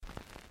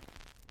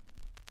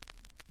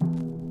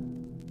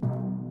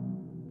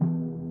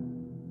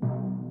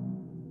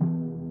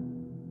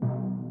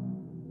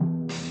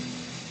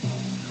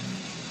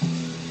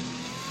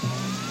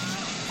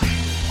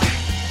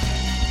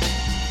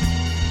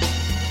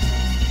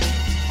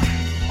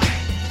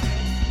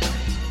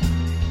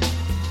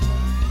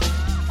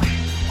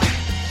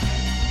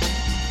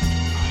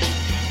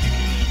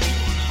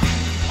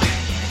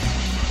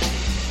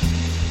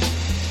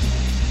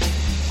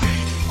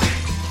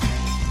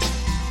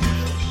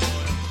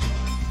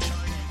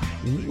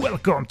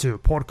Welcome to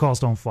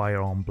Podcast on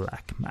Fire on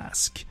Black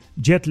Mask.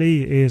 Jet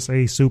Li is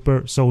a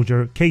super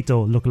soldier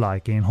Kato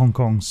lookalike in Hong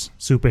Kong's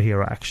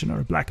superhero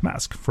actioner Black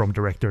Mask from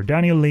director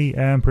Daniel Lee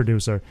and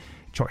producer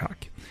Choi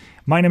Hak.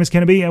 My name is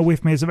Kennedy, and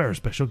with me is a very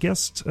special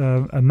guest,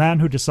 a man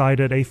who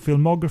decided a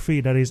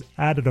filmography that is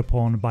added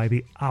upon by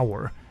the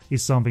hour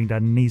is something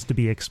that needs to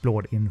be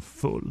explored in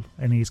full,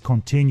 and he's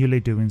continually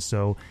doing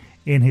so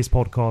in his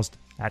podcast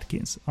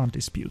Atkins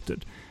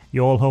Undisputed.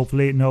 You all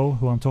hopefully know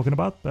who I'm talking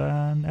about,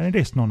 and it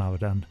is none other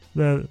than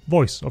the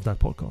voice of that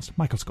podcast,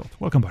 Michael Scott.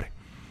 Welcome, buddy.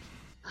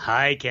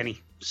 Hi, Kenny.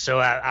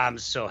 I'm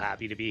so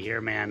happy to be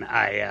here, man.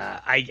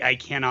 I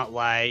cannot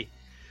lie.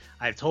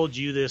 I've told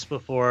you this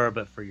before,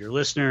 but for your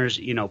listeners,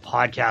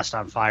 Podcast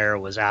on Fire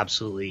was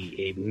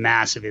absolutely a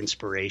massive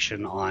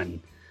inspiration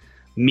on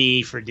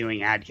me for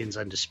doing Atkins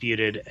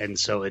Undisputed, and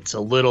so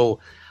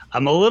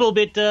I'm a little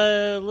bit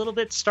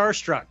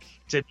starstruck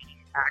to be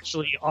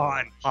actually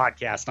on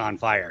Podcast on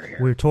Fire here.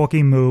 We're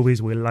talking movies.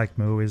 We like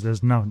movies.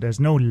 There's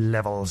no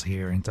levels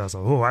here in terms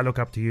of I look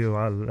up to you.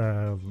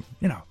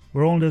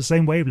 We're all on the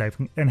same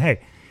wavelength. And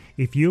hey,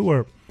 if you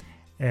were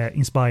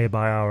inspired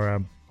by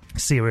our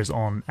series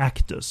on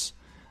actors,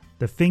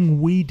 the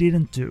thing we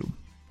didn't do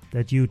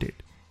that you did,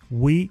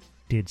 we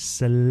did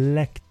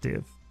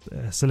selected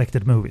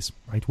movies,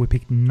 right? We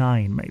picked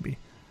 9 maybe.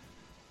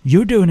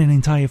 You're doing an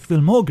entire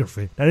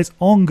filmography that is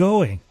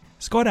ongoing.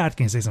 Scott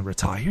Adkins isn't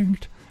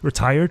retired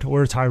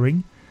or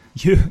retiring.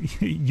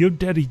 You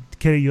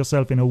dedicate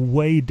yourself in a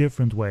way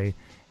different way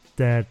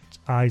that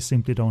I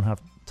simply don't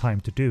have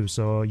time to do.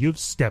 So you've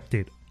stepped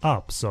it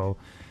up. So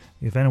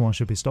if anyone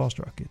should be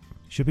starstruck, it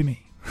should be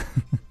me.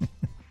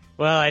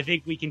 Well, I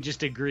think we can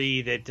just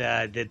agree that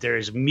there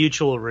is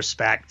mutual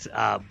respect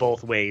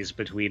both ways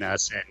between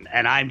us,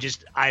 and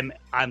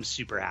I'm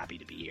super happy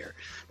to be here.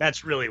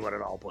 That's really what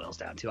it all boils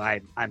down to.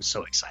 I'm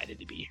so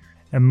excited to be here.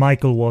 And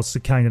Michael was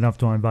kind enough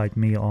to invite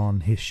me on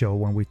his show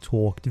when we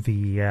talked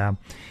the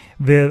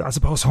I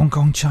suppose Hong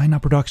Kong China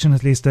production,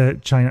 at least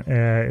China.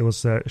 It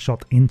was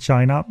shot in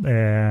China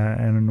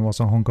and it was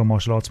a Hong Kong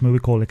martial arts movie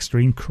called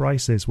Extreme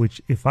Crisis,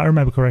 which, if I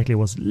remember correctly,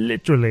 was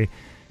literally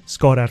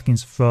Scott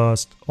Adkins'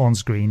 first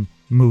on-screen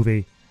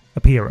movie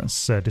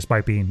appearance,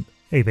 despite being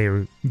a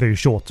very, very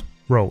short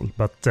role.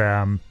 But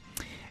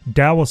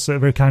that was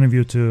very kind of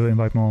you to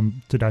invite me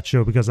on to that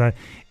show, because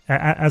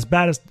as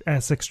bad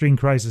as Extreme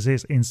Crisis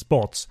is in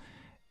spots,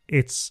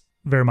 it's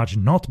very much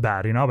not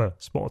bad in other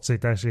spots.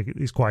 It actually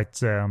is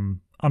quite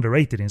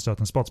underrated in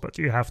certain spots, but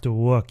you have to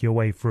work your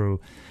way through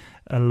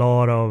a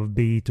lot of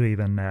B to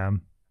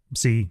even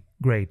C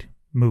grade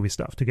movie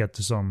stuff to get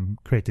to some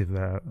creative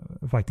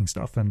fighting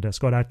stuff. And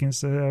Scott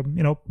Adkins,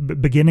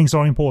 beginnings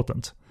are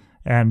important,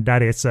 and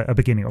that is a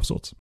beginning of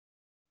sorts.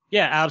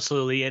 Yeah,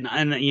 absolutely.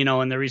 And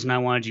the reason I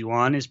wanted you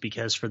on is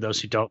because, for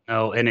those who don't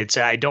know, and it's,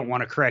 I don't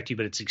want to correct you,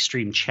 but it's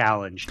Extreme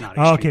Challenge, not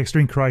Extreme. Oh, okay,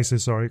 Extreme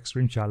Crisis, sorry,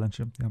 Extreme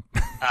Challenge.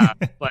 Yeah.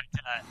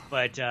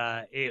 But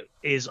it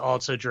is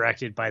also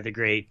directed by the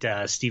great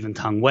Stephen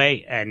Tung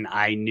Wei, and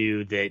I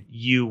knew that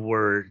you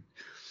were,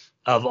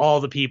 of all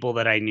the people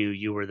that I knew,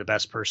 you were the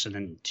best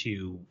person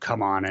to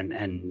come on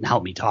and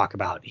help me talk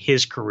about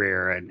his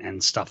career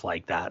and stuff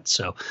like that.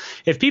 So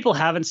if people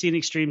haven't seen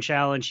Extreme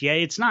Challenge,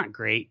 it's not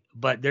great,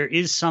 but there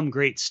is some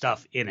great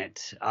stuff in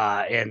it.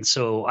 And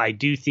so I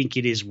do think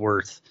it is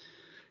worth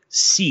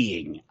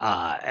seeing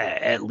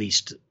at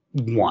least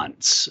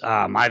once.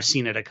 I've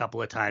seen it a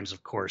couple of times,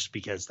 of course,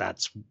 because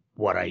that's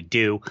what I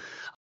do.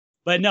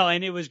 But no,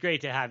 and it was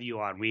great to have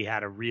you on. We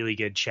had a really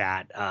good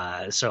chat.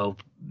 So,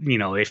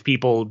 if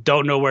people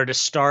don't know where to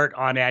start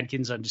on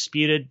Atkins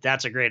Undisputed,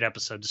 that's a great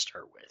episode to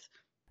start with.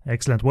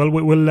 Excellent. Well,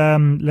 we'll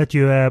let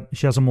you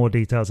share some more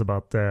details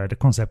about the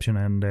conception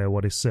and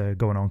what is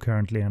going on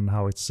currently and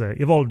how it's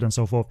evolved and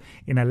so forth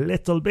in a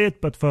little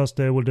bit. But first,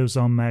 we'll do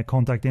some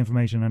contact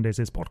information. And this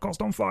is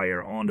Podcast on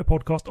Fire on the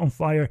Podcast on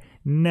Fire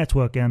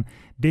network. And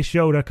this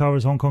show that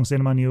covers Hong Kong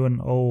cinema, new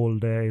and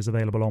old, is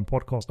available on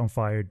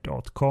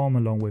podcastonfire.com,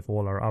 along with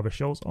all our other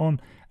shows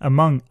on,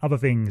 among other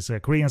things,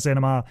 Korean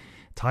cinema,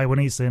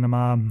 Taiwanese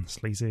cinema,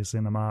 sleazy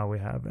cinema. We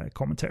have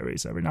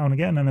commentaries every now and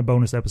again, and a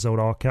bonus episode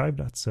archive.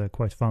 That's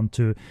quite fun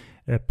to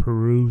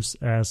peruse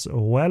as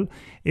well.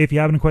 If you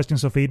have any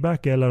questions or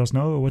feedback, let us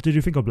know. What did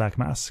you think of Black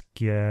Mask?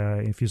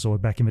 If you saw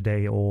it back in the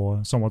day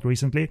or somewhat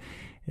recently,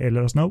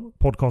 let us know.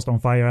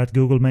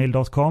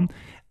 Podcastonfire@googlemail.com,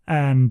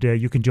 and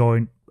you can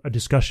join a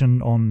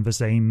discussion on the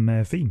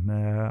same theme.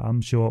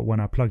 I'm sure when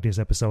I plug this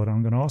episode,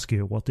 I'm going to ask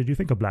you, what did you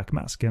think of Black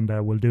Mask? And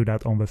we'll do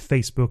that on the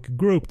Facebook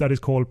group that is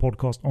called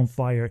Podcast on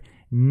Fire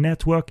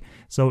Network.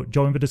 So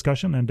join the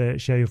discussion and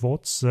share your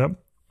thoughts.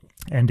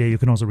 And you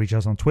can also reach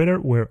us on Twitter.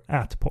 We're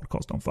at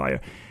Podcast on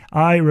Fire.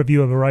 I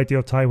review a variety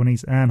of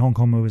Taiwanese and Hong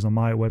Kong movies on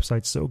my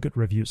website,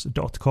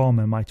 sogoodreviews.com,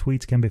 and my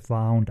tweets can be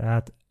found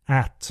at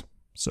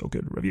so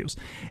good reviews.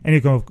 And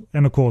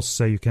of course,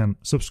 you can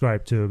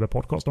subscribe to the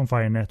Podcast on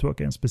Fire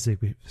Network and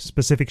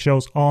specific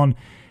shows on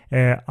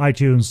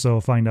iTunes,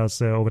 so find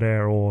us over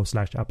there, or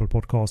 /Apple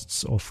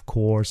Podcasts, of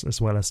course, as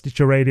well as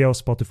Stitcher Radio,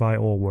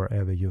 Spotify, or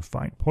wherever you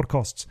find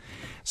podcasts.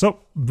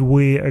 So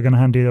we are going to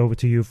hand it over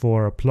to you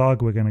for a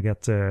plug. We're going to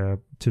get to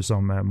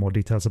some more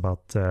details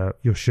about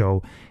your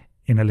show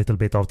in a little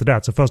bit after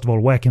that. So first of all,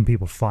 where can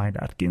people find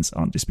Adkins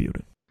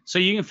Undisputed? So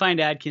you can find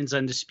Adkins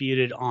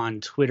Undisputed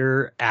on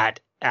Twitter at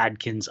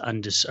Adkins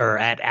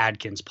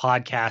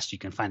Podcast. You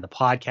can find the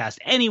podcast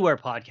anywhere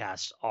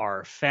podcasts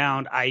are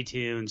found: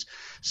 iTunes,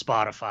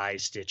 Spotify,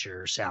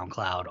 Stitcher,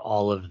 SoundCloud,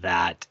 all of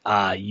that.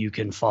 You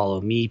can follow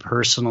me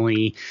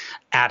personally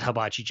at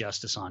Hibachi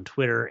Justice on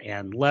Twitter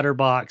and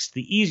Letterboxd.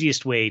 The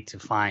easiest way to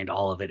find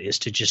all of it is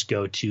to just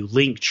go to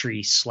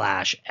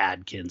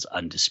Linktree/Adkins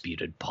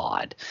Undisputed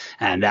Pod,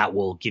 and that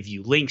will give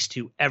you links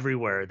to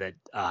everywhere that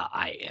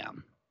I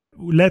am.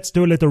 Let's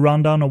do a little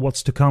rundown of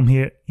what's to come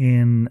here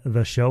in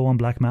the show on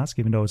Black Mask.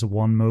 Even though it's a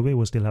one movie,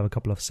 we'll still have a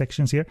couple of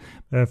sections here.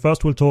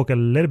 First, we'll talk a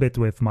little bit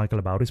with Michael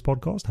about his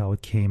podcast, how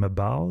it came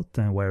about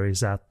and where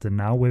he's at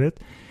now with it.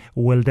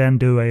 We'll then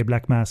do a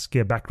Black Mask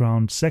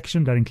background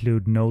section that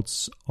includes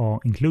notes on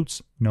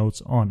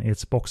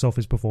its box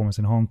office performance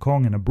in Hong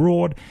Kong and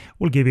abroad.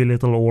 We'll give you a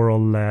little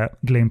oral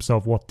glimpse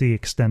of what the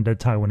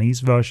extended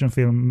Taiwanese version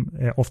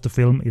of the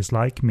film is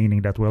like,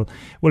 meaning that we'll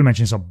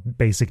mention some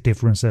basic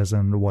differences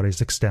and what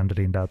is extended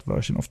in that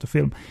version of the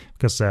film,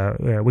 because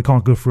we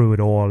can't go through it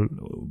all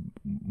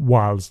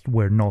whilst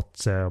we're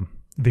not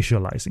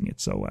visualizing it.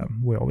 So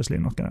we're obviously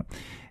not going to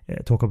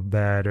talk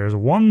about. There's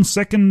 1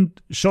 second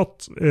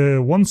shot,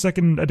 1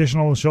 second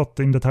additional shot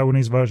in the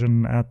Taiwanese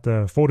version at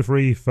the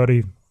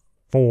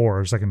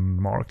 43-34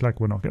 mark.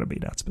 Like, we're not going to be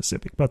that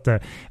specific, but the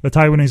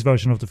Taiwanese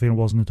version of the film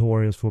was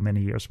notorious for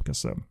many years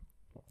because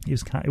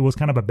it was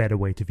kind of a better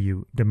way to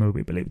view the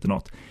movie, believe it or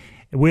not.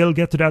 We'll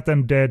get to that,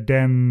 and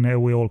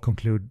then we all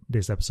conclude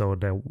this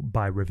episode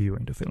by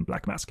reviewing the film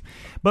Black Mask.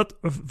 But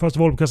first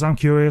of all, because I'm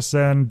curious,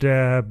 and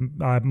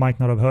I might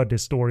not have heard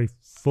this story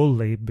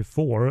fully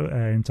before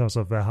in terms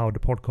of how the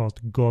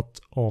podcast got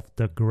off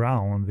the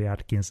ground, the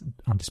Adkins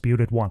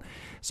Undisputed one.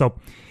 So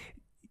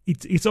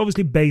it's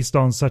obviously based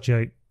on such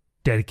a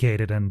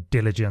dedicated and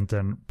diligent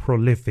and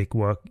prolific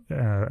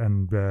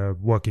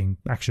working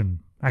action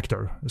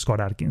actor, Scott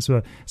Adkins.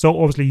 So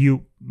obviously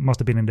you must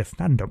have been in the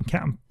fandom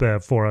camp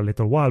for a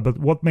little while, but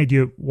what made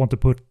you want to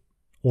put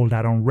all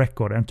that on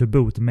record and to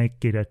boot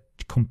make it a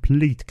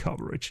complete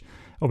coverage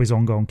of his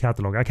ongoing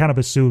catalog? I kind of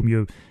assume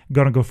you're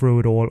going to go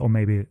through it all or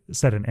maybe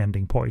set an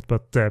ending point,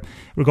 but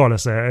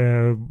regardless,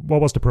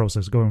 what was the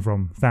process going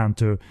from fan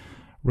to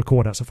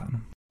record as a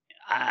fan?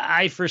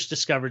 I first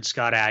discovered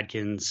Scott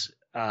Adkins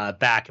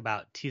back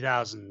about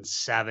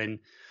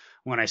 2007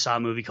 when I saw a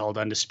movie called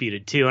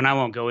Undisputed 2, and I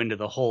won't go into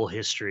the whole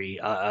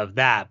history of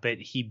that, but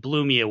he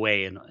blew me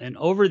away. And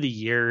over the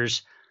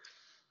years,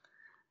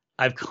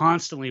 I've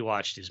constantly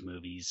watched his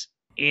movies.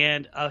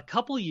 And a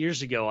couple of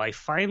years ago, I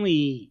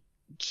finally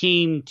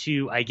came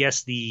to, I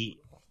guess, the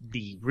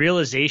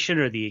realization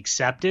or the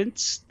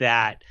acceptance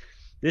that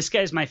this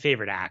guy's my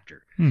favorite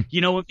actor.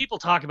 You know, when people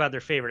talk about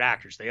their favorite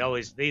actors, they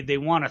always they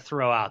want to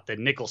throw out the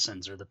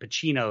Nicholsons or the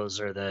Pacinos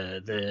or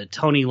the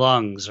Tony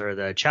Leungs or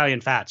the Chow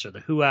Yun-Fats or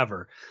the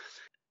whoever.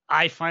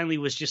 I finally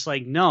was just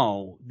like,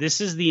 no, this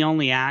is the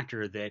only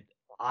actor that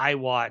I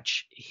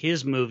watch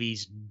his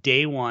movies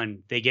day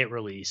one they get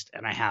released,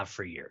 and I have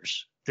for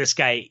years. This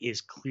guy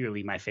is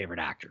clearly my favorite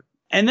actor.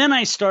 And then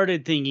I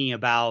started thinking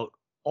about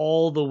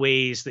all the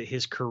ways that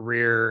his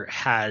career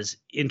has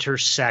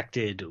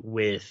intersected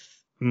with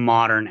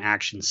modern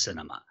action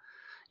cinema.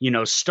 You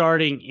know,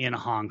 starting in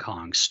Hong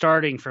Kong,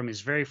 starting from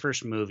his very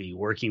first movie,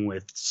 working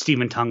with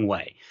Stephen Tung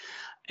Wei,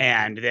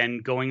 and then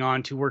going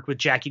on to work with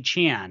Jackie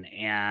Chan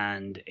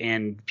and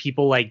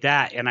people like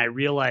that. And I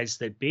realized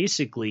that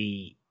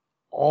basically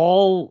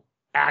all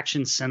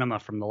action cinema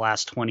from the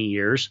last 20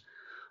 years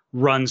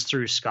runs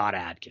through Scott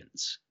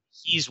Adkins.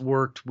 He's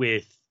worked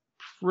with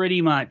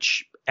pretty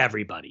much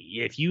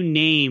everybody. If you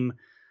name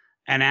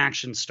an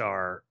action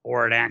star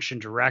or an action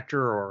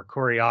director or a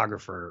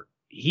choreographer,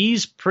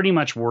 he's pretty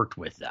much worked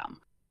with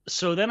them.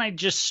 So then I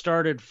just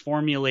started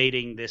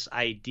formulating this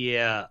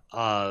idea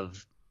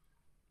of,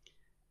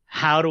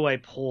 how do I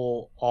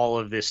pull all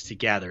of this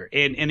together?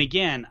 And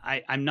again,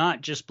 I'm not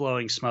just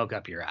blowing smoke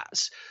up your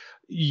ass.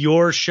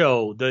 Your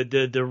show,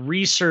 the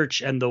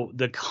research and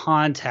the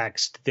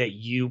context that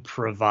you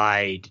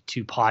provide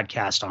to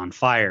Podcast on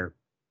Fire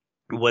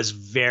was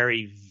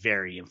very,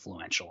 very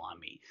influential on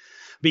me,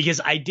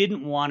 because I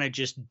didn't want to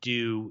just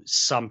do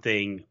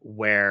something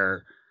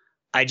where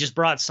I just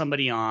brought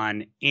somebody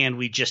on and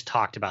we just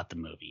talked about the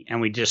movie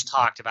and we just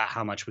talked about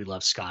how much we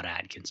love Scott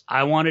Adkins.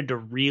 I wanted to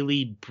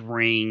really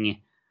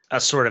bring a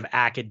sort of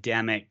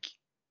academic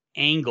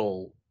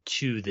angle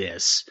to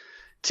this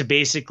to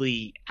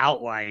basically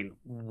outline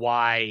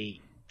why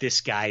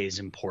this guy is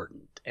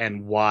important.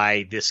 and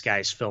why this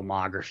guy's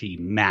filmography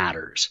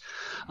matters.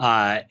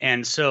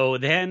 And so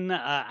then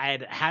I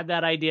had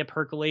that idea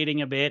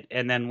percolating a bit.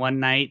 And then one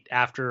night,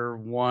 after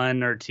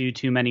one or two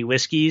too many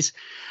whiskeys,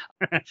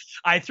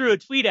 I threw a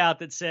tweet out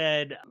that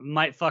said,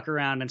 might fuck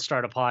around and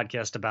start a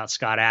podcast about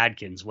Scott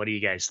Adkins. What do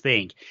you guys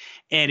think?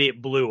 And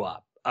it blew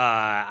up.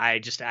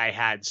 I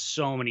had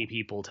so many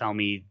people tell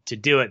me to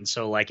do it. And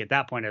so like at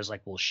that point I was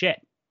like, well, shit,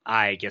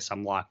 I guess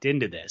I'm locked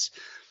into this.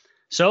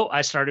 So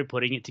I started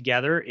putting it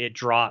together. It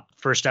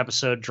dropped, first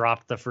episode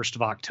dropped the 1st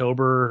of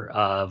October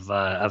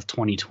of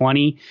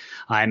 2020.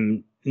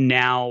 I'm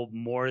now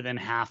more than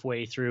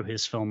halfway through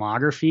his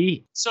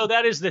filmography. So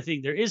that is the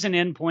thing. There is an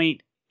endpoint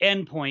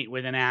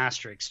with an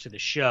asterisk to the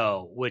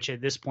show, which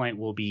at this point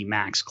will be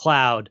Max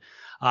Cloud.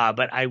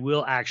 But I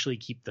will actually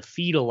keep the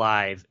feed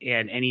alive.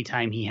 And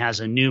anytime he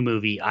has a new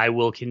movie, I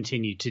will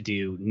continue to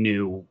do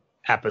new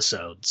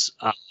episodes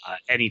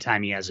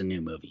anytime he has a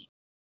new movie.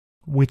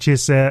 Which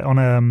is on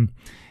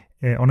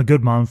a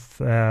good month,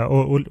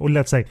 or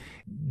let's say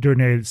during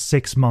a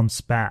 6 month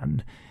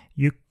span,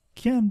 you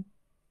can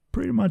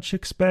pretty much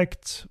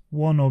expect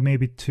one or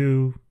maybe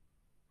two,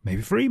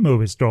 maybe three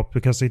movies drop,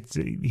 because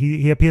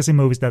he appears in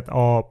movies that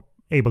are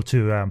able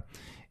to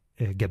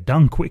get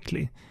done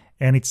quickly,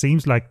 and it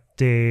seems like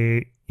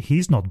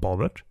he's not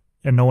bothered,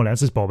 and no one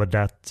else is bothered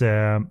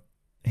that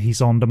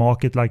he's on the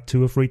market like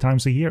 2 or 3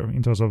 times a year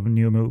in terms of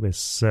new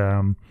movies.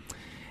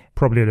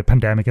 Probably the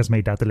pandemic has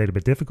made that a little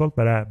bit difficult,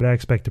 but I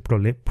expect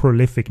the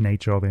prolific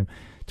nature of him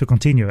to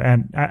continue.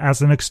 And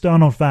as an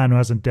external fan who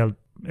hasn't delved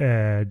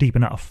deep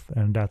enough,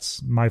 and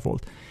that's my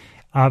fault,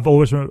 I've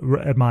always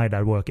admired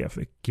that work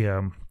ethic,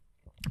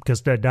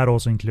 because that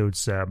also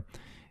includes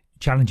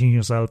challenging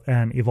yourself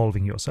and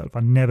evolving yourself. I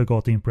never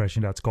got the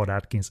impression that Scott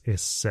Adkins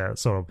is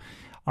sort of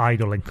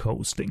idle and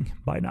coasting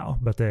by now,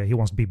 but he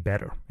wants to be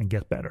better and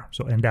get better.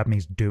 And that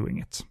means doing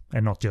it,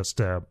 and not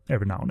just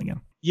every now and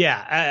again.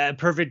 Yeah, a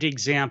perfect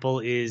example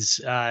is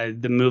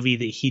the movie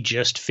that he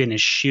just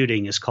finished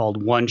shooting is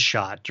called One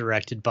Shot,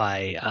 directed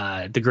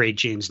by the great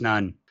James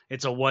Nunn.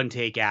 It's a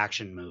one-take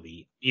action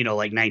movie,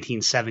 like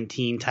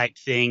 1917 type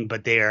thing,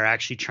 but they are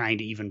actually trying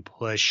to even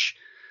push,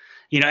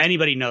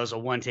 anybody knows a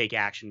one-take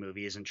action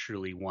movie isn't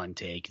truly one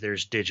take.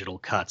 There's digital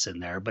cuts in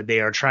there, but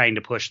they are trying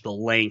to push the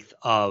length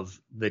of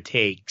the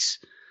takes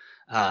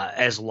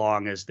as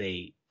long as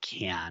they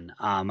can.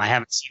 I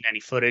haven't seen any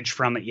footage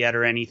from it yet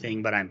or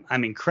anything, but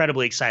I'm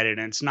incredibly excited,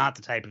 and it's not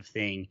the type of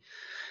thing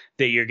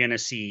that you're going to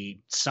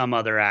see some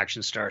other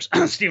action stars,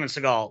 Steven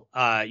Seagal,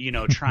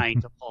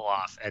 trying to pull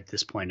off at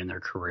this point in their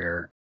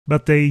career.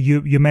 But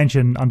you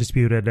mentioned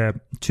Undisputed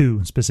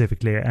 2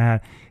 specifically.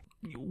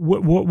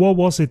 What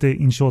was it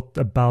in short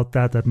about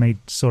that made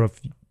sort of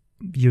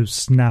you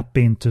snap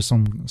into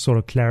some sort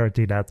of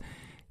clarity that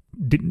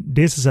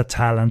this is a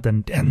talent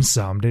and then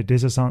some?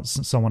 This is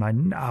someone I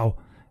now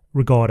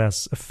regard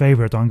as a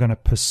favorite. I'm going to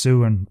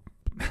pursue and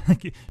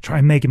try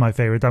and make it my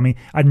favorite. I mean,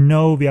 I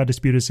know the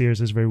Undisputed series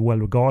is very well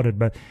regarded,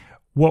 but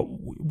what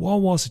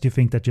was it you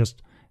think that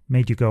just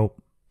made you go,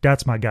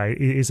 that's my guy?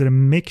 Is it a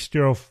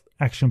mixture of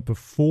action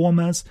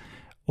performance,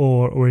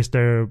 or is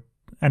there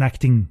an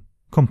acting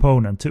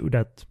component too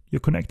that you're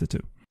connected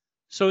to?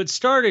 So it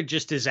started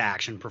just as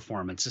action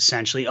performance,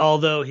 essentially,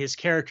 although his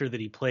character that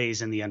he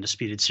plays in the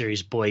Undisputed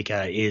series,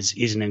 Boyka,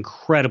 is an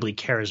incredibly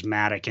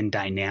charismatic and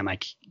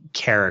dynamic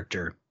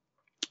character.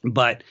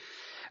 But,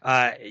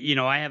 I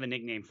have a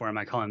nickname for him.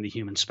 I call him the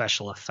human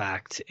special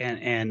effect.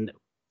 And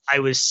I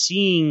was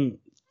seeing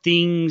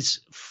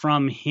things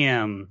from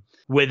him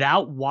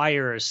without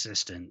wire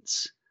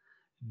assistance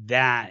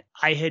that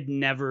I had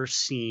never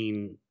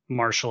seen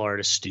martial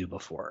artists do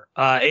before.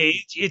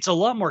 It's a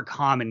lot more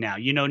common now.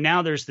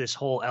 Now there's this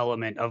whole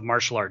element of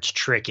martial arts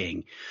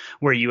tricking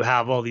where you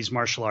have all these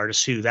martial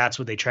artists who that's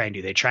what they try and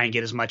do. They try and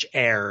get as much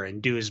air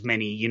and do as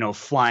many,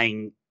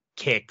 flying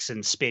kicks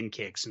and spin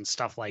kicks and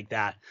stuff like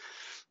that.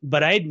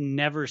 But I had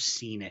never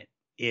seen it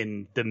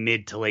in the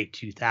mid to late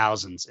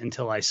 2000s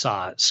until I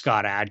saw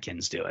Scott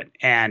Adkins do it.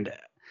 And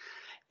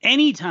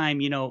anytime,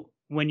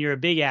 when you're a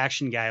big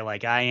action guy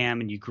like I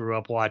am, and you grew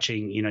up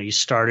watching, you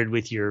started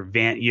with your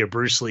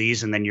Bruce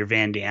Lees and then your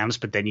Van Dammes,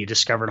 but then you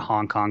discovered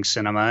Hong Kong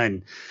cinema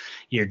and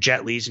your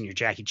Jet Lees and your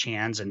Jackie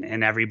Chans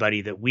and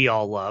everybody that we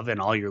all love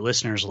and all your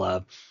listeners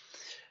love.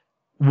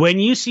 When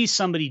you see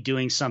somebody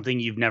doing something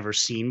you've never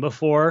seen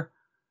before,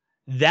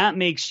 that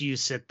makes you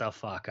sit the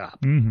fuck up,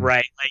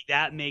 right? Like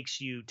that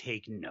makes you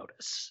take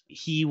notice.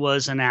 He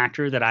was an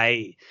actor that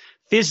I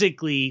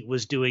physically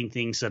was doing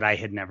things that I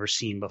had never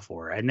seen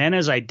before. And then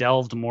as I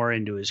delved more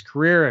into his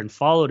career and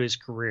followed his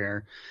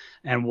career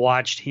and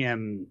watched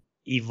him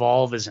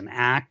evolve as an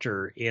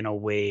actor in a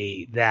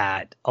way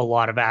that a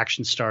lot of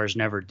action stars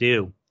never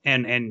do.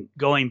 And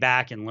going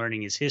back and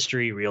learning his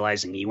history,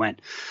 realizing he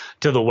went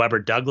to the Webber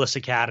Douglas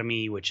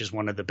Academy, which is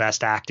one of the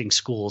best acting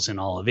schools in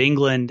all of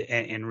England,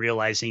 and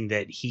realizing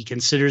that he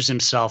considers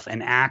himself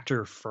an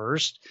actor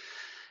first.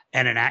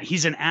 And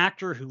he's an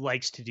actor who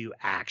likes to do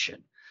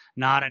action,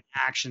 not an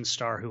action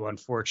star who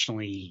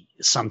unfortunately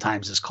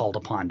sometimes is called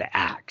upon to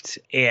act.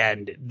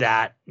 And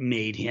that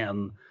made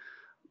him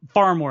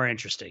far more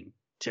interesting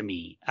to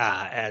me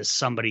as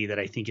somebody that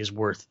I think is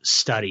worth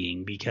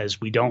studying, because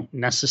we don't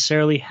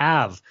necessarily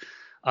have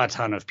a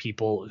ton of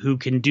people who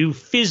can do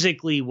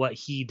physically what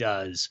he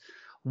does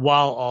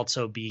while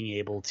also being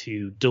able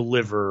to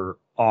deliver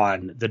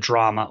on the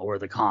drama or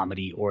the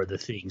comedy or the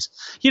things,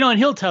 and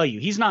he'll tell you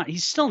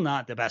he's still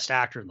not the best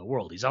actor in the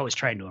world. He's always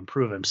trying to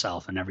improve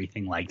himself and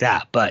everything like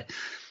that. But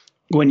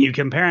when you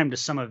compare him to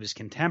some of his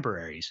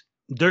contemporaries,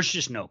 there's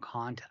just no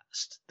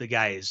contest. The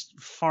guy is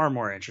far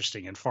more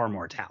interesting and far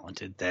more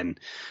talented than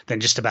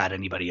just about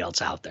anybody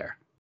else out there.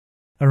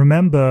 I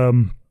remember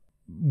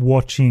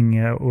watching,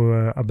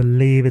 I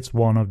believe it's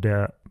one of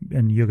the,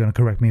 and you're going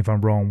to correct me if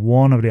I'm wrong,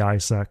 one of the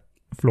Isaac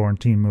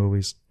Florentine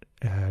movies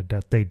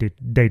that they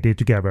did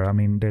together. I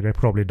mean, they've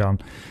probably done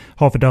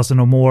half a dozen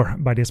or more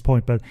by this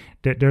point, but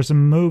there's a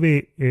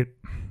movie, it's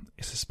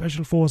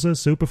Special Forces,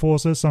 Super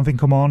Forces, something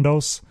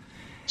Commandos.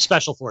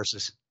 Special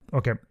Forces.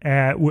 Okay.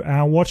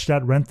 I watched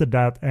that, rented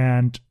that,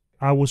 and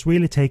I was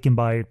really taken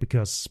by it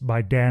because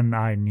by then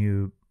I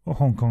knew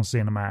Hong Kong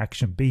cinema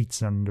action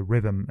beats and the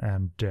rhythm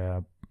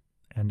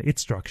and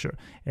its structure.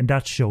 And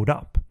that showed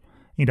up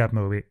in that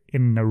movie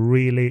in a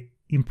really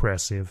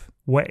impressive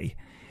way,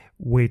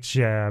 which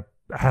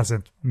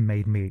hasn't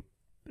made me,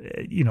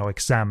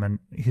 examine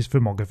his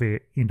filmography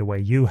in the way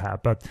you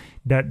have. But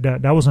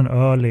that was an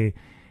early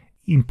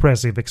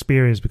impressive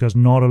experience because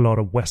not a lot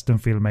of Western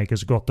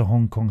filmmakers got the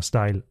Hong Kong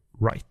style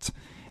right.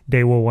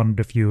 They were one of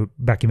the few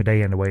back in the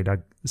day anyway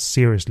that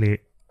seriously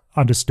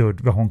understood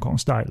the Hong Kong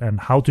style and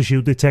how to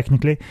shoot it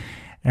technically,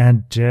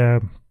 and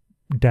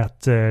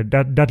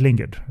that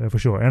lingered for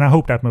sure. And I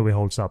hope that movie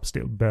holds up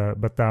still.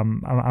 But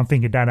I'm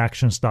thinking that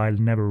action style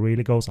never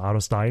really goes out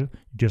of style. You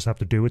just have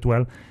to do it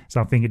well. So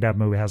I'm thinking that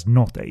movie has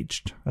not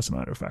aged, as a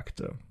matter of fact.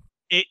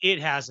 It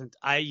hasn't.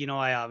 I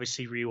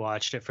obviously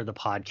rewatched it for the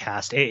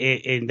podcast,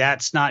 and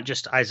that's not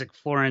just Isaac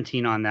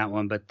Florentine on that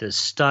one, but the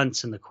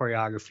stunts and the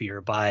choreography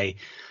are by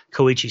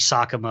Koichi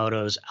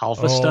Sakamoto's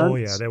Alpha Stunts. Oh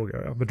yeah, there we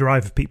go. The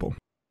Drive people.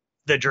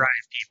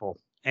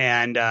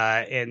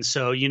 And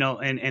so,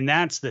 and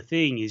that's the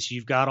thing is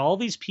you've got all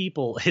these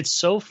people. It's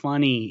so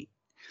funny.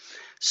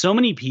 So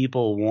many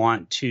people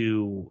want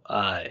to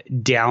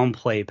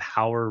downplay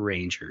Power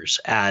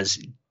Rangers as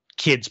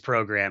kids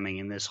programming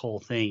in this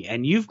whole thing.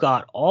 And you've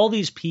got all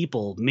these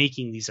people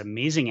making these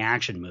amazing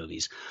action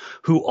movies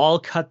who all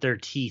cut their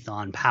teeth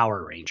on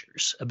Power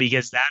Rangers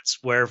because that's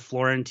where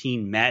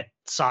Florentine met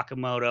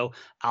Sakamoto.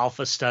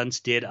 Alpha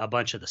Stunts did a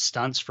bunch of the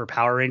stunts for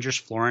Power Rangers.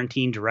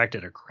 Florentine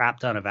directed a crap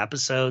ton of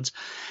episodes,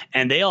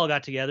 and they all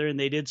got together and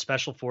they did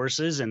Special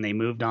Forces and they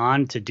moved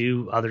on to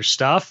do other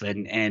stuff.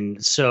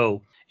 And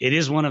so it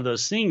is one of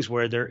those things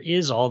where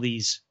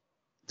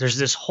there's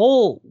this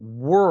whole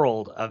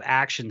world of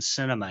action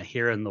cinema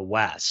here in the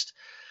West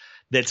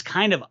that's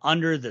kind of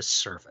under the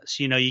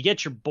surface. You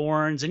get your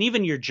Bournes and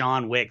even your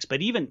John Wicks,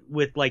 but even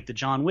with like the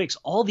John Wicks,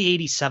 all the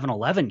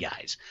 8711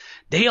 guys,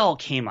 they all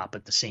came up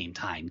at the same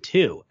time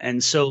too.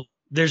 And so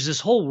there's this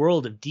whole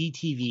world of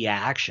DTV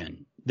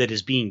action that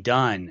is being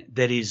done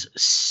that is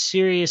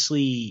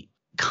seriously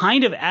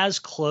kind of as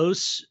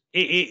close.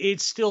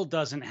 It still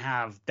doesn't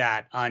have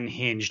that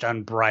unhinged,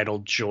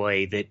 unbridled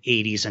joy that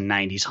 80s and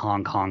 90s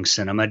Hong Kong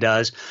cinema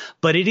does,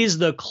 but it is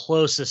the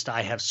closest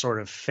I have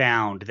sort of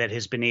found that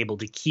has been able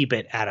to keep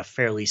it at a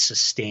fairly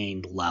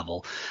sustained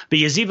level.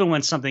 Because even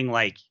when something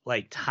like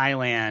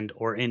Thailand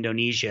or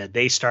Indonesia,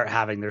 they start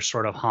having their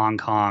sort of Hong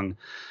Kong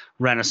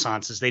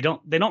renaissances, they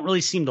don't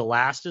really seem to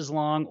last as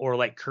long. Or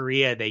like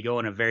Korea, they go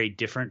in a very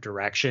different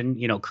direction.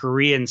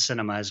 Korean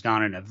cinema has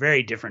gone in a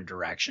very different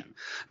direction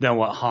than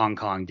what Hong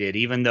Kong did,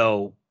 even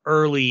though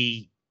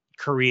early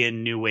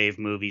Korean new wave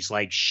movies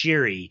like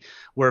Shiri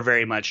were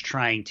very much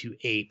trying to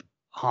ape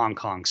Hong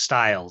Kong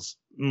styles.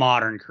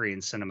 Modern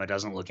Korean cinema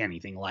doesn't look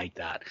anything like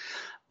that.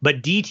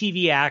 But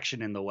DTV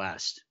action in the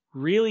West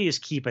really is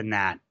keeping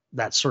that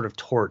sort of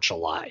torch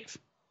alive.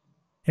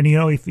 And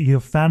if your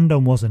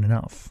fandom wasn't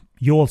enough,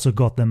 you also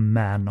got the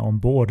man on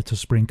board to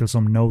sprinkle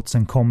some notes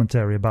and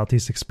commentary about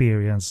his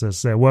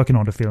experiences working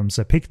on the films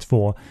picked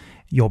for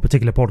your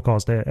particular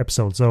podcast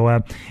episode.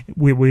 So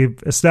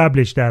we've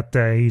established that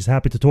he's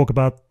happy to talk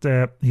about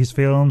his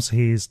films.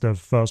 He's the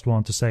first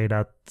one to say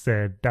that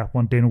that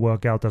one didn't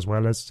work out as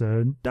well as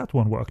that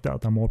one worked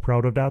out. I'm more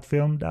proud of that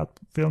film. That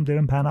film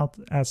didn't pan out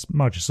as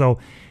much. So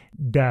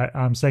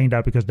I'm saying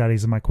that because that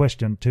is my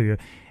question to you.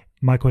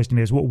 My question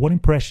is, what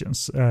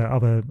impressions,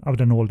 other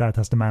than all that,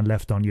 has the man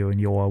left on you in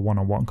your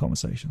one-on-one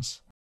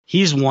conversations?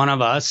 He's one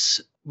of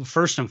us.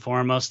 First and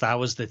foremost, that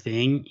was the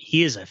thing.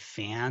 He is a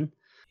fan.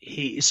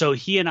 So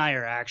he and I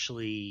are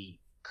actually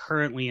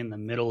currently in the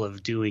middle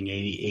of doing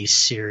a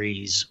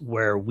series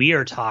where we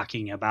are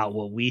talking about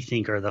what we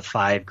think are the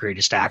 5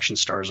 greatest action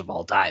stars of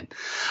all time.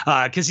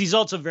 Because he's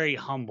also very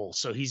humble.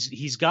 So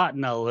he's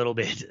gotten a little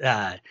bit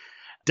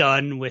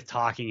done with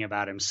talking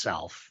about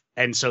himself.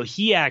 And so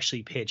he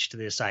actually pitched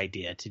this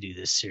idea to do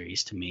this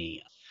series to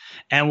me.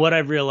 And what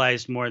I've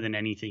realized more than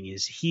anything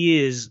is he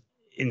is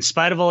in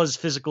spite of all his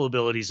physical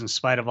abilities, in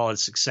spite of all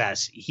his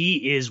success,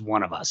 he is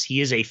one of us.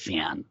 He is a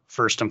fan,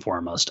 first and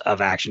foremost,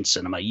 of action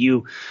cinema.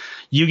 You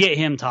get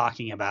him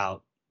talking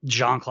about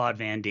Jean-Claude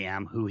Van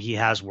Damme, who he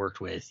has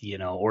worked with, you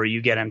know, or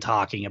you get him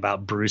talking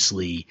about Bruce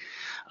Lee,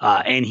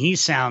 and he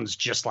sounds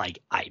just like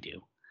I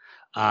do.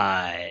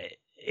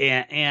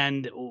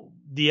 And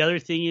the other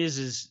thing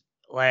is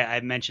like I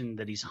mentioned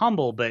that he's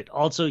humble, but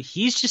also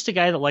he's just a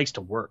guy that likes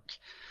to work.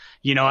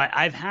 You know,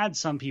 I've had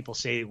some people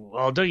say,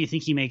 well, don't you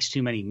think he makes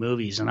too many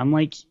movies? And I'm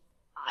like,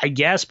 I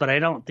guess, but I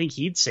don't think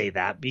he'd say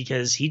that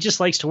because he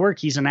just likes to work.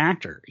 He's an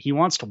actor. He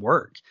wants to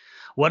work.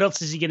 What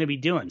else is he going to be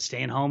doing?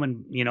 Staying home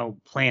and, you know,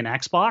 playing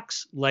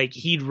Xbox? Like,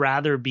 he'd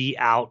rather be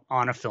out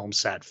on a film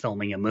set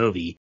filming a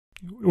movie.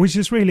 Which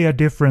is really a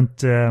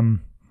different,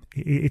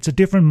 it's a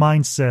different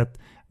mindset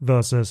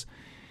versus,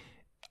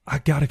 I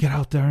gotta get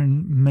out there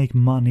and make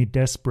money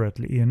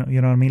desperately. You know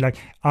what I mean? Like,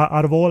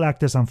 out of all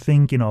actors I'm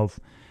thinking of,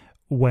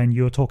 when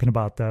you're talking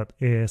about that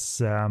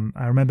is,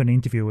 I remember an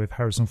interview with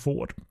Harrison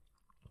Ford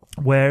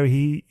where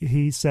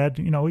he said,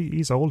 you know,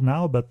 he's old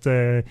now, but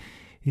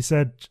he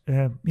said,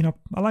 you know,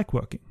 I like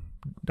working.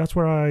 That's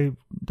where I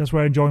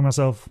enjoy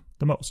myself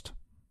the most.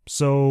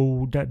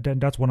 So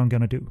that's what I'm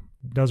gonna do.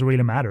 Doesn't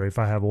really matter if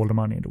I have all the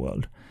money in the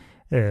world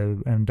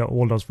and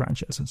all those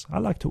franchises. I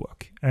like to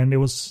work, and it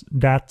was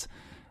that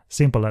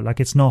simple.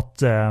 Like, it's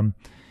not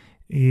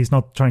he's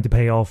not trying to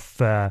pay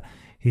off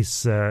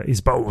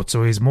his boats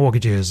or his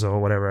mortgages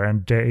or whatever,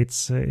 and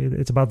it's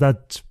about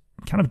that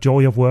kind of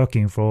joy of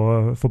working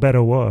for better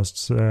or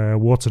worse,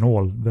 warts and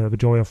all, the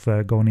joy of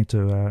going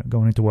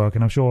into work.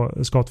 And I'm sure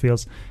Scott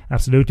feels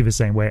absolutely the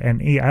same way.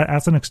 And he,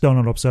 as an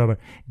external observer,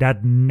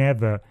 that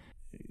never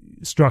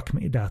struck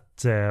me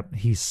that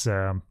he's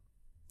sort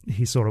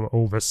of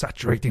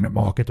oversaturating the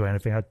market or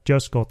anything. I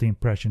just got the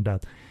impression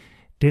that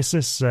this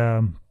is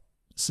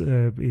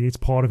it's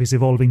part of his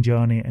evolving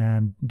journey,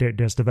 and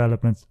there's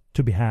development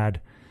to be had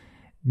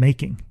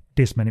making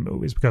this many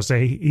movies, because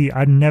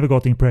I never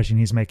got the impression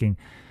he's making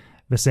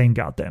the same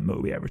goddamn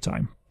movie every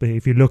time. But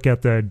if you look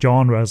at the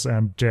genres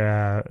and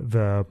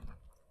the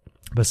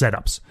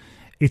setups,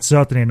 it's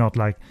certainly not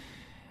like,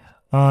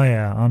 oh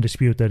yeah,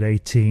 Undisputed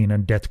 18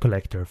 and Debt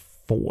Collector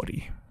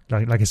 40.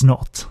 Like it's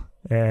not.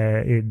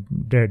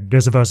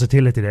 There's a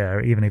versatility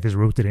there, even if it's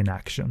rooted in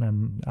action.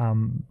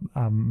 And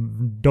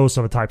those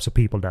are the types of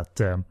people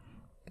that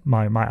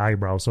my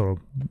eyebrow sort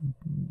of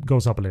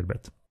goes up a little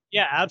bit.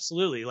 Yeah,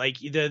 absolutely. Like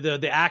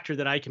the actor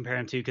that I compare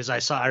him to, because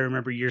I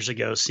remember years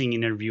ago seeing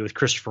an interview with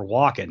Christopher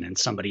Walken, and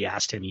somebody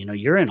asked him, you know,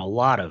 you're in a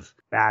lot of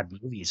bad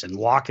movies, and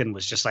Walken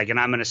was just like, and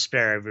I'm going to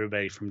spare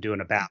everybody from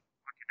doing a bad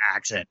Walken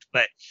accent,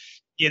 but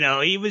you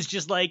know, he was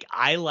just like,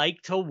 I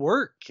like to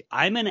work.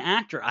 I'm an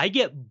actor. I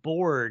get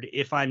bored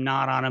if I'm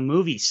not on a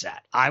movie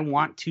set. I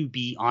want to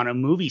be on a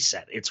movie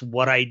set. It's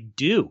what I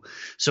do.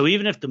 So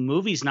even if the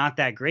movie's not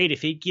that great,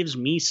 if it gives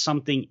me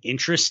something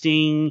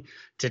interesting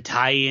to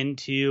tie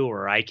into,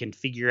 or I can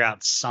figure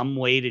out some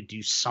way to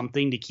do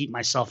something to keep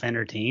myself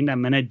entertained,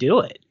 I'm going to do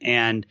it.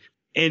 And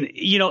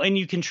you know, and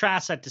you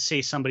contrast that to,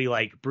 say, somebody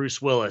like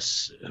Bruce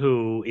Willis,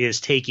 who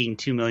is taking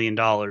 $2 million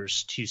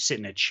to sit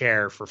in a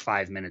chair for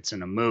 5 minutes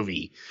in a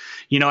movie.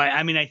 You know,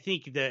 I mean, I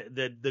think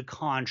the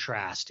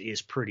contrast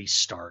is pretty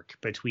stark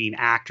between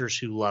actors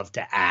who love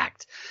to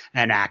act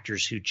and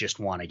actors who just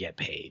want to get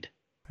paid.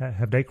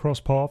 Have they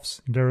crossed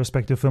paths in their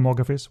respective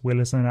filmographies,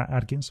 Willis and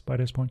Atkins, by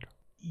this point?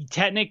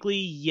 Technically,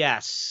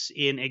 yes,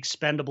 in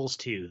Expendables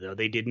 2, though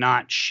they did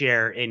not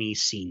share any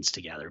scenes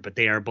together, but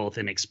they are both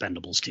in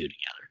Expendables 2 together.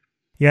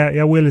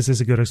 Yeah, Willis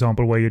is a good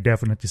example where you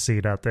definitely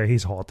see that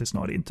his heart is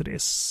not into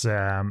this,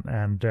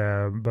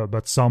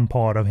 but some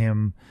part of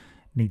him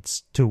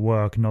needs to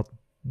work, not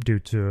due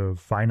to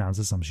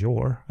finances. I'm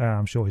sure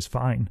he's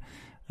fine,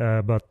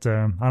 but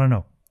I don't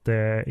know.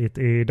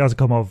 It doesn't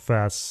come off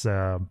as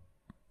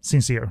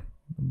sincere,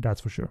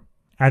 that's for sure.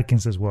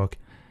 Atkins's work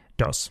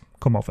does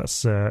come off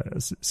as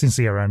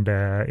sincere, and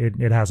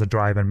it has a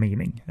drive and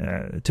meaning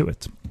to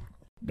it.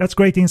 That's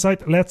great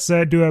insight. Let's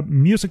do a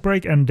music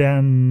break, and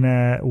then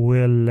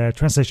we'll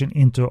transition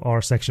into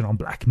our section on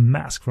Black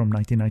Mask from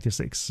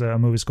 1996. A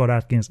movie Scott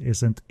Adkins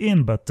isn't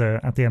in, but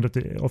at the end of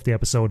the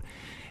episode,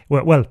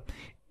 well,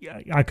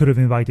 I could have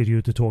invited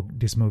you to talk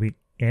this movie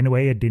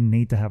anyway. I didn't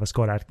need to have a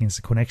Scott Adkins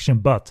connection,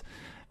 but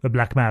the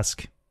Black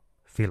Mask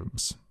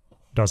films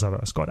does have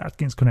a Scott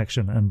Adkins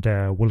connection, and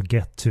we'll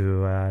get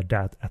to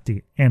that at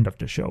the end of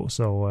the show.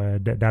 So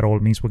that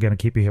all means we're going to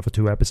keep you here for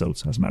 2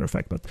 episodes, as a matter of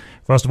fact. But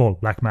first of all,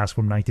 Black Mask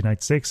from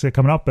 1996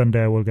 coming up, and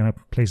we're going to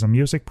play some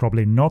music,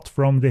 probably not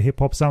from the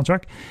hip-hop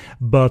soundtrack,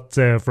 but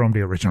from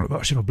the original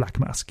version of Black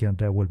Mask, and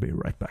we'll be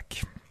right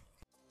back.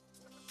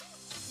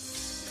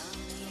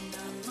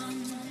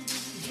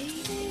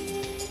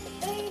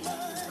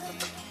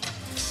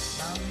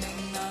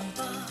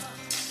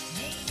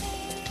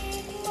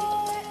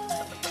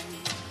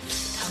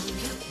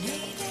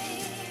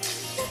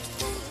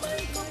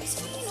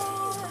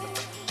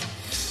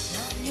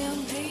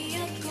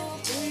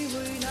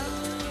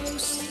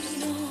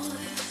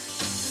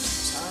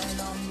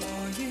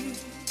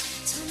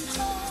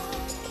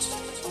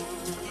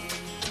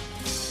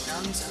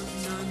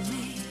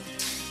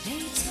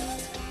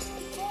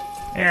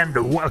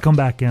 And welcome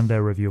back, and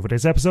the review for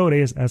this episode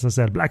is, as I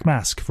said, Black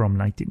Mask from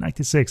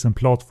 1996, and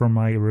plot from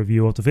my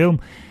review of the film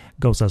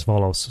goes as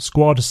follows.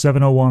 Squad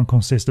 701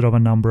 consisted of a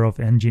number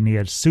of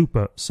engineered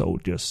super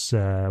soldiers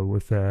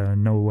with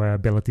no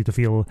ability to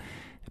feel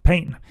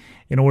pain.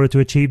 In order to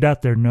achieve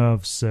that, their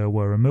nerves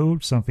were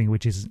removed, something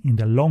which is in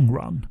the long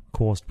run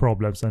caused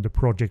problems, and the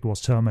project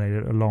was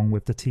terminated along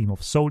with the team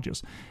of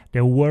soldiers.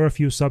 There were a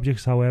few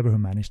subjects, however, who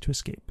managed to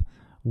escape.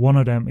 One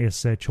of them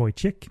is Choi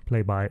Chik,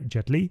 played by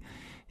Jet Li.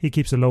 He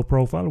keeps a low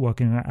profile,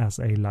 working as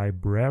a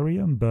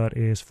librarian, but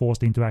is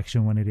forced into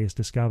action when it is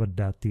discovered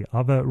that the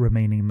other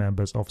remaining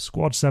members of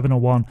Squad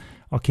 701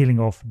 are killing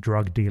off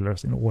drug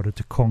dealers in order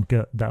to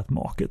conquer that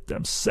market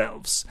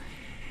themselves.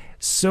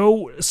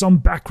 So, some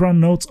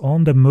background notes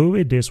on the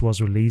movie. This was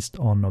released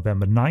on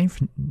November 9th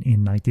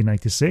in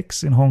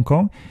 1996 in Hong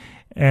Kong.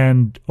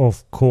 And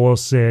of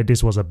course,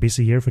 this was a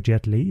busy year for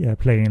Jet Li,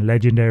 playing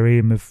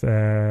legendary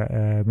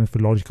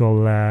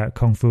mythological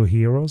kung fu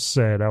heroes.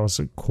 That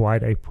was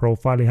quite a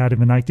profile he had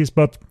in the 90s,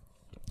 but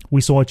we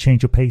saw a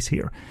change of pace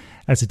here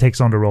as he takes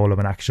on the role of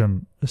an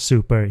action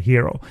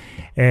superhero.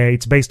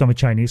 It's based on a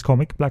Chinese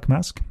comic, Black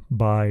Mask,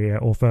 by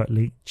author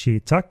Lee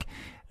Chi-tak.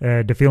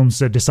 The film's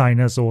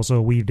designers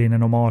also weaved in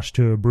an homage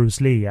to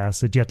Bruce Lee,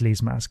 as Jet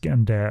Li's mask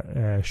and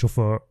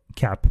chauffeur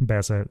cap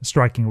bears a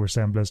striking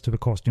resemblance to the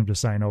costume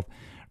design of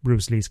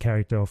Bruce Lee's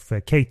character of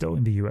Kato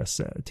in the US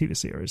TV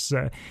series.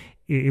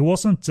 It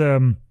wasn't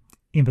in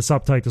the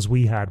subtitles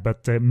we had,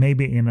 but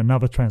maybe in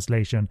another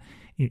translation,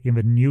 in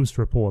the news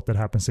report that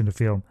happens in the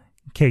film,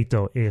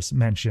 Kato is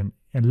mentioned.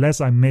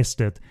 Unless I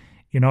missed it,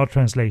 in our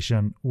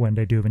translation, when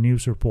they do the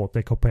news report,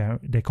 they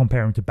compare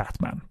him to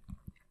Batman.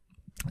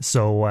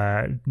 So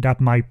that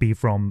might be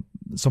from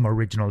some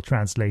original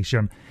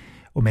translation,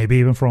 or maybe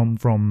even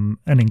from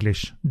an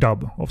English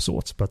dub of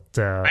sorts. But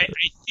I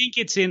think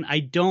it's in. I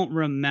don't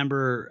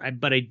remember,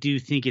 but I do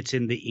think it's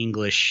in the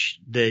English,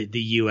 the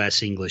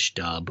U.S. English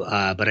dub.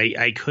 But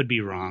I could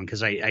be wrong,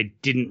 because I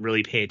didn't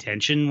really pay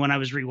attention when I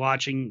was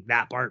rewatching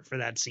that part for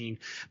that scene.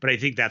 But I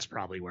think that's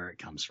probably where it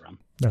comes from.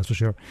 That's for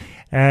sure.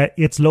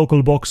 Its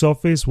local box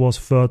office was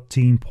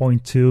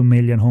 13.2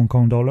 million Hong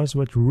Kong dollars,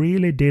 which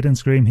really didn't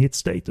scream hit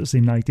status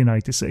in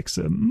 1996.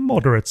 A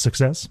moderate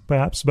success,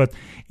 perhaps, but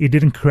it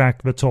didn't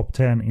crack the top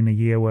 10 in a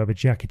year where the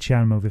Jackie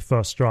Chan movie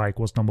First Strike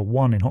was number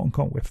 1 in Hong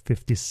Kong with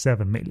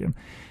 57 million.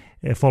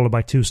 Followed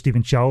by two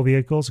Stephen Chow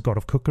vehicles, God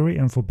of Cookery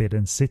and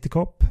Forbidden City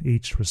Cop,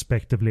 each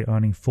respectively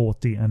earning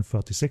 40 and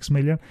 36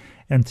 million.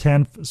 And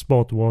 10th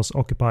spot was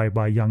occupied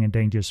by Young and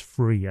Dangerous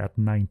 3 at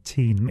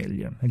 19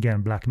 million.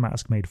 Again, Black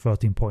Mask made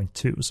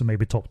 13.2, so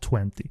maybe top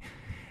 20.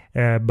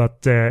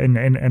 But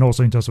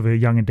also in terms of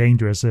Young and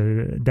Dangerous,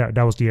 that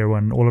was the year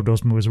when all of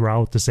those movies were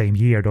out the same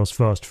year, those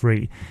first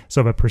 3.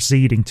 So the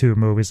preceding 2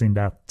 movies in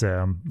that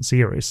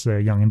series,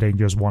 Young and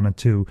Dangerous 1 and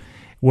 2,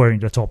 were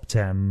in the top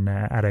 10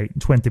 at a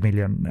 20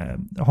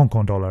 million Hong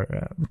Kong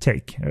dollar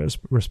take,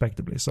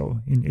 respectively. So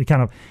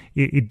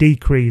it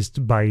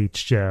decreased by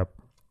each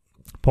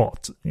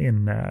part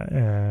in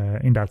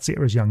that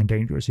series, Young and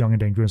Dangerous. Young and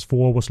Dangerous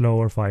 4 was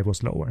lower, 5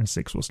 was lower, and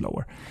 6 was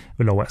lower,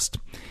 the lowest.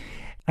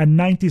 A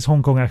 90s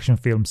Hong Kong action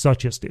film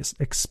such as this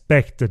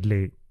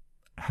expectedly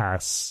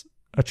has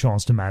a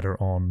chance to matter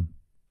on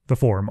the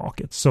foreign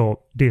market.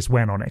 So this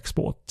went on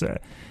export,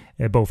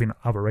 both in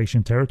other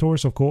Asian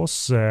territories, of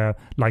course,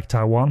 like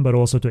Taiwan, but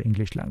also to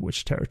English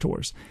language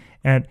territories.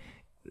 And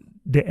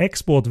the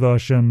export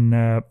version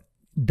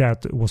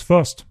that was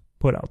first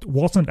put out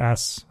wasn't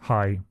as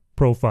high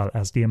profile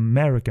as the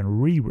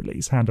American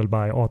re-release handled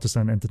by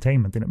Artisan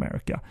Entertainment in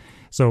America.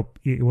 So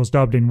it was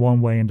dubbed in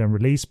one way and then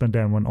released, but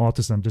then when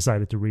Artisan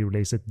decided to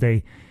re-release it,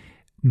 they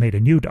made a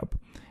new dub.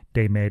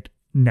 They made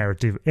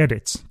narrative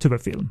edits to the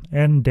film,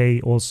 and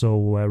they also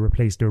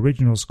replaced the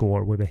original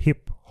score with a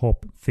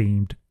hip-hop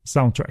themed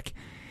soundtrack.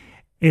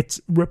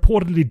 It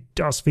reportedly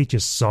does feature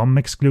some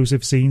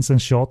exclusive scenes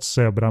and shots,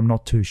 but I'm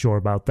not too sure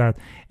about that.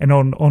 And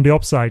on the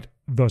upside,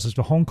 versus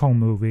the Hong Kong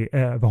movie,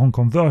 the Hong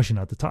Kong version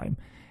at the time,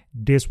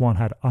 this one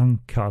had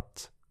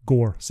uncut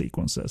gore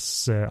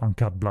sequences,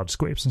 uncut blood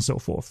squibs and so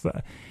forth.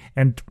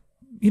 And,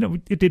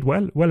 it did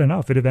well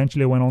enough. It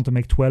eventually went on to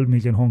make 12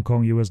 million Hong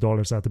Kong US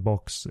dollars at the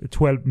box,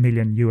 12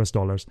 million US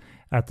dollars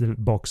at the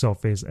box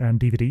office, and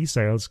DVD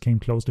sales came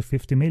close to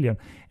 50 million.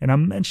 And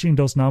I'm mentioning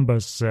those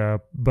numbers,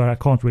 but I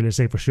can't really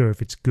say for sure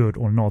if it's good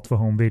or not for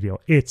home video.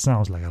 It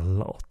sounds like a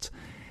lot.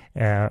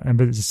 And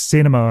the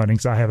cinema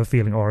earnings, I have a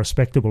feeling, are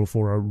respectable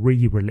for a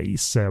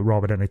re-release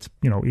rather than it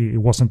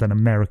wasn't an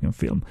American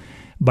film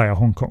by a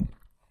Hong Kong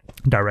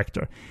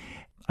director.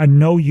 I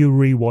know you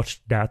rewatched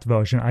that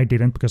version. I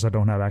didn't, because I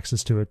don't have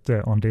access to it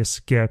on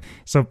disc.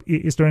 So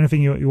is there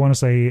anything you want to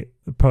say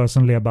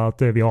personally about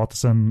the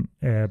Artisan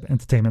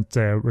Entertainment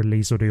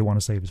release, or do you want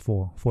to save it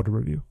for the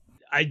review?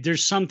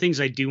 There's some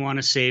things I do want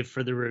to save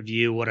for the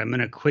review. What I'm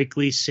going to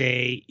quickly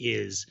say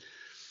is,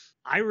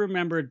 I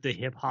remembered the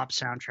hip-hop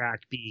soundtrack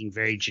being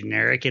very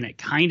generic, and it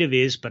kind of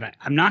is, but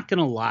I'm not going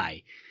to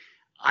lie.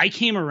 I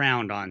came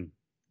around on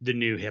the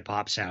new hip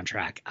hop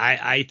soundtrack.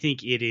 I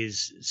think it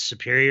is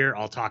superior.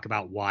 I'll talk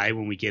about why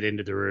when we get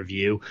into the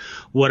review.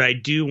 What I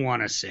do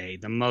want to say,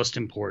 the most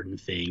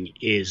important thing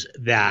is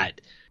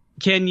that,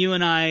 Ken, you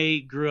and I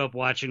grew up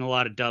watching a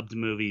lot of dubbed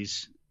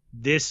movies.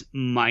 This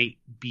might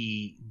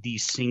be the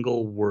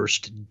single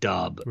worst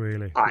dub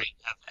really I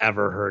have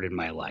ever heard in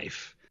my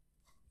life.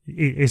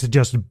 Is it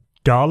just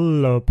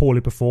dull or poorly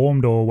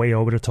performed or way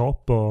over the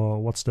top, or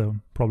what's the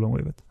problem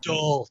with it?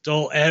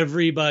 Dull.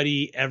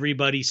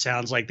 Everybody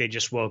sounds like they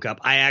just woke up.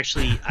 I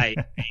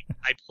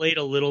played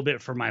a little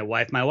bit for my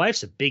wife. My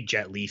wife's a big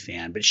Jet Li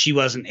fan, but she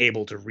wasn't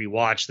able to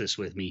rewatch this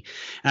with me,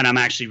 and I'm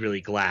actually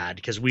really glad,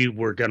 because we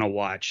were gonna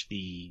watch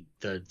the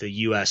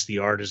US, the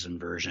Artisan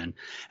version,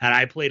 and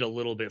I played a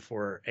little bit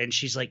for her, and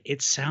she's like,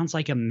 it sounds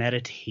like a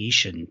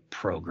meditation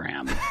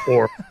program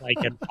or like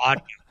an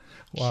audio.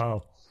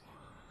 Wow.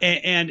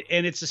 And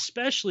it's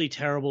especially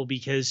terrible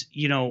because,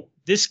 you know,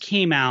 this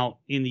came out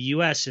in the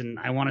US in,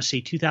 I want to say,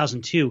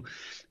 2002.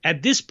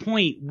 At this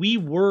point, we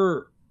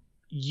were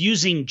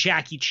using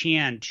Jackie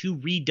Chan to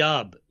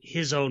redub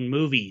his own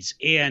movies.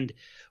 And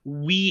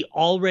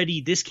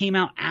this came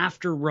out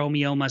after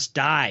Romeo Must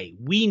Die.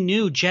 We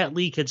knew Jet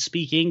Li could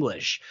speak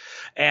English,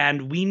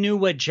 and we knew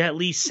what Jet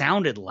Li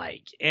sounded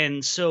like.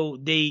 And so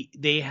they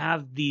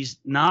have these,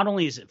 not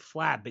only is it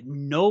flat, but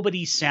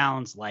nobody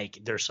sounds like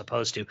they're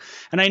supposed to.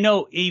 And I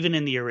know even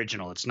in the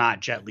original, it's not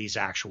Jet Li's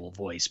actual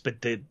voice,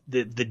 but the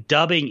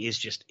dubbing is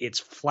just,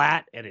 it's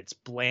flat and it's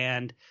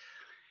bland.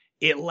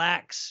 It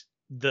lacks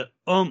the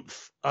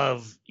oomph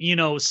of, you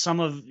know,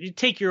 you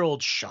take your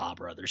old Shaw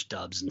Brothers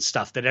dubs and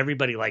stuff that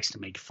everybody likes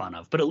to make fun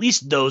of, but at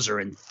least those are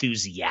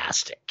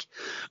enthusiastic,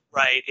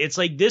 right? It's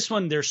like this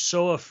one, they're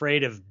so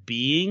afraid of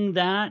being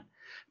that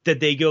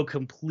they go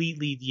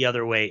completely the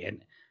other way,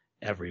 and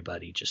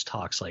everybody just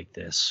talks like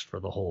this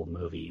for the whole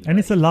movie. And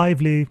it's a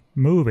lively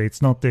movie.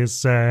 It's not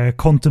this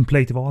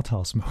contemplative art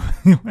house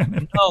movie.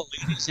 No,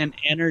 it's an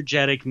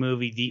energetic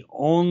movie. The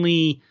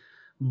only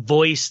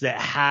voice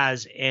that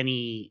has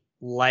any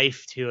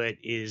life to it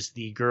is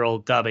the girl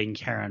dubbing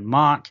Karen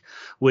Mok,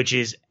 which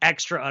is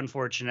extra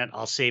unfortunate.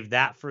 I'll save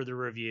that for the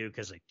review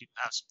because I do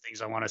have some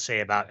things I want to say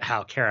about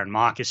how Karen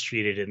Mok is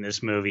treated in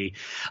this movie.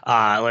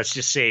 Let's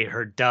just say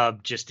her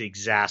dub just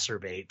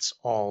exacerbates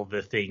all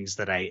the things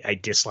that I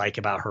dislike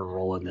about her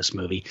role in this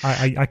movie.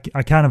 I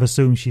kind of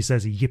assume she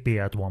says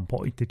yippee at one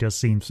point. It just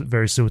seems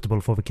very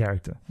suitable for the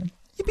character.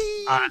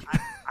 Yippee!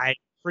 I'm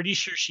pretty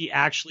sure she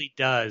actually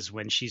does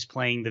when she's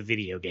playing the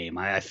video game.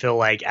 I feel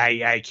like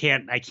I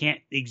can't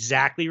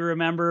exactly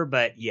remember,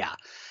 but yeah.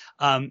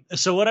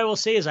 So what I will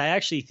say is I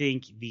actually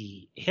think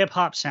the hip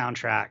hop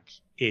soundtrack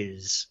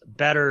is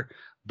better,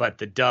 but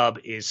the dub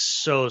is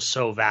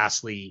so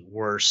vastly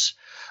worse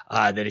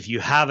that if you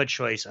have a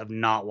choice of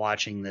not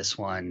watching this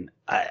one,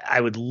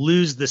 I would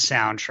lose the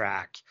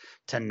soundtrack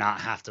to not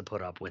have to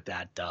put up with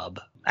that dub.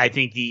 I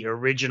think the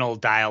original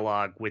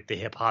dialogue with the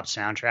hip hop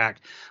soundtrack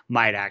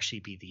might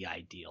actually be the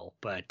ideal,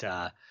 but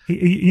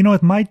you know,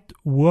 it might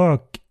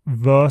work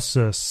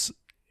versus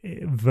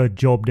the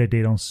job they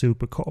did on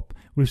Super Cop.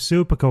 With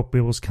Super Cop,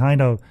 it was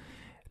kind of,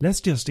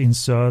 let's just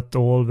insert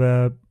all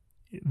the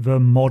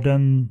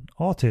modern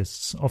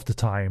artists of the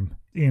time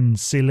in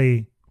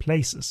silly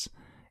places.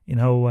 You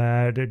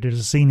know, there's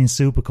a scene in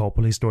Super Cop,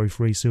 Police Story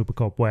 3 Super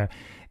Cop, where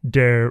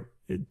they're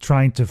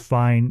trying to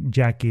find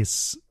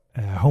Jackie's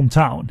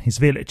hometown, his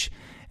village,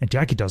 and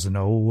Jackie doesn't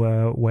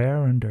know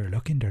where, and they're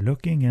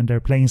looking, and they're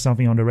playing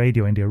something on the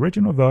radio. In the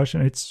original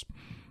version, it's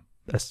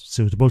a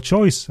suitable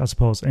choice, I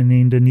suppose, and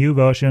in the new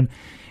version,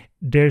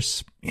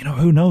 there's, you know,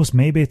 who knows,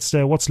 maybe it's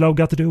what's love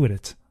got to do with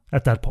it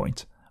at that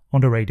point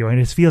on the radio, and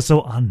it feels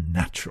so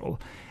unnatural.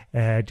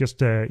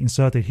 Just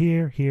insert it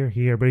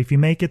here, but if you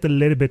make it a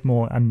little bit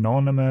more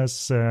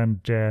anonymous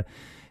and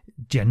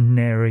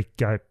generic,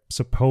 I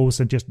suppose,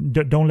 and just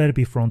don't let it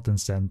be front and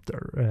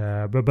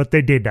center. But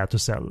they did that to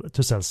sell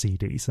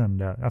CDs,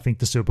 and I think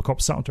the Super Cop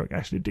soundtrack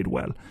actually did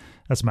well,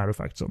 as a matter of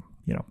fact. So,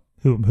 you know,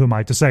 who am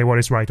I to say what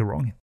is right or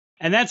wrong?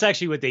 And that's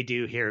actually what they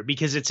do here,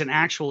 because it's an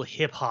actual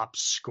hip hop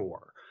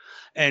score.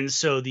 And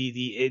so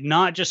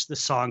not just the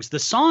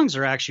songs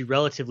are actually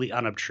relatively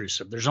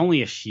unobtrusive. There's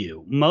only a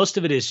few. Most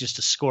of it is just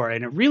a score,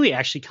 and it really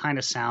actually kind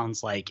of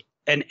sounds like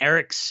an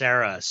Eric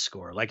Serra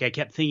score. Like, I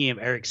kept thinking of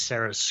Eric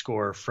Serra's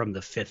score from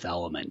The Fifth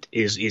Element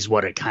is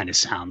what it kind of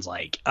sounds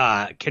like.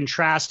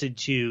 Contrasted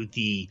to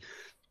the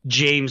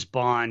James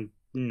Bond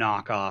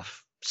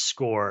knockoff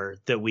score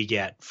that we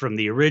get from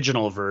the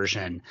original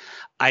version,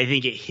 I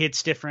think it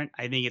hits different.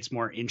 I think it's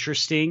more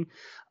interesting.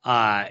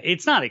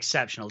 It's not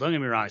exceptional. Don't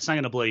get me wrong. It's not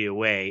going to blow you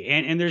away.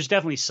 And there's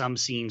definitely some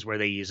scenes where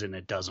they use it and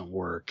it doesn't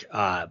work.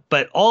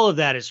 But all of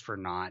that is for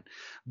naught,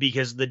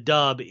 because the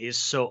dub is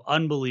so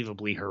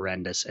unbelievably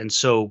horrendous and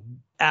so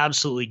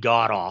absolutely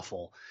god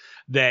awful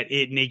that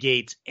it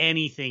negates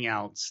anything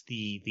else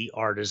the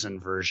Artisan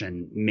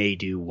version may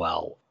do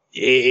well.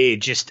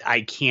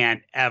 I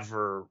can't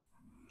ever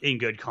in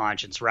good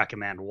conscience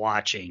recommend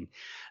watching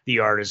the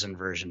Artisan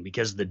version,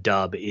 because the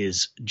dub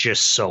is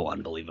just so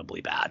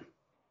unbelievably bad.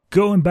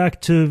 Going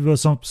back to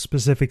some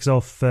specifics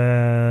of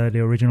the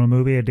original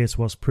movie, this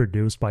was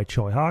produced by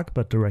Choi Hak,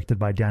 but directed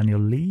by Daniel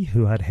Lee,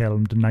 who had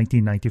helmed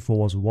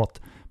 1994's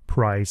What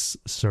Price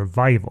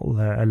Survival,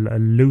 a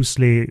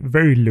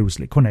very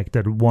loosely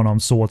connected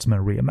one-armed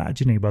swordsman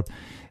reimagining, but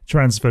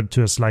transferred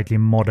to a slightly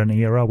modern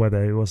era,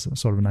 whether it was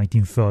sort of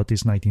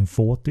 1930s,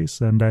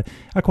 1940s, and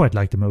I quite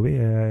like the movie.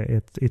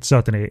 It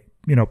certainly,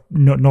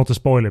 not to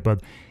spoil it,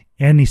 but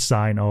any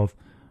sign of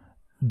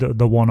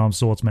the one-armed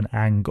swordsman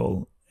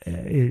angle,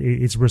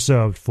 it's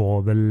reserved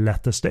for the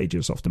latter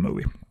stages of the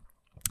movie,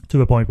 to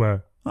the point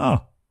where,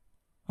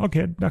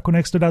 okay, that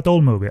connects to that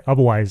old movie.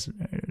 Otherwise,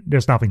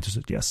 there's nothing to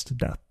suggest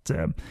that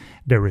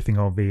they're riffing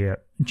on the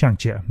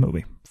Chang-Chi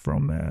movie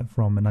from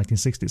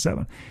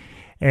 1967.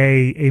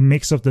 A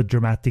mix of the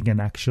dramatic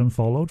and action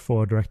followed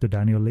for director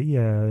Daniel Lee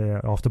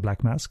after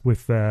Black Mask,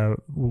 with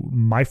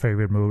my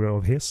favorite movie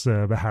of his,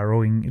 the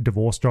harrowing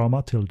divorce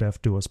drama Till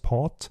Death Do Us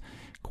Part.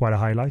 Quite a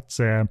highlight.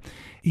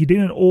 He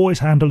didn't always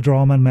handle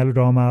drama and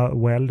melodrama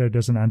well.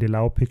 There's an Andy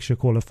Lau picture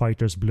called A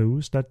Fighter's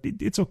Blues that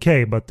it's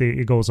okay, but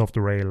it goes off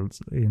the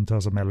rails in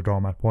terms of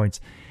melodrama at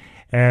points.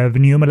 The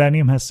new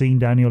millennium has seen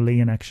Daniel Lee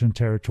in action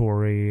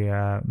territory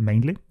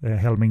mainly,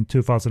 helming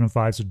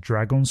 2005's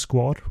Dragon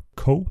Squad,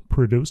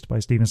 co-produced by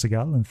Steven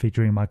Seagal and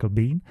featuring Michael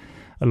Biehn,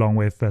 along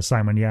with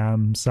Simon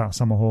Yam,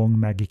 Sammo Hung,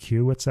 Maggie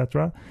Q,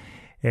 etc.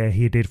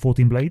 He did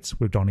 14 Blades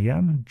with Donnie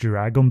Yen,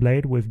 Dragon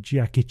Blade with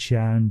Jackie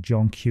Chan,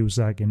 John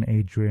Cusack, and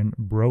Adrian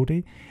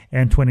Brody,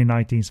 and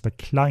 2019's The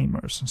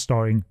Climbers,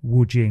 starring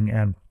Wu Jing,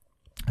 and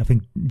I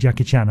think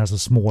Jackie Chan has a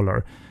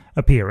smaller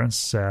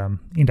appearance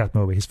in that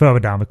movie. He's further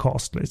down the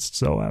cast list,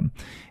 so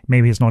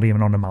maybe he's not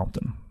even on the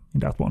mountain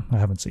in that one. I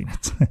haven't seen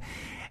it.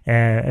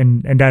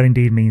 And that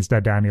indeed means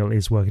that Daniel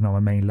is working on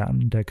a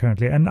mainland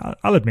currently. And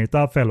I'll admit,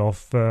 I fell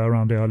off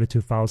around the early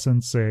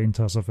 2000s in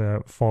terms of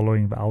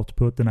following the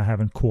output, and I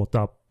haven't caught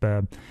up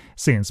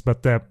since.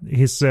 But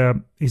his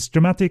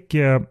dramatic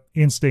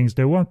instincts,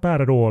 they weren't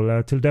bad at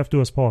all. Till Death Do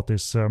Us Part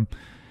is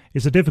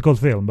a difficult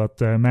film, but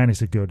man,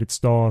 is it good. It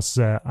stars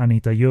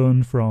Anita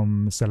Yuen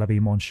from C'est la vie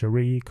mon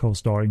chéri,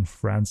 co-starring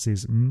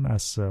Francis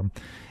as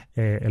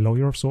a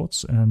lawyer of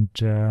sorts, and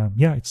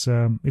it's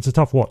a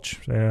tough watch,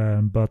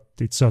 but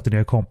it's certainly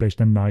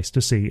accomplished and nice to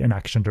see an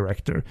action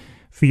director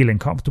feeling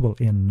comfortable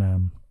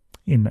in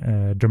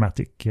a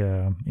dramatic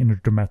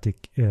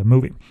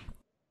movie.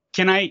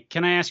 Can I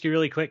ask you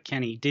really quick,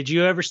 Kenny? Did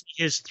you ever see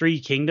his Three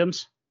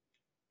Kingdoms?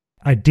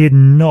 I did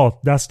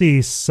not. That's the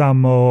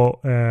Sammo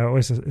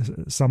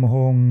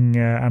Hung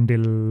Andy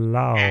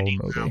Lau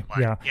movie.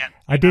 Yeah,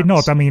 I did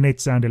not. I mean,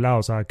 it's Andy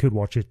Lau, so I could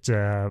watch it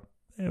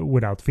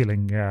without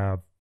feeling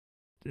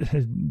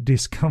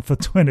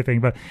discomfort or anything.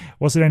 But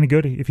was it any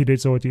good? If you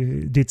did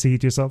see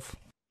it yourself?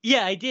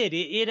 Yeah, I did.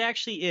 It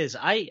actually is.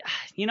 I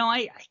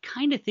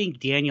kind of think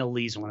Daniel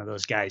Lee's one of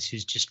those guys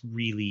who's just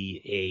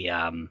really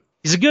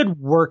he's a good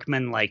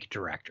workman-like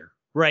director.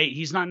 Right.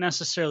 He's not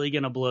necessarily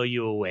going to blow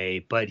you away,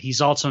 but he's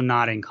also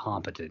not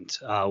incompetent,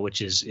 which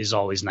is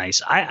always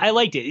nice. I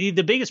liked it.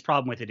 The biggest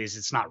problem with it is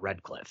it's not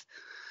Redcliffe,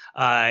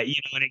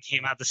 when it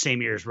came out the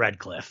same year as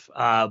Redcliffe.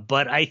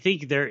 But I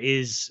think there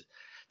is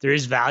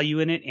value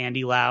in it.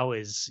 Andy Lau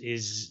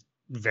is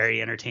very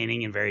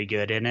entertaining and very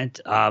good in it.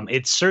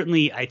 It's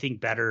certainly, I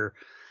think, better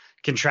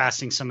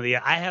contrasting some of the.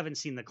 I haven't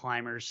seen The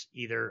Climbers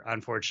either.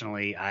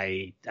 Unfortunately,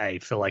 I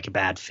feel like a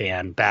bad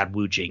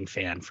Wu Jing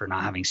fan for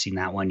not having seen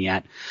that one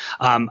yet.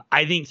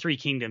 I think Three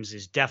Kingdoms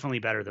is definitely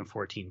better than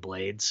 14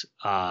 Blades,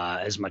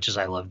 as much as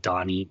I love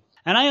Donnie.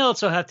 And I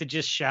also have to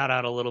just shout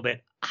out a little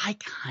bit. I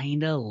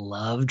kind of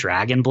love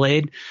Dragon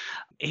Blade.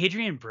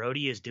 Adrian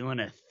Brody is doing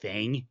a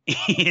thing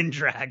in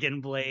Dragon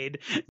Blade.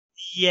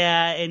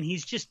 Yeah, and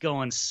he's just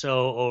going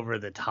so over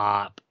the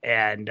top,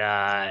 and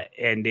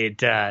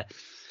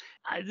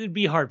it'd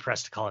be hard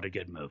pressed to call it a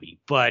good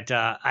movie, but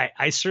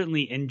I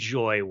certainly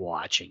enjoy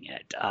watching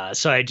it.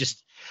 So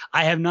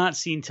I have not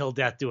seen Till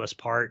Death Do Us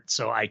Part,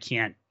 so I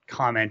can't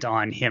comment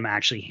on him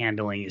actually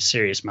handling a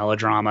serious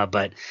melodrama,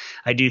 but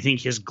I do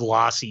think his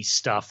glossy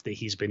stuff that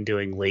he's been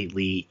doing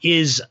lately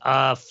is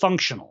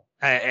functional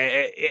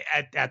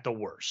at the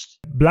worst.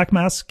 Black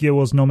Mask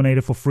was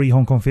nominated for 3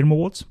 Hong Kong Film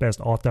Awards: Best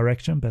Art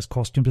Direction, Best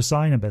Costume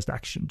Design, and Best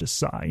Action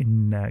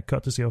Design,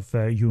 courtesy of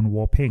Yuen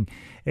Woo-ping.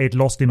 It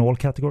lost in all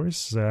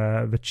categories.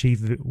 The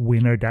chief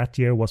winner that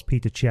year was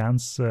Peter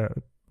Chan's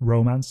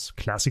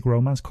classic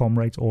romance,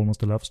 Comrades,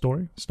 Almost a Love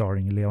Story,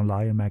 starring Leon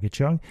Lai and Maggie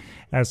Cheung,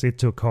 as it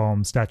took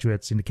home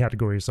statuettes in the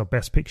categories of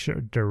Best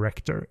Picture,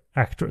 Director,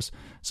 Actress,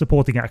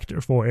 Supporting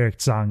Actor for Eric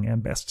Tsang,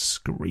 and Best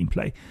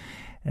Screenplay.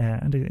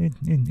 And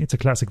it's a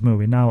classic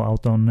movie, now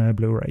out on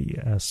Blu-ray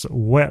as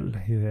well.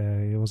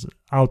 It was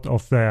out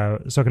of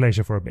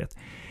circulation for a bit.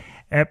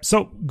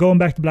 So going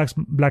back to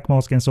Black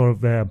Mask and sort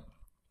of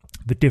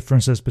the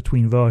differences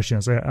between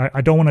versions,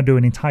 I don't want to do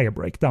an entire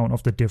breakdown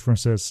of the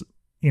differences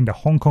in the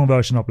Hong Kong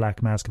version of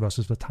Black Mask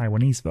versus the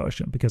Taiwanese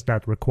version, because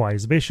that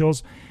requires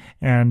visuals,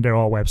 and there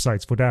are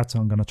websites for that, so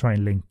I'm going to try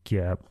and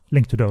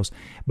link to those.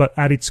 But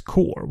at its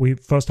core, we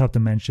first have to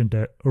mention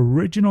the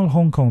original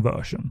Hong Kong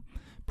version,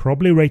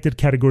 probably rated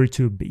Category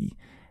 2B,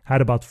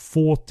 had about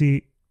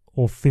 40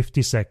 or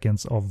 50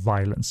 seconds of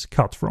violence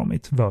cut from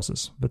it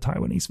versus the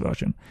Taiwanese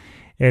version.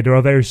 There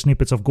are various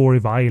snippets of gory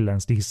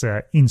violence, these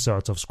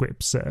inserts of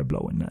scripts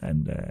blowing,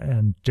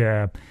 and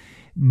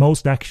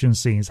most action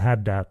scenes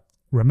had that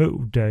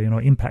removed,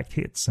 impact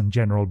hits and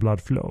general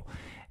blood flow.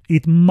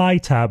 It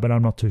might have, but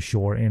I'm not too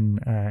sure in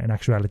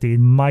actuality, it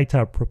might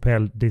have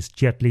propelled this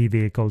Jet Li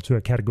vehicle to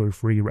a Category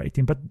 3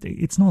 rating, but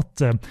it's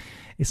not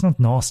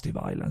nasty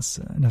violence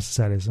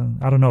necessarily. So,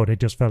 I don't know, they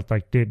just felt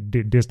like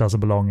this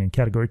doesn't belong in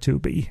Category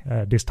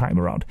 2B this time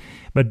around.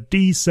 But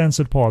these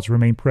censored parts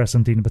remain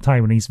present in the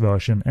Taiwanese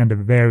version and the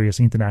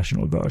various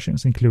international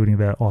versions, including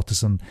the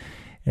Artisan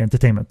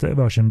Entertainment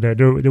version.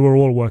 They were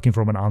all working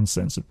from an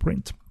uncensored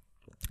print.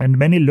 And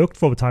many looked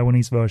for the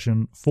Taiwanese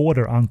version for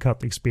their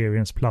uncut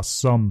experience plus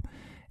some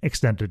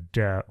extended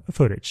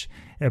footage.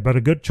 But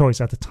a good choice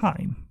at the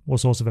time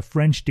was also the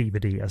French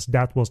DVD, as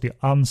that was the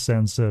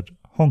uncensored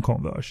Hong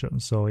Kong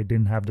version, so it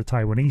didn't have the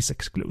Taiwanese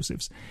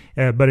exclusives.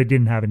 But it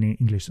didn't have any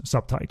English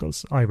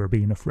subtitles, either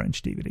being a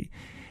French DVD.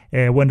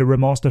 When the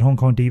remastered Hong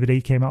Kong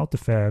DVD came out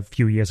a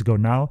few years ago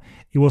now,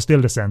 it was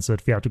still the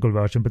censored theatrical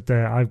version, but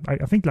I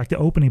think like the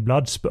opening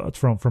blood spurt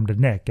from the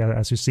neck,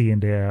 as you see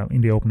in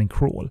the opening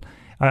crawl,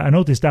 I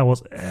noticed that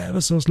was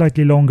so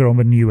slightly longer on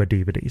the newer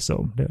DVD,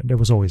 so there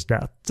was always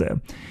that.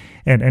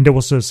 And there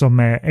was some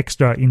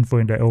extra info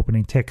in the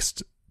opening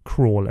text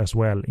crawl as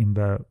well in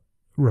the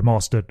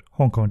remastered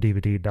Hong Kong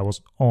DVD that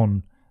was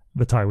on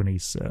the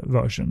Taiwanese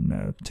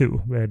version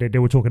too. They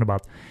were talking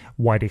about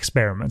why the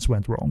experiments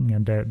went wrong,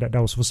 and that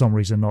was for some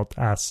reason not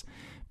as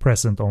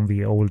present on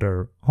the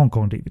older Hong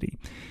Kong DVD.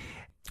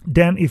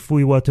 Then if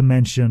we were to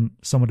mention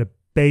some of the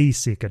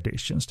basic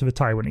additions to the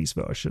Taiwanese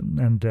version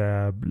and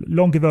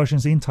longer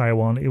versions in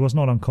Taiwan, it was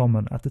not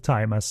uncommon at the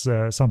time, as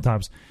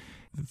sometimes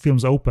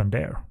films opened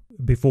there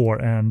before,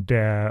 and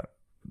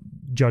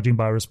judging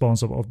by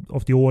response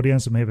of the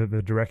audience, or maybe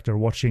the director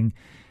watching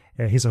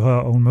his or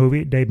her own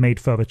movie, they made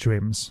further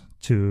trims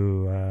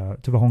to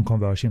the Hong Kong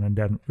version and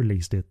then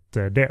released it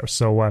there.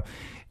 So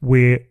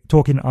we're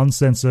talking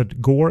uncensored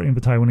gore in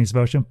the Taiwanese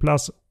version,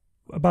 plus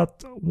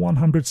about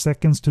 100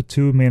 seconds to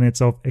 2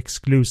 minutes of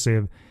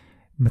exclusive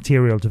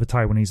material to the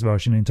Taiwanese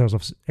version in terms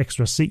of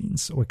extra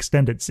scenes or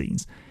extended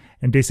scenes.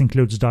 And this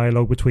includes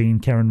dialogue between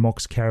Karen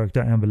Mok's character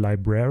and the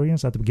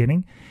librarians at the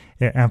beginning.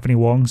 Anthony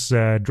Wong's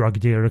drug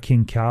dealer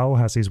King Kao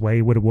has his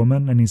way with a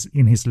woman and is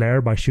in his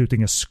lair by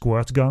shooting a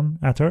squirt gun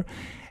at her.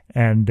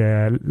 And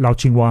Lau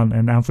Ching-wan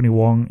and Anthony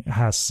Wong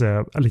has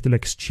a little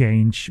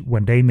exchange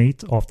when they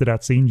meet after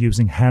that scene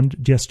using hand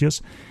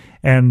gestures.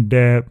 And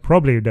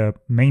probably the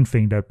main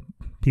thing that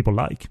people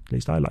like, at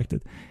least I liked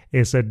it,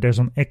 is that there's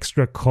some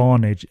extra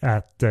carnage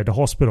at the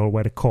hospital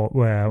where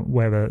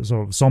the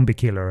sort of zombie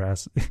killer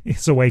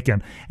is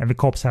awakened, and the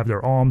cops have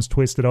their arms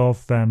twisted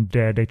off, and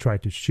they try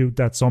to shoot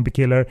that zombie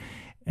killer,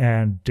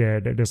 and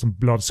there's some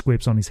blood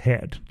squibs on his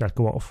head that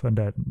go off,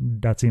 and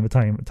that's in the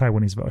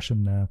Taiwanese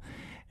version.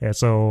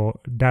 So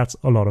that's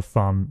a lot of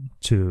fun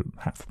to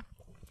have.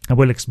 I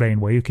will explain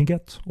where you can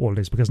get all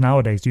this, because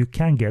nowadays you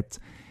can get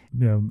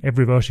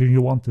every version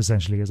you want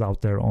essentially is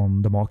out there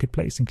on the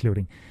marketplace,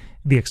 including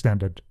the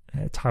extended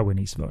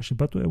Taiwanese version,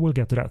 but we'll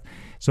get to that.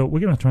 So we're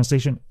going to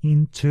transition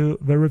into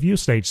the review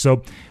stage.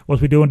 So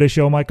what we do on this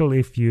show, Michael,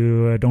 if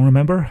you don't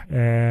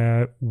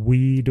remember,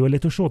 we do a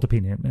little short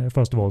opinion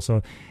first of all.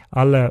 So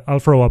I'll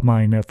throw up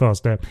mine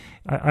first.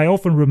 I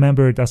often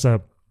remember it as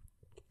a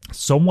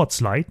somewhat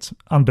slight,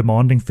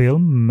 undemanding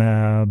film,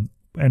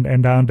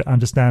 and I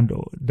understand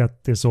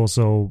that there's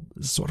also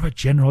sort of a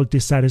general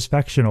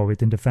dissatisfaction of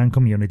it in the fan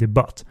community,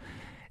 but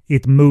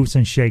it moves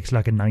and shakes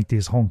like a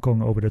 90s Hong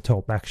Kong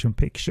over-the-top action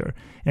picture,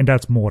 and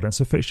that's more than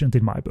sufficient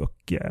in my book.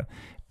 Yeah.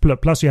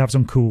 Plus you have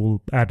some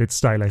cool added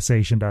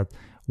stylization that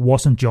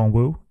wasn't John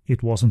Woo,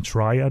 it wasn't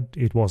Triad,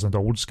 it wasn't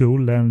old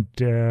school, and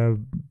the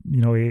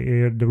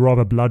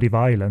rather bloody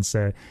violence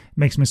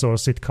makes me sort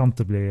of sit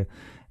comfortably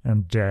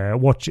and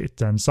watch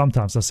it, and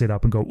sometimes I sit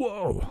up and go,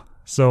 whoa!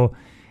 So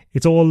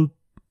it's all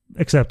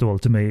acceptable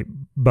to me,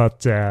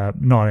 but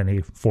not any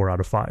 4 out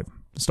of 5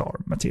 star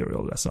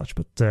material as such.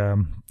 But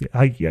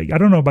I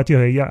don't know about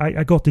you.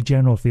 I got the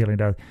general feeling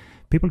that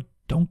people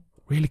don't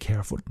really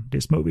care for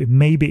this movie,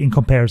 maybe in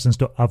comparisons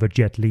to other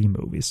Jet Li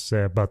movies.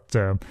 So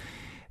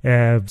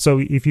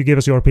if you give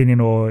us your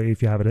opinion, or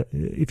if you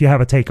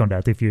have a take on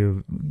that, if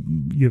you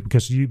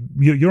because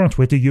you're on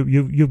Twitter,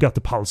 you've got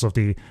the pulse of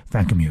the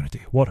fan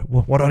community.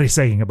 What are they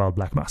saying about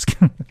Black Mask?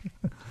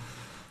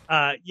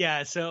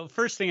 Yeah, so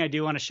first thing I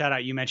do want to shout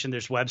out, you mentioned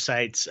there's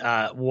websites.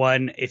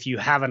 One, if you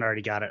haven't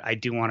already got it, I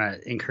do want to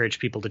encourage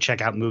people to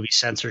check out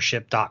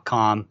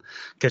moviecensorship.com,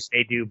 because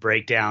they do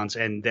breakdowns,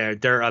 and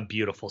they're a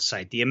beautiful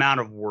site. The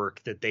amount of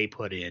work that they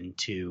put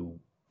into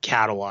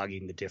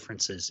cataloging the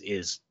differences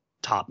is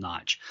top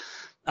notch.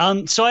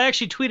 So I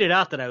actually tweeted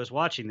out that I was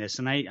watching this,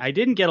 and I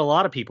didn't get a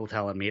lot of people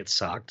telling me it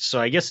sucked.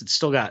 So I guess it's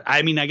still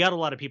I got a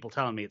lot of people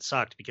telling me it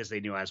sucked because they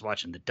knew I was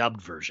watching the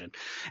dubbed version,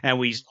 and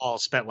we all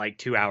spent like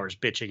 2 hours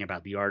bitching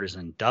about the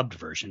Artisan dubbed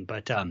version.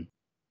 But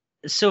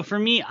so for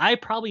me, I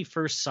probably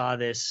first saw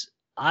this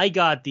I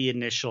got the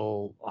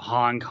initial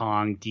Hong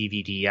Kong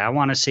DVD, I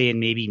want to say in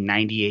maybe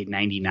 98,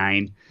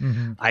 99,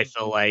 I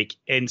feel like.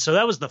 And so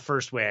that was the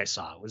first way I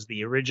saw it, was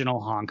the original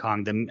Hong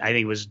Kong. I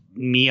think it was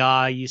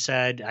Mia, you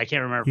said. I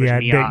can't remember if it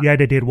was Mia.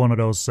 They did one of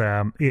those.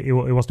 It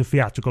was the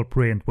theatrical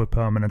print with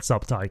permanent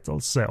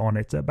subtitles on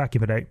it back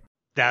in the day.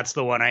 That's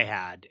the one I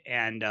had.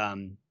 And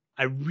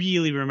I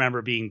really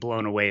remember being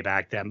blown away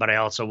back then, but I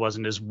also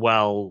wasn't as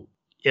well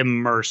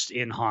immersed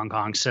in Hong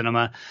Kong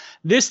cinema.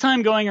 This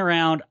time going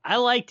around, I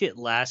liked it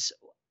less.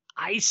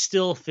 I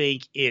still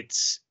think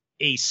it's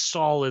a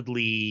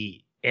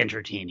solidly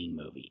entertaining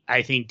movie.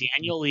 I think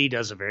Daniel Lee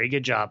does a very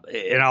good job,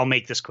 and I'll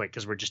make this quick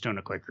because we're just doing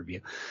a quick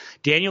review.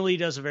 Daniel Lee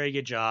does a very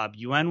good job.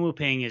 Yuan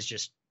Wu-ping is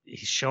just,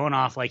 he's showing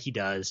off like he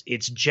does.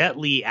 It's Jet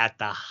Li at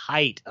the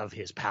height of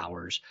his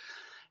powers.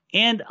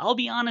 And I'll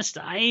be honest,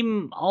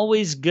 I'm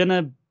always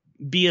gonna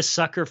be a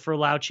sucker for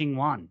Lau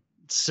Ching-wan.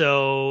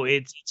 So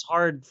it's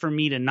hard for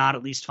me to not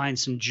at least find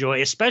some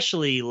joy,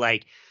 especially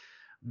like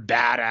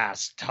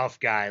badass tough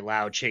guy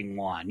Lau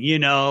Ching-wan. You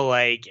know,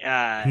 like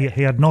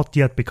he had not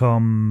yet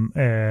become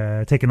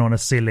taken on a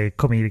silly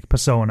comedic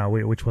persona,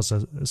 which was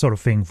a sort of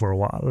thing for a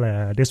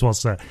while. This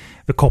was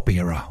the copy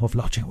era of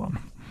Lau Ching-wan.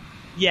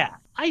 Yeah,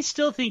 I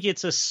still think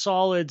it's a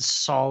solid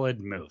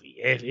movie.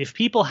 If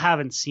people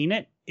haven't seen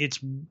it, it's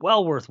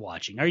well worth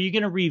watching. Are you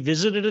going to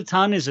revisit it a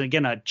ton? Is it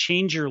going to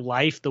change your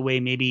life the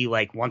way maybe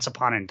like Once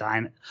Upon a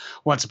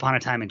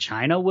Time in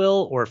China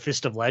will, or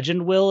Fist of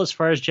Legend will, as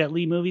far as Jet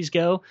Li movies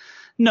go?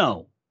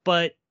 No,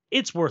 but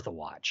it's worth a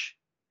watch.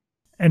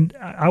 And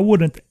I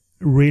wouldn't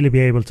really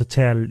be able to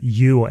tell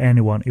you or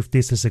anyone if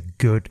this is a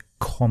good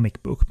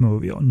comic book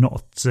movie or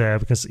not,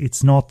 because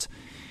it's not.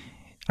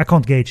 I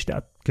can't gauge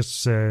that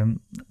because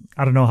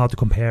I don't know how to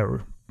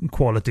compare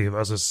quality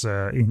versus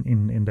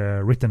in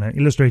the written and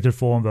illustrated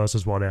form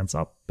versus what ends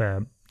up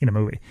in a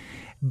movie.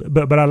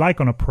 But I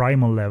like on a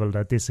primal level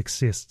that this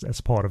exists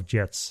as part of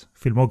Jet's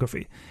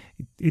filmography.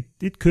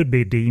 It could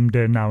be deemed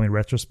now in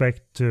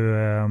retrospect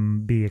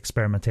to be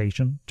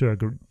experimentation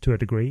to a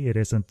degree. It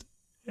isn't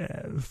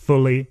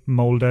fully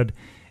molded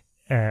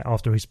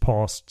after his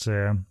past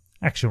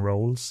action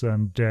roles,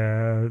 and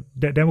then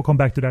we'll come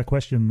back to that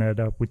question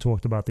that we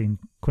talked about in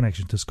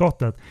connection to Scott,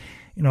 that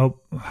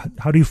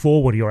how do you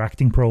forward your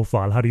acting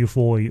profile, how do you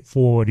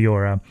forward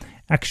your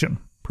action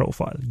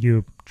profile?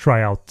 You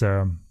try out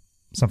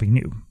something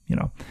new,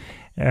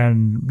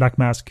 and Black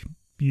Mask,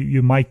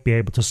 you might be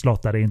able to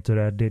slot that into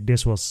that.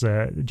 This was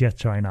Jet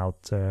trying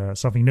out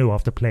something new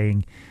after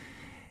playing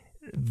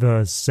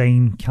the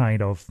same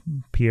kind of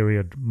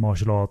period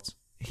martial arts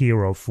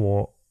hero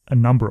for a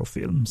number of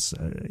films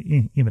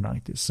in the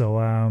 90s. So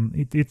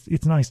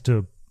it's nice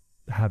to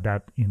have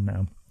that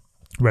in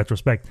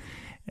retrospect.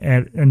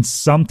 And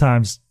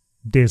sometimes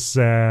this,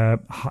 the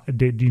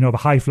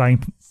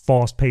high-flying,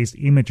 fast-paced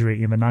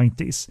imagery in the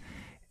 90s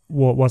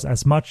was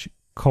as much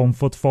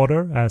comfort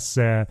fodder as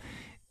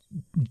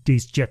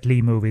these Jet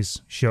Li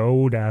movies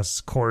showed,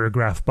 as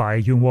choreographed by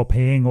Yuen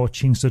Woo-ping or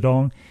Ching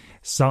Soo-dong.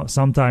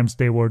 Sometimes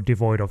they were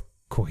devoid of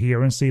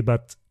coherency,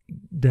 but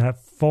the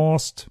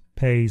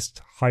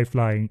fast-paced,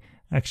 high-flying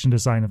action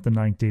design of the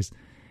 90s,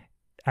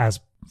 as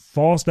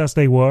fast as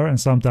they were and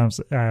sometimes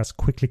as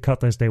quickly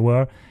cut as they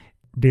were,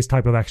 this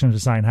type of action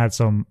design had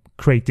some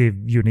creative,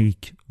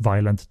 unique,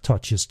 violent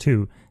touches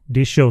too.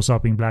 This shows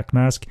up in Black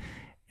Mask,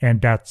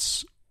 and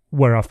that's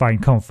where I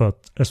find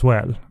comfort as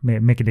well,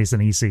 making this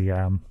an easy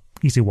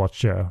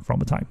watch from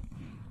the time.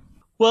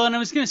 Well, and I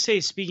was going to say,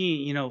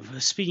 speaking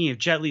of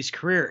Jet Li's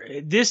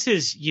career, this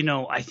is,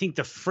 I think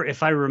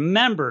if I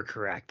remember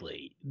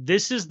correctly,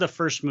 this is the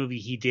first movie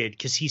he did,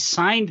 because he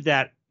signed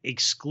that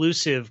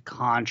exclusive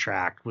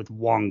contract with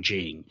Wong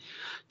Jing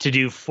to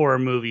do 4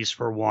 movies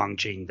for Wong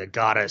Jing that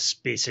got us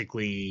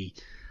basically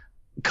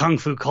Kung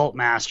Fu Cult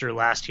Master,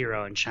 Last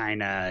Hero in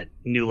China,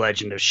 New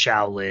Legend of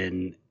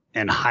Shaolin,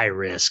 and High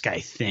Risk,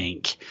 I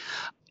think.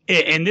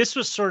 And this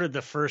was sort of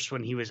the first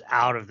when he was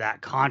out of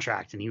that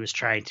contract, and he was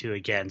trying to,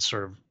 again,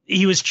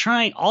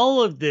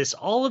 all of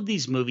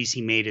these movies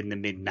he made in the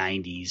mid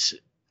 90s,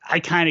 I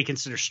kind of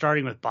consider,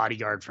 starting with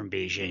Bodyguard from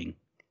Beijing,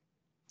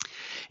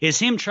 is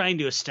him trying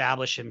to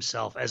establish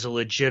himself as a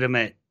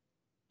legitimate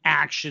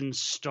action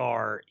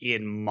star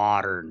in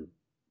modern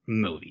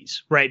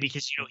movies, right?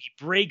 Because, he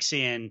breaks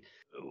in,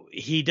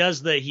 he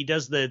does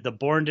the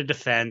Born to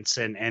Defense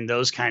and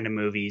those kind of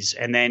movies,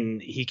 and then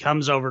he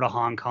comes over to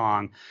Hong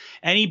Kong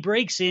and he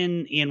breaks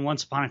in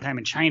Once Upon a Time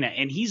in China,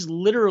 and he's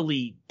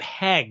literally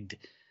pegged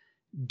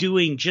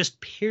doing just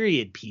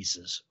period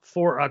pieces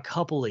for a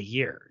couple of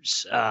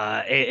years,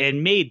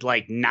 and made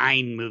like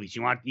 9 movies.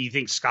 You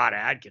think Scott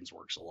Adkins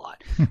works a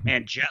lot,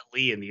 and Jet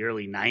Li in the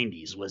early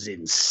 90s was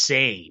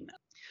insane.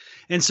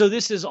 And so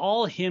this is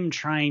all him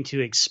trying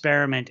to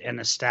experiment and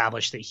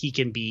establish that he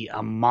can be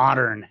a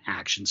modern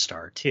action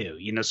star too.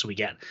 So we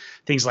get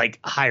things like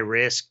High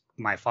Risk,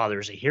 My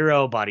Father's a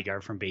Hero,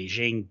 Bodyguard from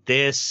Beijing,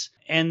 this,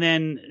 and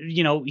then,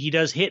 he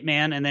does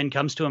Hitman and then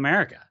comes to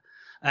America.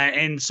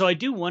 And so I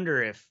do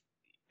wonder if,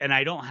 and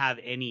I don't have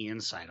any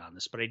insight on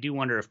this, but I do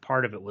wonder if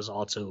part of it was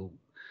also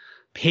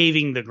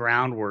paving the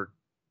groundwork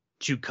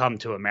to come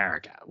to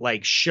America,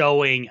 like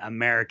showing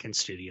American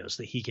studios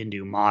that he can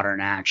do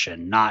modern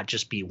action, not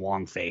just be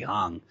Wong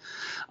Fei-hung,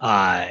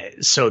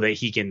 so that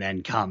he can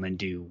then come and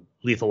do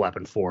Lethal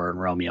Weapon 4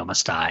 and Romeo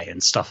Must Die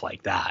and stuff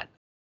like that.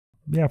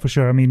 Yeah, for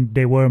sure. I mean,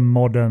 they were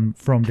modern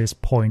from this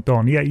point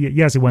on.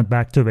 Yes, it went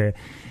back to the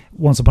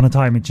Once Upon a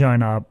Time in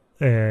China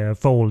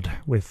fold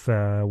with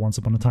Once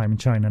Upon a Time in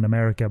China and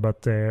America,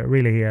 but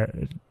really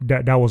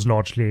that was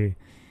largely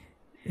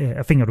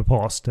a thing of the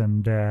past,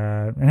 and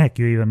heck,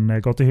 you even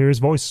got to hear his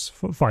voice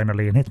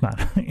finally in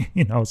Hitman,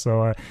 you know.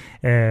 So,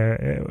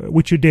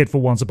 which you did for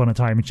Once Upon a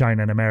Time in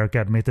China and America,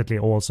 admittedly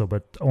also,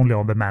 but only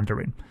on the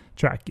Mandarin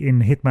track.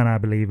 In Hitman, I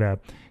believe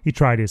he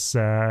tried his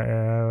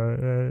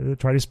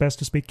best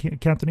to speak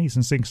Cantonese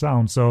and sing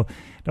sound. So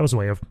that was a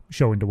way of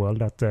showing the world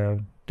that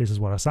this is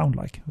what I sound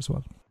like as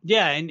well.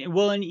 Yeah, and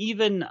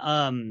even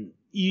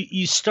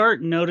you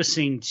start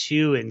noticing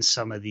too in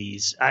some of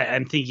these.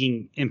 I'm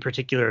thinking in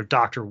particular of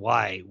Dr.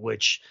 Y,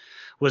 which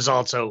was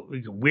also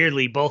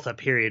weirdly both a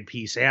period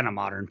piece and a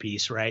modern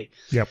piece, right?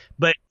 Yep.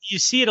 But you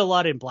see it a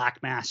lot in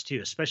Black Mass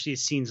too, especially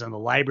his scenes on the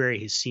library,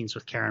 his scenes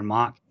with Karen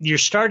Mok. You're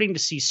starting to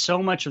see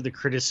so much of the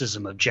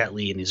criticism of Jet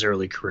Li in his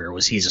early career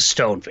was he's a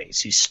stone face,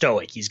 he's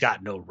stoic, he's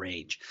got no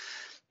range.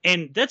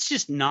 And that's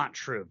just not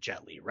true of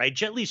Jet Li, right?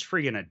 Jet Li's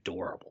freaking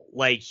adorable.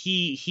 Like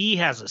he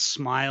has a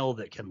smile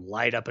that can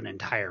light up an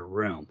entire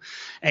room.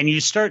 And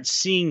you start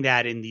seeing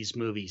that in these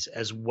movies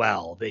as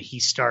well, that he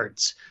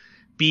starts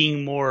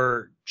being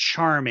more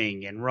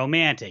charming and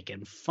romantic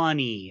and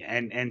funny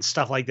and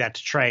stuff like that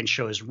to try and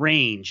show his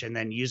range, and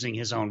then using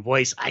his own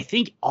voice. I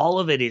think all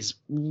of it is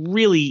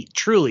really,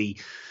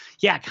 truly,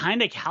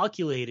 kind of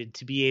calculated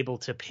to be able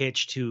to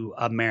pitch to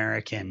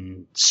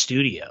American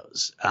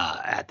studios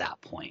at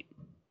that point.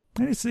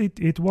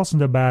 It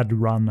wasn't a bad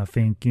run, I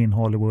think, in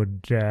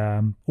Hollywood.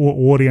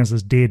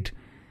 Audiences did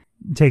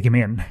take him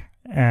in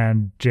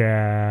and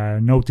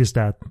noticed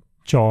that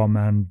charm,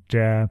 and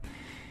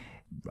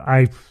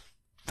I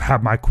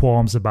have my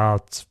qualms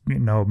about, you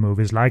know,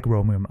 movies like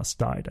Romeo Must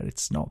Die, that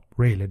it's not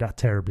really that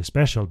terribly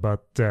special,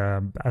 but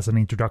as an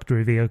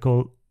introductory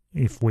vehicle,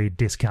 if we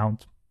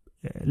discount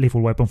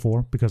Lethal Weapon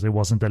 4 because it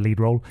wasn't a lead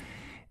role,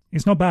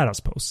 it's not bad, I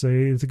suppose.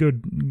 It's a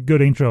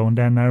good intro, and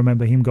then I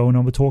remember him going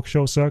on the talk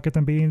show circuit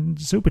and being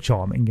super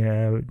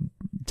charming,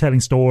 telling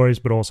stories,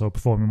 but also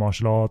performing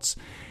martial arts.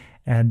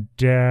 And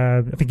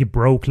I think he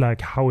broke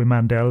like Howie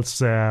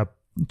Mandel's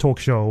talk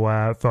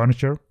show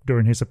furniture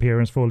during his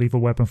appearance for Lethal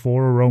Weapon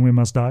 4 or Romeo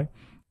Must Die.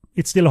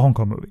 It's still a Hong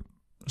Kong movie,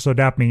 so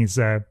that means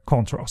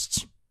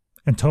contrasts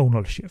and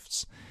tonal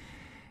shifts,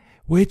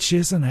 which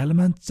is an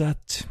element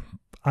that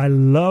I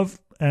love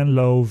and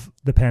loathe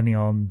depending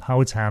on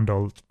how it's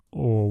handled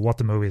or what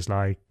the movie is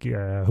like,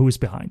 who is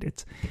behind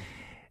it.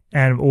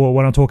 And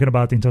what I'm talking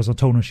about in terms of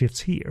tonal shifts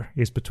here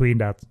is between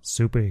that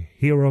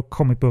superhero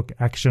comic book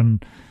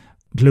action,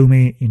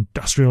 gloomy,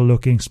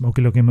 industrial-looking,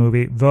 smoky-looking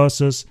movie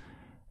versus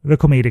the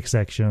comedic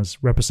sections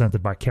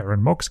represented by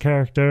Karen Mok's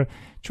character,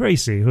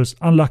 Tracy, who's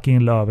unlucky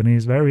in love and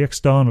is very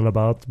external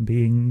about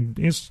being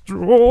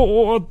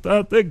distraught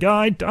that the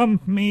guy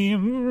dumped me.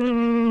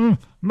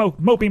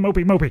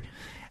 Mopey.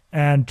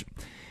 And,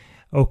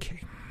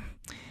 okay,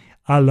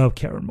 I love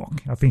Karen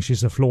Mok. I think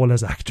she's a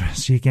flawless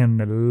actress. She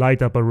can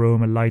light up a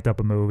room and light up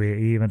a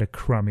movie, even the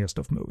crummiest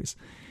of movies.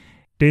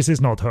 This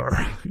is not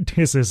her.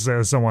 This is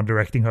someone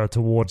directing her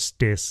towards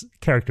this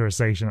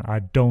characterization. I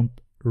don't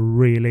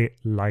really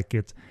like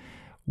it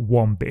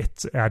one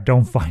bit. I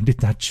don't find it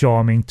that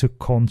charming to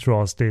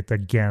contrast it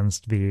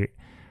against the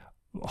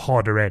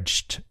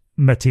harder-edged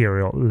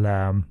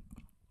material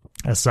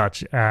as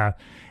such.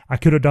 I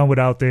could have done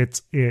without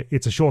it.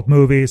 It's a short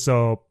movie,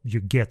 so you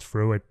get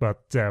through it,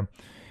 but then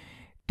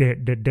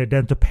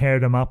to pair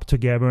them up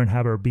together and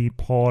have her be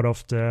part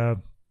of the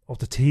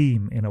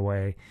team in a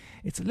way,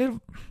 it's a little.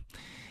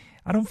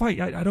 I don't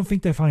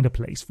think they find a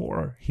place for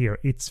her here.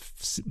 It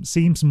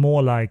seems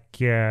more like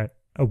a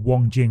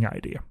Wong Jing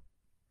idea.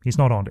 He's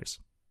not on this,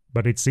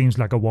 but it seems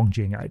like a Wong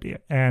Jing idea,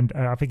 and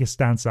I think it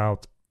stands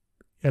out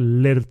a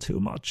little too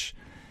much.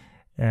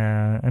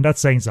 And that's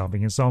saying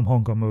something. In some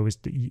Hong Kong movies,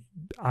 the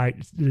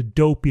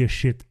dopiest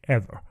shit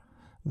ever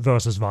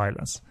versus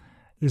violence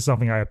is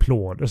something I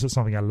applaud. This is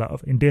something I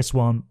love. In this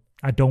one,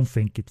 I don't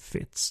think it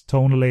fits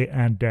tonally,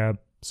 and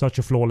such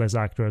a flawless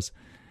actress,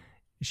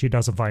 she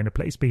doesn't find a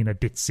place being a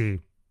ditzy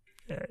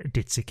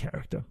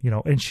character, you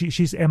know. And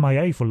she's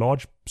MIA for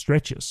large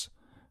stretches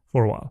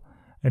for a while,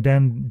 and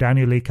then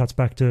Daniel Lee cuts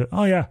back to,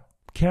 oh yeah,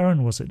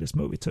 Karen was in this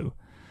movie too,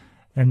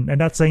 and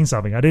that's saying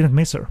something. I didn't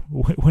miss her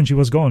when she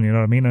was gone, you know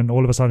what I mean? And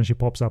all of a sudden she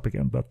pops up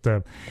again. But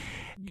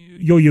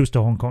you're used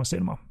to Hong Kong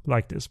cinema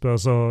like this, but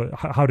so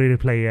how did it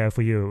play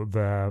for you,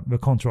 the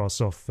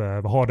contrast of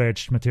the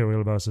hard-edged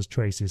material versus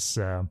Tracy's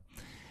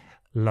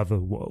lover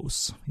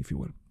woes, if you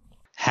will?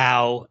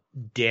 How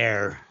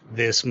dare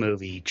this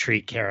movie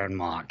treat Karen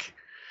Mok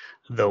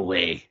the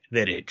way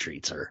that it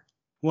treats her?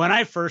 When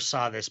I first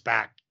saw this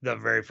back, the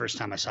very first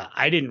time I saw it,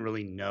 I didn't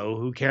really know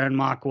who Karen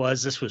Mok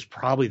was. This was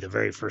probably the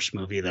very first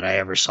movie that I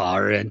ever saw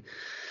her in.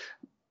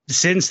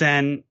 Since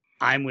then,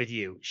 I'm with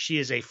you. She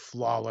is a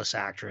flawless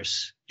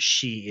actress.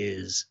 She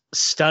is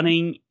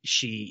stunning.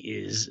 She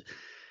is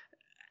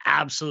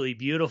absolutely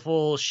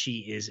beautiful. She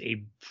is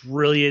a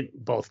brilliant,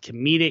 both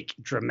comedic,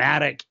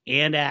 dramatic,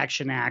 and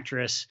action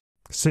actress.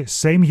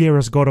 Same year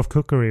as God of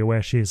Cookery,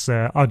 where she's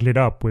uglied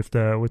up with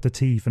the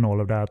teeth and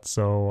all of that.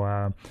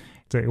 So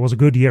it was a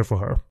good year for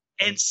her.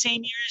 And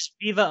same year as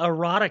Viva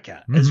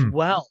Erotica as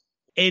well.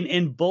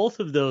 And both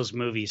of those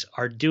movies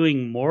are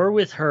doing more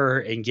with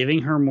her and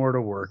giving her more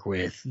to work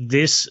with.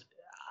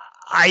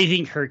 I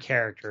think her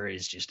character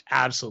is just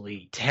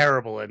absolutely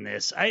terrible in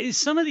this.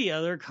 Some of the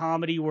other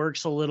comedy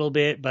works a little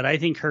bit, but I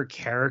think her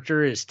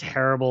character is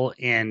terrible,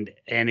 and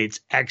it's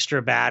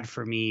extra bad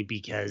for me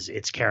because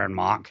it's Karen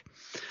Mock.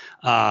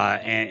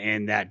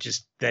 And that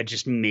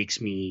just makes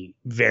me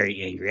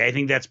very angry. I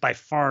think that's by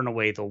far and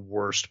away the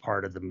worst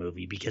part of the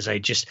movie, because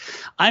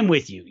I'm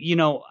with you. You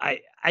know,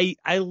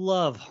 I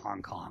love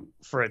Hong Kong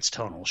for its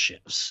tonal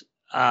shifts,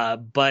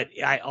 but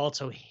I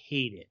also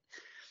hate it.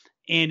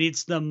 And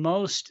it's the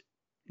most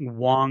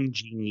Wong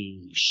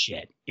Jing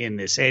shit in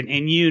this.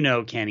 And you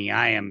know, Kenny,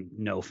 I am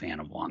no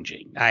fan of Wong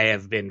Jing. I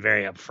have been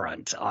very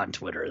upfront on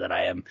Twitter that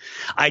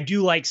I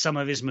do like some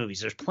of his movies.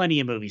 There's plenty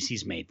of movies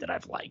he's made that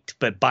I've liked,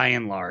 but by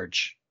and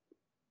large,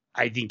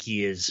 I think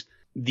he is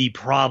the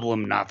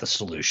problem, not the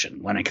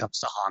solution, when it comes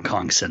to Hong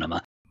Kong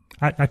cinema.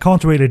 I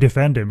can't really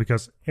defend him,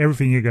 because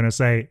everything you're going to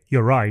say,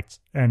 you're right.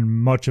 And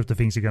much of the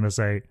things you're going to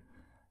say,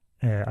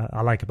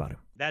 I like about him.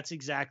 That's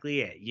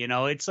exactly it. You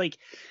know, it's like,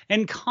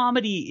 and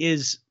comedy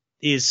is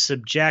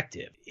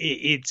subjective.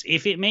 It's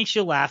if it makes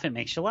you laugh, it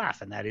makes you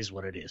laugh, and that is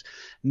what it is.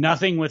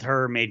 Nothing with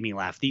her made me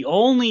laugh. The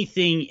only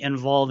thing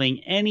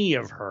involving any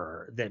of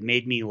her that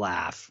made me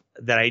laugh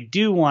that I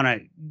do want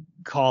to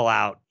call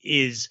out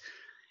is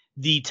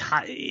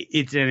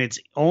it's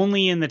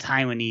only in the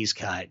Taiwanese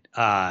cut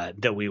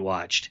that we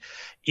watched,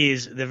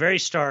 is the very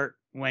start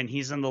when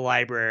he's in the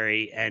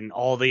library and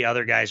all the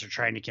other guys are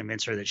trying to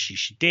convince her that she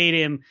should date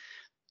him.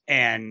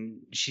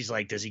 And she's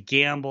like, does he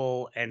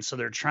gamble? And so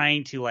they're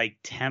trying to like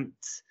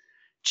tempt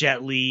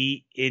Jet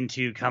Li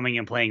into coming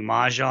and playing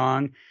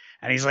Mahjong.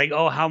 And he's like,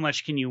 oh, how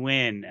much can you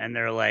win? And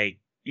they're like,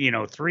 you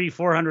know,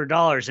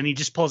 $400. And he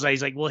just pulls out,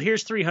 he's like, well,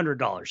 here's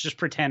 $300. Just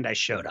pretend I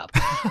showed up.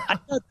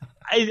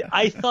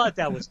 I thought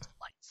that was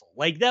delightful.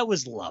 Like, that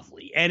was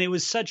lovely. And it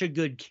was such a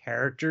good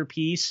character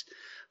piece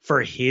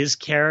for his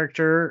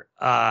character.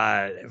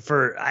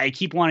 I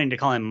keep wanting to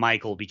call him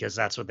Michael because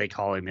that's what they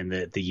call him in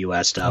the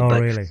US dub. Oh,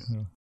 but, really?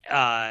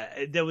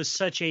 There was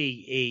such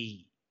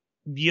a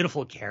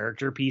beautiful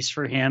character piece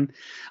for him.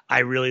 I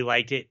really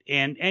liked it.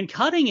 And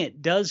cutting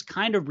it does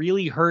kind of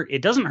really hurt.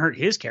 It doesn't hurt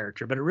his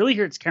character, but it really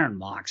hurts Karen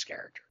Mock's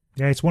character.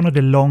 Yeah, it's one of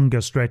the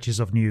longer stretches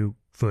of new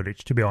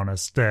footage, to be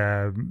honest.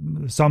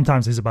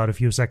 Sometimes it's about a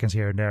few seconds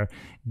here and there.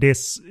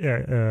 This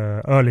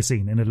early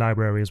scene in the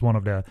library is one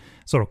of the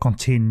sort of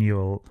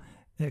continual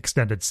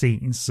extended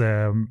scenes.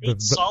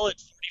 It's solid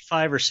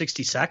 45 or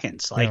 60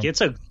 seconds. Like,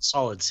 it's a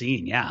solid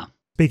scene, yeah.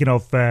 Speaking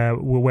of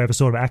where the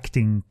sort of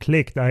acting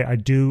clicked, I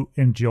do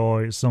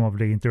enjoy some of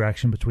the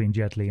interaction between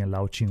Jet Li and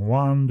Lau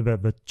Ching-wan.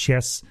 The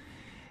chess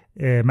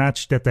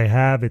match that they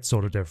have, it's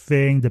sort of their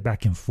thing, the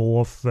back and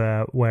forth,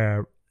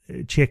 where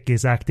Chick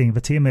is acting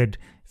the timid,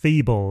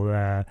 feeble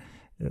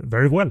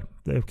very well,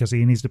 because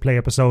he needs to play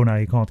a persona.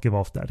 He can't give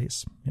off that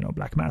he's,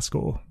 black mask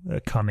or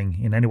cunning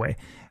in any way,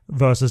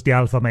 versus the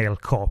alpha male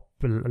cop,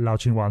 Lau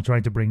Ching-wan,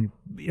 trying to bring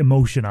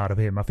emotion out of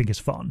him. I think is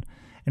fun.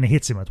 And he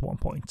hits him at one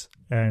point.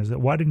 And he said,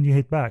 why didn't you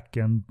hit back?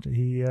 And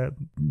he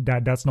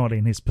that's not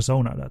in his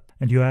persona.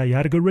 And you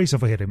had a good reason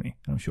for hitting me,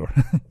 I'm sure.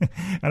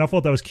 And I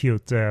thought that was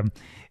cute.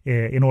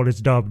 In all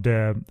its dubbed,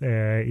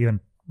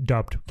 even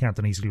dubbed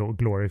Cantonese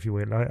glory, if you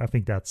will. I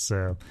think that's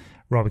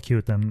rather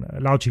cute. And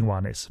Lau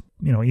Ching-wan is,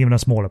 even a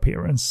small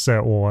appearance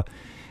or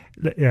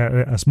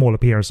a small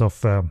appearance of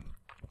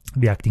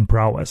the acting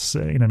prowess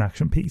in an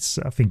action piece,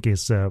 I think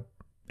is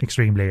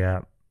extremely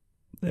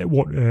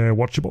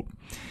watchable.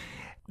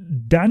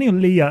 Daniel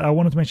Lee, I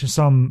wanted to mention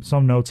some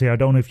notes here. I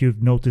don't know if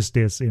you've noticed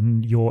this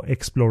in your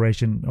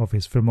exploration of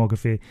his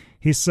filmography.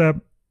 He's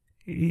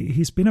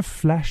been a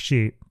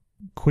flashy,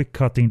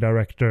 quick-cutting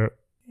director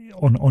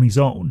on his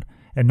own,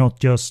 and not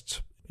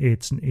just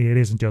it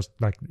isn't just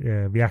like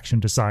the action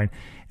design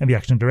and the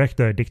action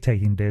director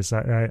dictating this.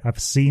 I've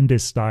seen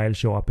this style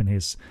show up in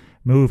his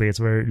movie. It's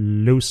very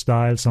loose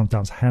style,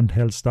 sometimes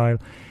handheld style.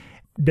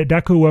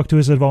 That could work to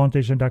his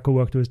advantage, and that could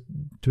work to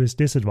his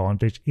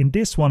disadvantage. In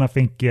this one, I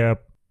think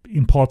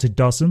in parts it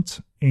doesn't.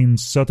 In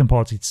certain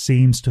parts, it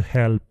seems to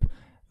help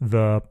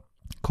the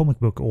comic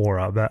book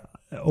aura, the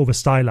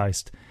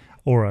over-stylized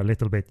aura a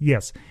little bit.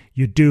 Yes,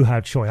 you do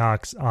have Choi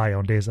Hak's eye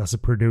on this as a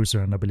producer,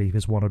 and I believe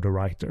is one of the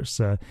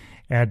writers.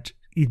 And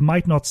it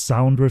might not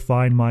sound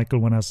refined, Michael,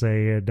 when I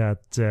say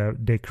that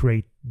they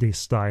create this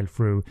style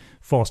through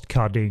fast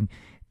cutting,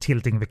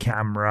 tilting the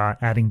camera,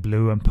 adding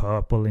blue and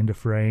purple in the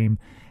frame.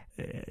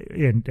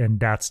 And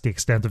that's the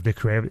extent of the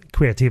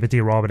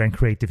creativity rather than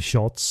creative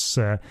shots.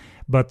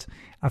 But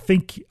I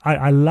think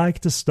I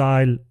like the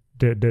style,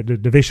 the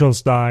visual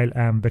style,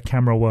 and the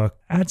camera work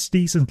adds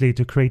decently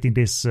to creating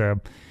this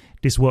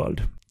this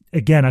world.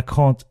 Again, I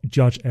can't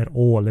judge at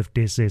all if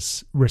this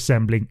is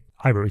resembling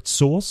either its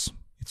source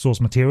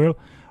material,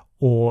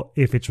 or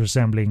if it's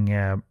resembling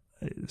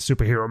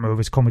superhero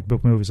movies, comic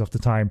book movies of the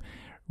time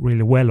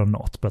really well or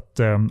not. But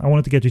I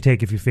wanted to get your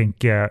take if you think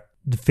the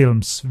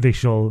film's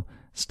visual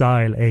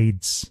style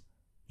aids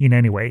in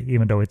any way,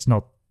 even though it's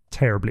not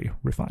terribly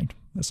refined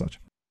as such.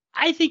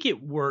 I think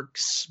it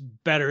works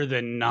better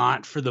than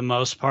not for the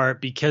most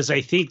part, because I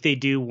think they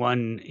do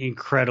one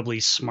incredibly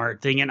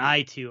smart thing. And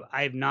I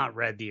have not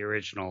read the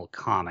original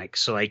comic,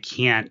 so I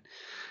can't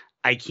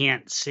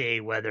say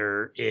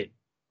whether it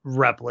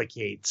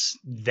replicates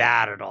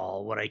that at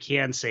all. What I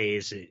can say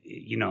is,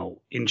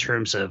 in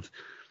terms of,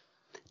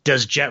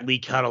 does Jet Li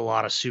cut a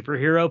lot of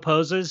superhero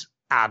poses?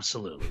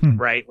 Absolutely.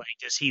 Right? Like,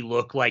 does he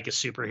look like a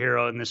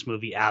superhero in this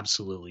movie?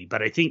 Absolutely.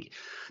 But I think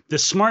the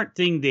smart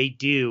thing they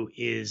do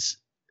is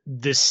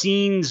the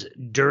scenes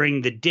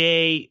during the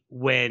day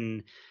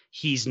when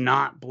he's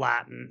not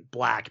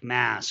Black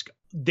Mask,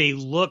 they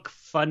look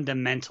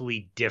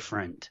fundamentally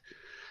different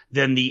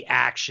than the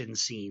action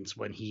scenes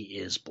when he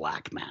is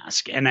Black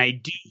Mask. And I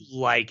do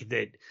like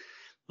that,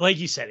 like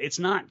you said, it's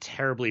not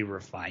terribly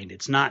refined.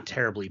 It's not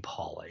terribly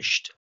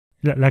polished.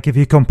 Like if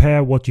you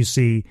compare what you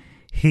see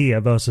here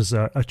versus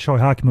a Choi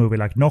Hak movie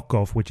like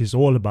Knockoff, which is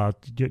all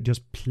about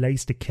just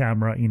place the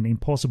camera in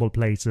impossible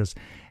places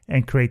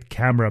and create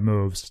camera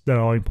moves that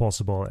are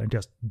impossible and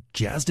just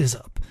jazz this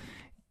up.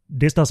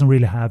 This doesn't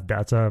really have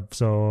that.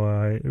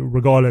 So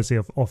regardless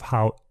of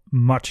how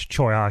much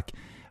Choi Hak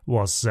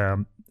was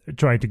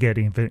trying to get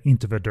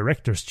into the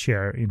director's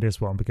chair in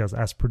this one, because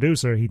as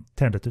producer, he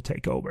tended to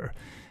take over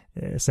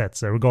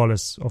sets,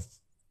 regardless of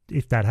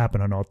if that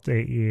happened or not.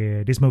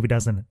 This movie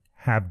doesn't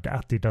have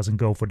that. It doesn't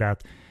go for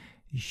that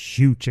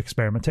huge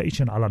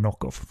experimentation a la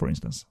Knockoff, for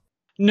instance.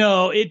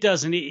 No, it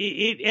doesn't.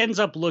 It ends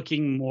up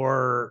looking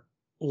more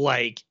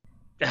like,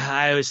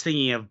 I was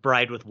thinking of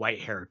Bride with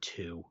White Hair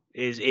 2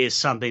 is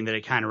something that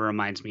it kind of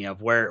reminds me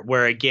of,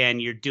 where again,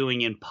 you're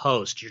doing in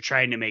post, you're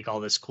trying to make all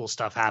this cool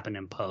stuff happen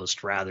in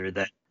post rather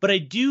than, but I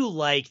do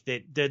like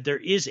that there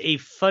is a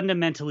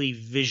fundamentally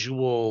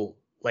visual,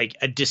 like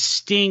a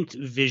distinct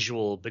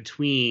visual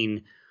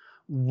between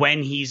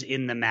when he's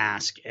in the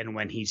mask and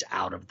when he's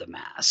out of the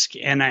mask.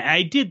 And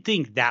I did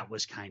think that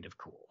was kind of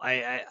cool.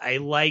 I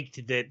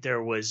liked that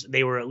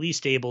they were at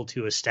least able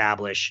to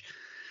establish,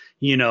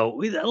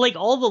 like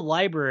all the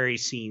library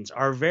scenes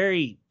are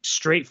very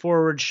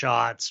straightforward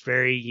shots,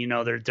 very,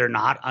 they're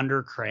not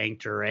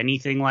undercranked or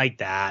anything like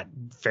that,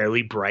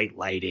 fairly bright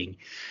lighting.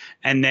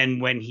 And then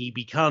when he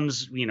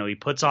becomes, he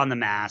puts on the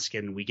mask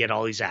and we get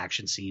all these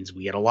action scenes,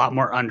 we get a lot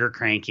more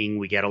undercranking,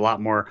 we get a lot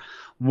more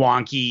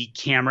wonky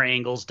camera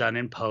angles done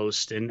in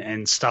post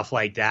and stuff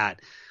like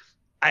that.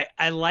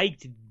 I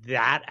liked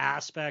that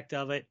aspect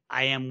of it.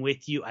 I am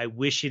with you. I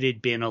wish it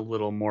had been a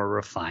little more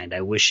refined.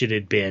 I wish it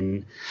had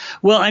been,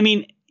 well, I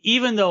mean,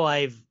 even though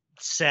I've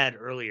said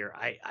earlier,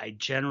 I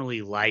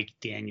generally like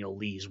Daniel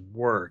Lee's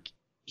work,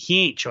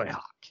 he ain't Choi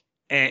Hak.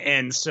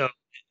 And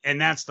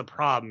that's the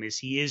problem, is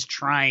he is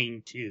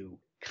trying to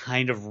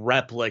kind of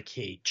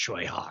replicate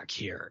Choi Hak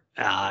here.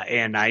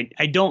 And I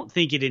don't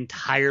think it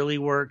entirely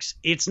works.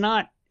 It's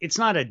not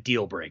a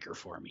deal breaker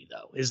for me,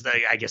 though, is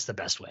I guess the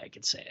best way I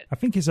could say it. I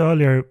think his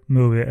earlier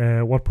movie,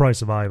 What Price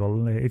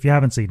Survival, if you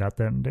haven't seen that,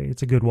 then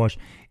it's a good watch.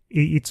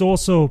 It's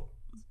also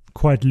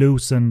quite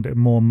loose and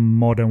more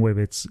modern with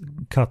its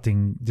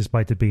cutting,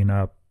 despite it being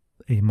a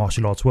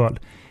martial arts world.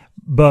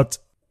 But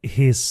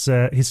his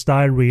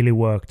style really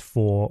worked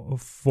for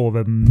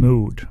the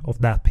mood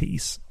of that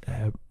piece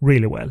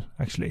really well,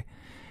 actually.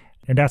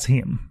 And that's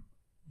him.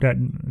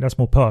 That's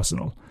more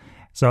personal.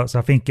 So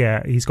I think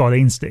he's got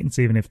instincts,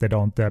 even if they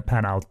don't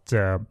pan out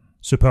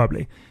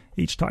superbly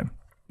each time.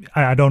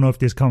 I don't know if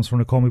this comes from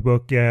the comic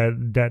book,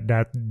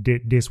 that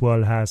this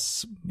world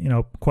has,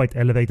 quite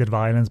elevated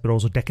violence, but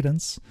also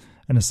decadence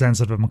and a sense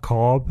of the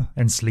macabre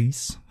and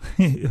sleaze.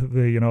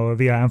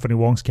 Via Anthony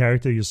Wong's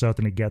character, you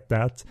certainly get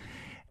that.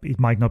 It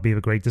might not be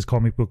the greatest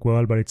comic book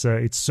world, but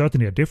it's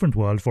certainly a different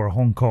world for a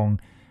Hong Kong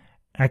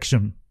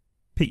action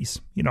piece,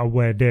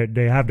 where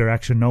they have their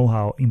action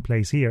know-how in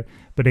place here,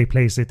 but they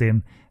place it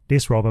in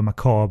this rather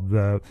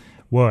macabre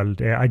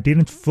world. I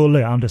didn't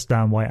fully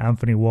understand why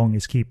Anthony Wong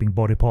is keeping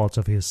body parts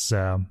of his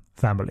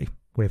family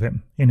with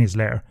him in his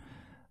lair,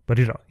 but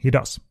he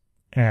does.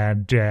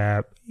 And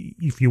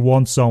if you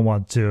want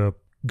someone to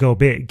go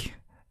big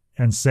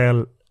and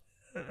sell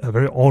a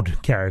very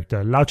odd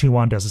character, Lau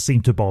Ching-wan doesn't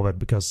seem too bothered,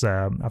 because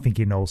I think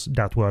he knows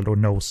that world, or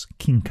knows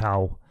King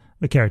Kao,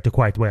 the character,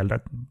 quite well.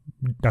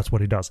 That's what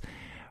he does.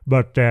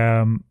 But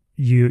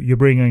you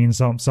bring in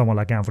someone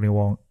like Anthony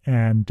Wong,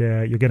 and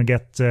you're gonna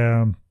get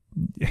the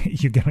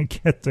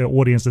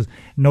audiences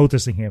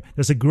noticing him.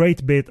 There's a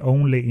great bit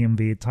only in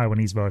the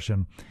Taiwanese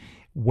version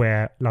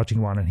where Lau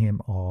Ching-wan and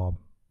him are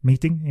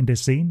meeting in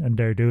this scene, and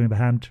they're doing the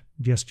hand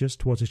gestures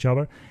towards each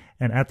other.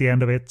 And at the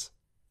end of it,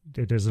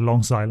 there's a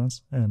long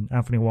silence, and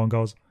Anthony Wong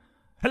goes,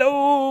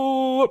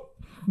 "Hello!"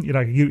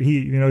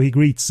 He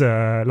greets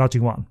Lau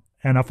Ching-wan,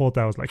 and I thought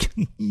that was like,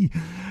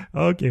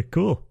 okay,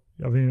 cool.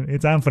 I mean,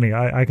 it's Anthony.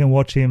 I can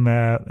watch him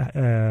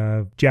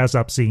jazz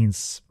up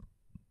scenes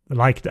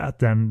like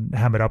that and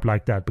ham it up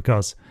like that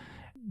because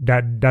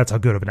that's how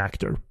good of an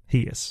actor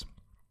he is.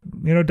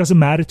 You know, it doesn't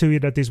matter to you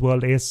that this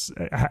world has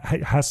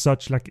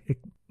such like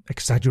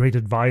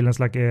exaggerated violence.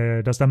 Like,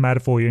 does that matter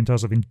for you in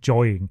terms of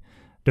enjoying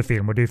the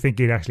film, or do you think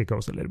it actually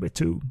goes a little bit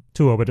too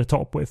over the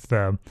top with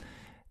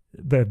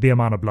the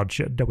amount of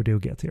bloodshed that we do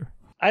get here?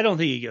 I don't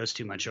think it goes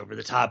too much over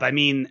the top. I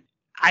mean,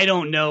 I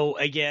don't know.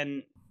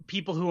 Again,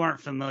 people who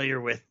aren't familiar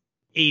with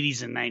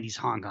 80s and 90s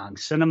Hong Kong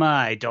cinema,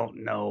 I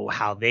don't know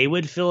how they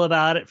would feel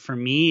about it. For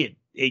me,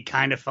 it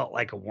kind of felt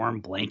like a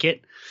warm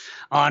blanket,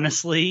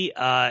 honestly.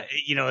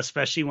 You know,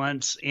 especially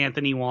once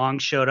Anthony Wong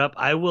showed up.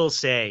 I will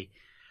say,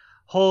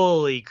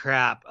 holy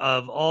crap,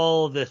 of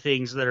all the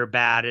things that are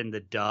bad in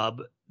the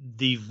dub,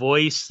 the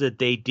voice that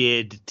they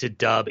did to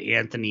dub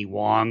Anthony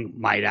Wong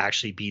might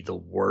actually be the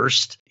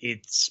worst.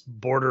 It's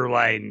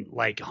borderline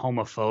like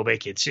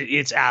homophobic.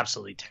 It's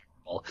absolutely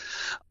terrible.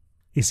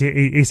 Is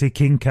he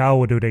King Cow,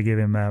 or do they give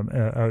him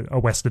a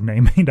Western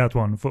name in that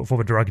one for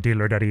the drug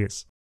dealer that he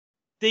is?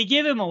 They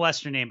give him a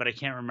Western name, but I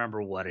can't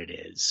remember what it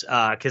is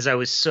because I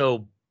was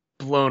so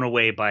blown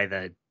away by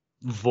the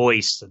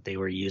voice that they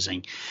were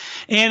using.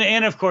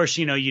 And of course,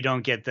 you know, you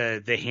don't get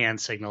the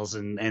hand signals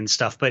and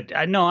stuff. But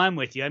no, I'm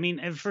with you. I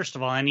mean, first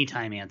of all,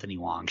 anytime Anthony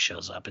Wong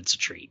shows up, it's a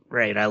treat,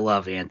 right? I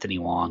love Anthony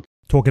Wong.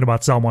 Talking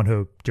about someone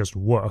who just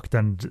worked,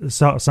 and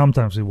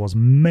sometimes it was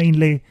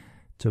mainly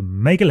to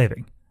make a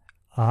living.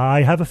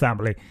 I have a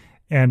family,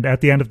 and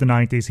at the end of the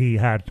 90s, he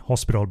had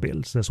hospital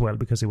bills as well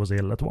because he was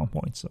ill at one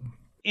point. So,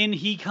 and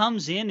he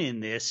comes in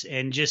this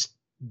and just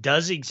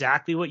does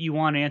exactly what you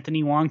want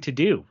Anthony Wong to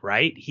do,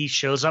 right? He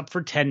shows up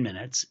for 10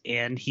 minutes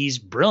and he's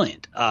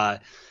brilliant. And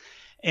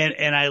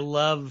I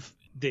love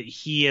that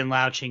he and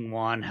Lau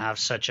Ching-wan have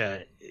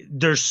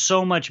there's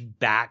so much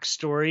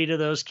backstory to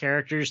those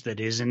characters that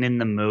isn't in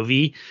the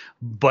movie,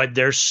 but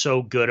they're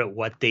so good at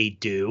what they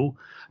do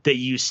that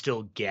you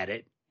still get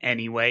it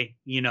anyway.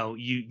 You know,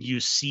 you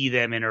see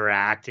them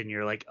interact and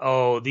you're like,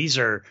 oh,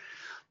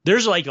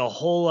 there's like a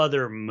whole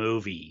other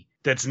movie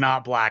that's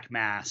not Black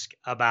Mask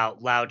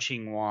about Lau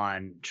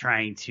Ching-wan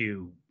trying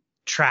to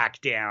track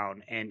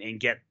down and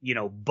get, you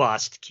know,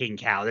 bust King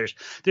Cow.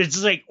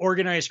 There's like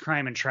Organized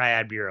Crime and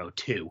Triad Bureau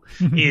 2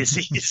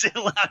 is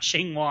Lau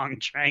Ching-wan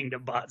trying to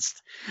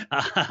bust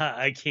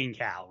a King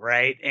Cow,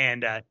 right?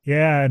 And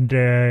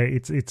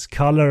it's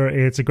color.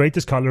 It's the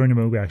greatest color in the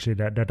movie, actually.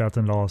 That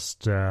doesn't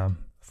last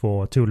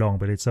for too long,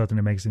 but it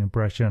certainly makes an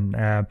impression.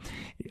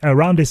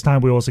 Around this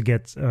time, we also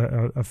get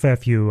a fair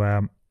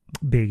few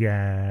big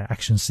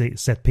action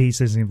set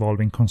pieces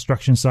involving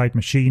construction site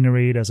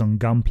machinery. There's some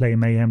gunplay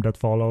mayhem that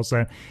follows,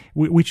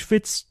 which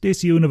fits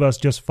this universe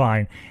just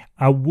fine.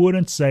 I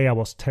wouldn't say I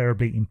was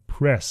terribly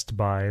impressed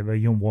by the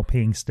Yuen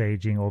Woo-ping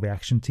staging or the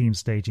action team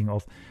staging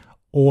of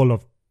all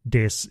of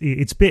this.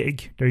 It's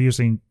big. They're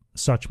using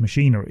such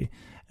machinery,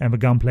 and the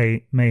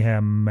gunplay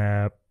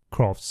mayhem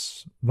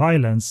crafts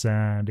violence,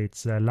 and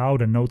it's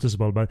loud and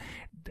noticeable, but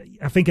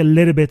I think a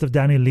little bit of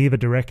Daniel Lee, the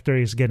director,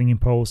 is getting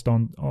imposed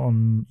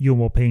on Yuen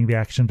Woo-ping, the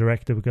action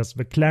director, because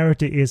the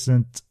clarity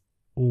isn't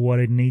what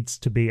it needs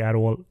to be at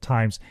all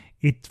times.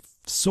 It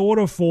sort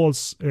of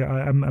falls,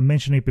 I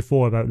mentioned it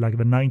before, about like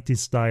the 90s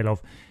style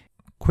of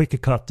quicker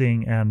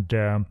cutting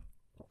and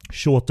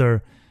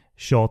shorter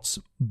shots,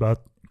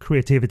 but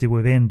creativity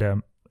within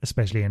them,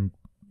 especially in,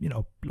 you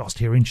know, Lost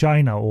Here in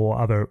China or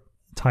other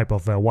type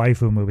of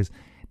waifu movies.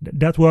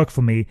 That worked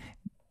for me.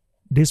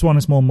 This one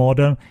is more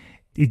modern.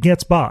 It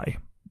gets by,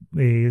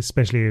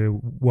 especially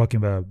working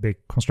with big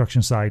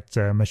construction site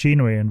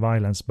machinery and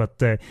violence.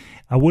 But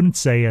I wouldn't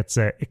say it's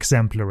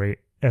exemplary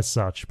as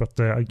such. But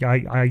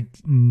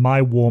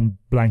my warm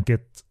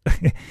blanket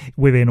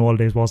within all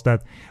this was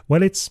that,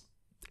 well, it's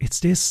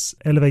this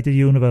elevated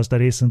universe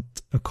that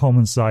isn't a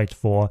common sight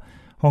for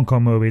Hong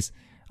Kong movies.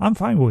 I'm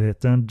fine with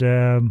it, and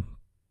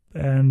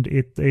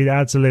it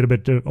adds a little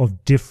bit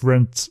of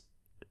different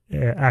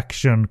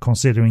action,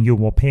 considering Yuen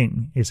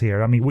Woo-ping is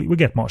here. I mean, we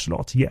get martial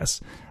arts, yes,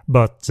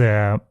 but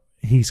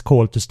he's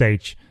called to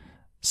stage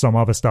some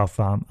other stuff,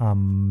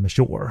 I'm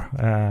sure,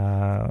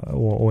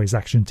 or his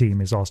action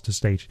team is asked to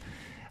stage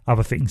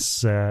other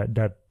things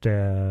that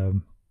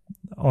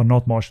are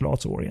not martial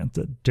arts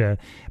oriented.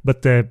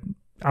 But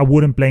I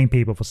wouldn't blame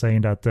people for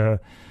saying that,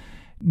 that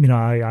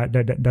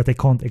they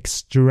can't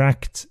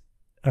extract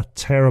a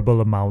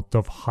terrible amount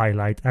of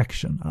highlight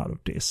action out of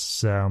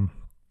this.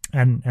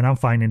 And I'm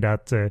finding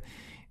that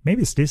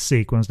maybe it's this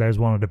sequence that is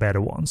one of the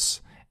better ones.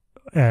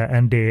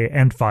 And the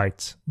end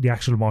fight, the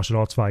actual martial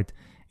arts fight,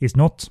 is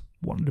not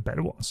one of the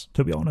better ones,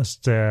 to be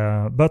honest.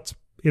 But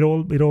it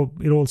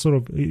all sort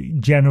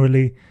of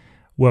generally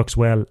works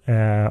well.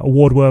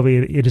 Award worthy,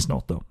 it is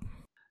not, though.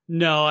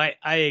 No,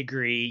 I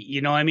agree.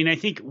 You know, I mean, I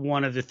think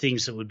one of the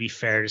things that would be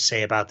fair to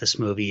say about this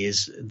movie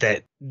is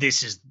that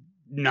this is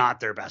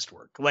not their best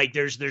work. Like,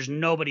 there's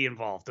nobody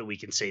involved that we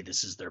can say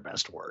this is their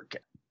best work.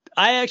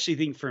 I actually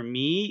think for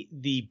me,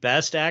 the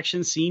best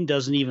action scene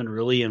doesn't even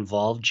really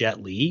involve Jet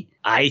Li.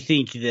 I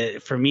think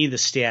that for me, the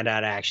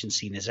standout action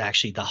scene is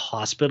actually the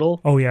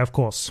hospital. Oh yeah, of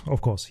course.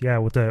 Yeah,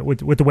 with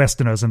the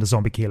Westerners and the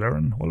zombie killer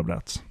and all of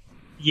that.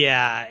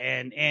 Yeah,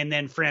 and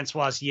then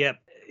Francois Yip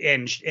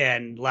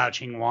and Lau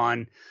Ching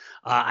Wan.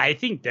 I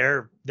think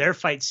their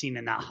fight scene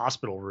in that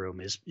hospital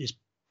room is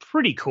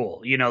pretty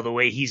cool. You know, the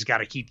way he's got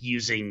to keep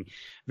using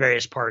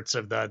various parts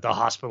of the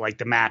hospital, like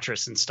the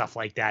mattress and stuff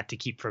like that, to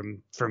keep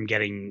from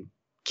getting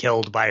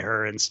killed by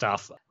her and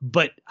stuff.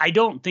 But I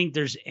don't think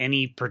there's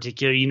any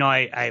particular, you know,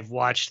 I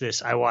watched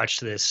this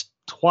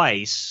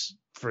twice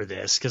for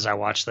this, because I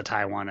watched the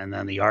Taiwan and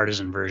then the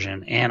artisan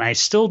version, and I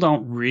still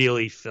don't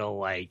really feel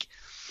like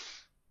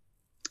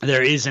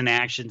there is an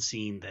action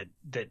scene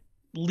that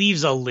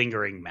leaves a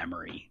lingering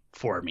memory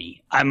for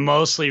me. I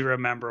mostly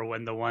remember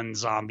when the one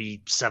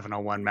zombie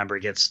 701 member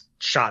gets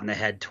shot in the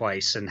head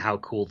twice and how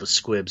cool the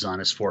squibs on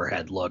his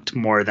forehead looked,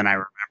 more than I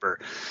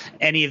remember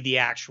any of the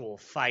actual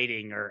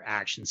fighting or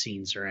action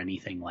scenes or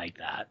anything like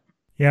that.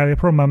 Yeah,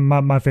 probably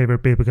my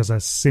favorite bit, because I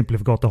simply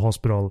forgot the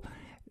hospital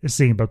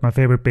scene, but my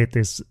favorite bit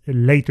is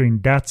later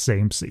in that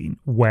same scene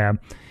where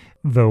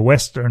the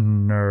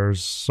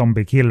Westerners,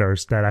 zombie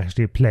killers that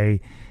actually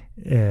play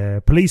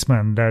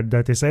policemen,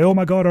 that they say, oh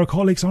my god, our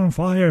colleagues are on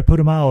fire, put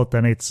them out,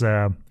 and it's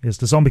the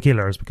zombie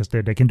killers, because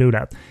they can do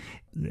that.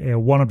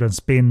 One of them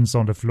spins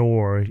on the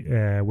floor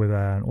with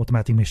an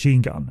automatic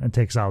machine gun and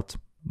takes out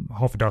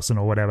half a dozen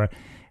or whatever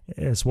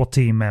SWAT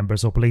team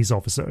members or police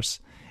officers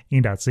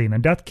in that scene,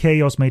 and that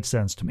chaos made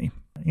sense to me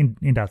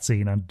in that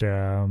scene, and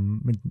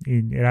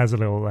it has a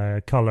little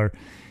color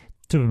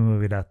to the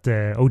movie that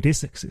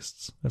this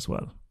exists as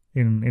well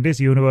in this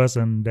universe,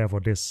 and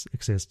therefore this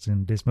exists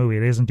in this movie.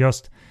 It isn't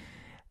just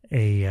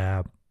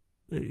a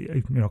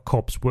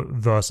cops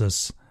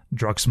versus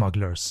drug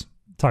smugglers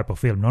type of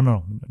film.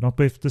 No, not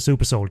with the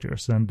super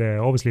soldiers. And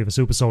obviously the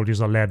super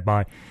soldiers are led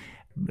by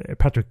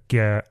Patrick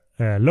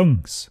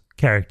Lung's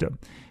character,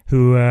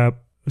 who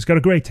has got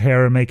a great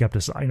hair and makeup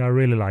design. I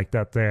really like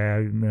that.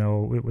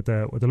 With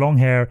the long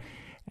hair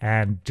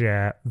and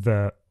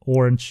the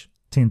orange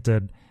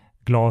tinted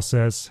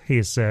glasses.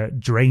 He's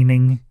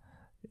draining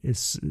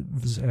is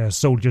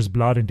soldiers'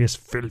 blood in this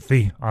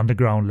filthy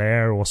underground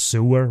lair or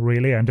sewer,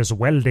 really, and there's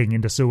welding in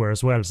the sewer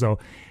as well. So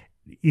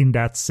in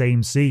that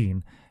same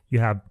scene, you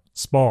have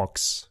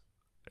sparks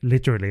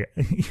literally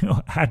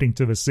adding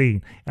to the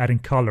scene, adding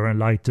color and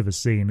light to the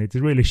scene. It's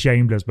really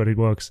shameless, but it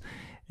works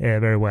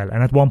very well.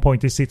 And at one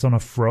point he sits on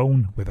a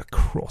throne with a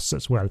cross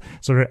as well,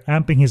 so they're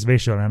amping his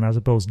vision, and I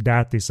suppose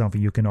that is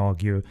something you can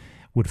argue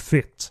would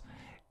fit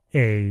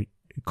a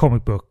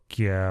comic book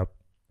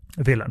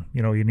villain.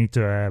 You need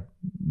to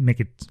make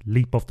it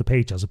leap off the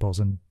page, I suppose,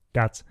 and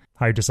that's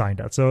how you design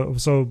that.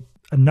 So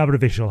another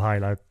visual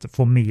highlight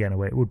for me,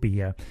 anyway, would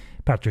be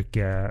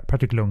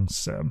Patrick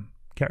Lung's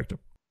character.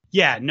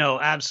 Yeah, no,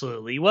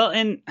 absolutely. Well,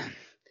 and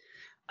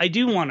I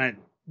do want to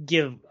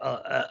give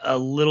a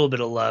little bit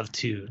of love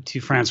to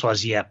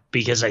Francoise Yep,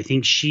 because I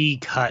think she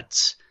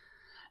cuts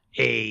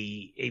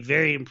a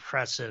very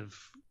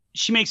impressive.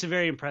 She makes a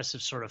very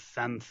impressive sort of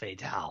femme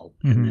fatale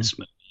in this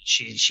movie.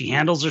 She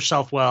handles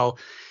herself well.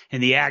 In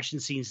the action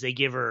scenes, they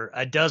give her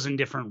a dozen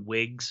different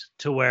wigs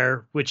to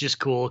wear, which is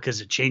cool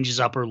because it changes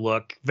up her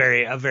look.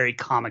 A very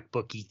comic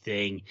booky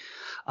thing.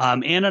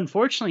 And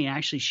unfortunately,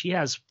 actually, she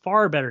has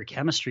far better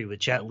chemistry with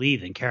Jet Li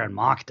than Karen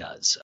Mok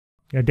does.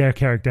 Yeah, their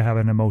character have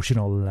an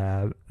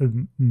emotional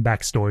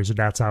backstory, so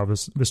that's how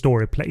the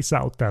story plays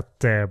out. That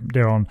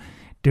they're on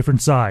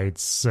different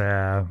sides they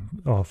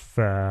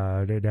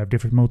have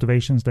different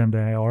motivations, then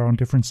they are on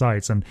different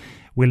sides. And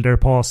will their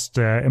past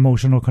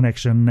emotional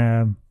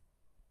connection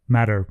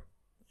matter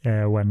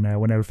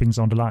when everything's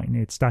on the line?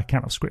 It's that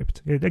kind of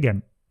script.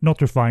 Again,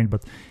 not refined,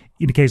 but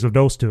in the case of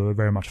those two,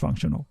 very much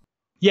functional.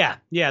 Yeah,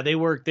 they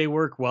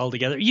work well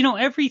together.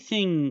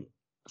 Everything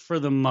for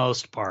the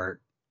most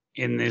part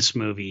in this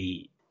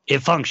movie, it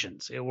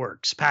functions. It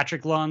works.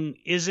 Patrick Lung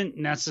isn't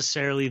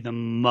necessarily the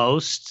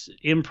most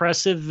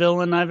impressive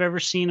villain I've ever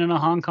seen in a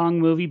Hong Kong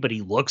movie, but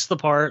he looks the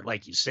part.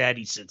 Like you said,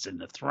 he sits in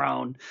the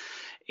throne.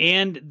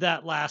 And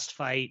that last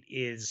fight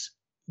is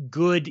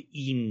good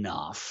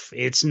enough.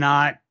 It's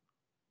not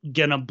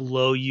gonna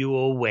blow you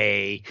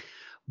away,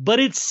 but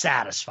it's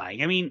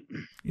satisfying. I mean,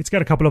 it's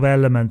got a couple of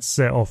elements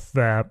of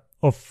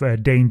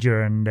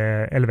danger and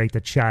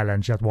elevated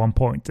challenge. At one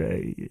point,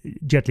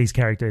 Jet Li's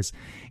character is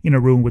in a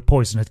room with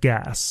poisonous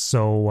gas,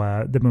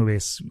 so the movie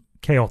is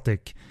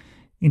chaotic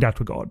in that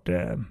regard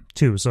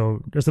too.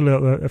 So there's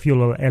a few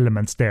little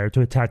elements there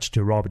to attach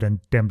to rather than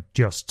them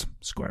just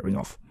squaring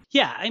off.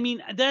 Yeah, I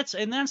mean, that's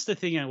the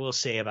thing I will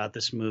say about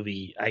this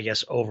movie, I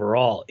guess,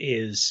 overall,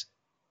 is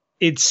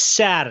it's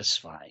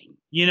satisfying.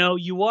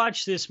 You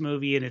watch this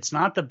movie and it's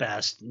not the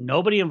best.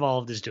 Nobody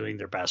involved is doing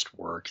their best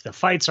work. The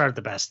fights aren't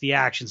the best. The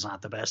action's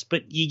not the best.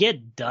 But you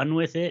get done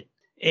with it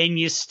and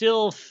you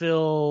still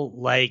feel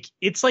like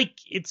it's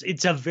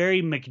a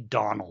very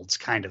McDonald's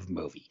kind of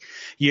movie.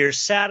 You're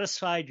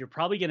satisfied. You're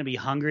probably going to be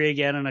hungry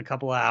again in a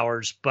couple of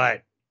hours,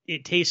 but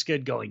it tastes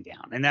good going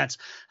down, and that's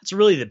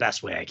really the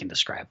best way I can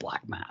describe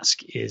Black Mask.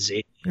 It's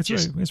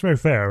very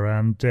fair,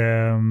 and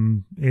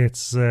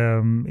it's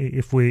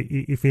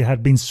if it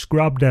had been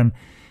scrubbed and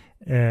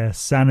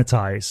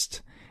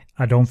sanitized,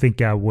 I don't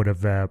think I would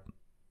have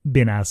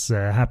been as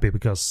happy,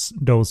 because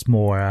those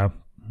more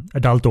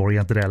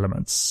adult-oriented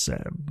elements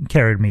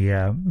carried me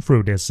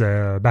through this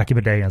back in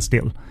the day, and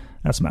still,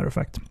 as a matter of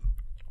fact.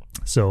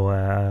 So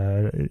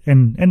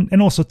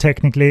and also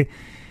technically,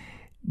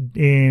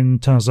 in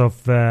terms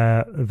of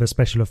the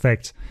special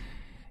effects,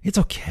 it's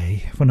okay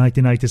for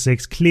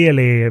 1996.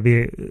 Clearly,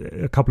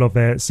 a couple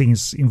of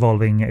scenes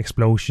involving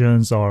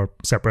explosions are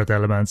separate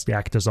elements. The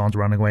actors aren't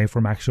running away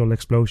from actual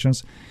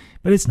explosions.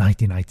 But it's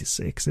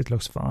 1996. It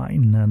looks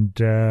fine. And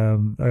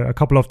a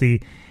couple of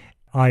the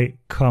I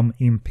Come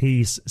in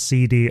Peace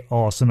CD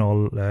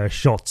Arsenal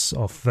shots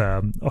of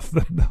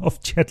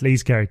Jet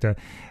Li's character.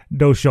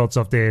 Those shots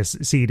of the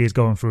CDs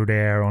going through the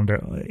air,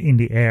 in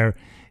the air,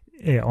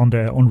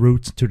 en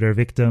route to their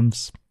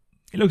victims.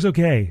 It looks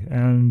okay.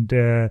 And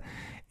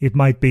it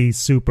might be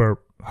super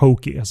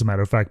hokey, as a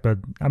matter of fact, but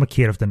I'm a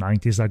kid of the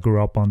 90s. I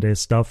grew up on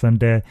this stuff, and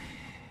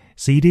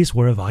CDs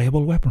were a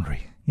viable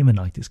weaponry in the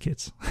 90s,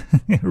 kids.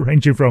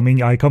 Ranging from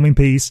I Come in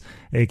Peace,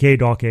 aka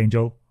Dark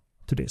Angel,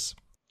 to this.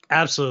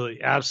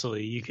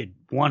 Absolutely. You could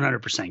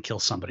 100% kill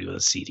somebody with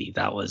a CD.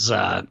 That was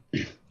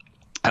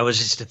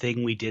just a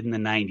thing we did in the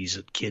 90s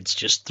with kids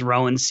just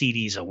throwing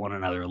CDs at one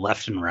another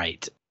left and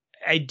right.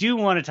 I do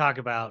want to talk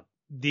about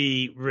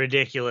the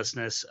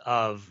ridiculousness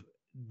of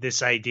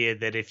this idea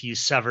that if you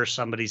sever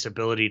somebody's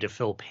ability to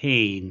feel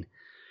pain,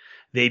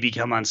 they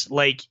become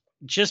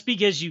just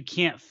because you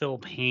can't feel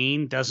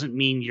pain doesn't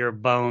mean your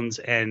bones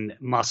and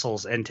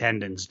muscles and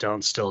tendons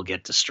don't still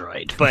get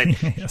destroyed.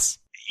 But yes.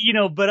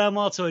 But I'm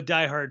also a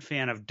diehard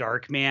fan of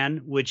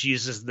Darkman, which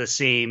uses the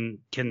same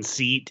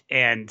conceit.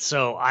 And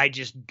so I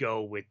just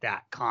go with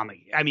that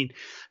comic. I mean,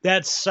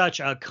 that's such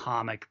a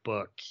comic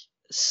book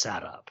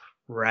setup,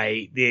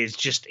 right? There's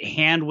just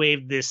hand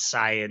waved this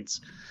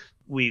science.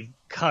 We've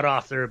cut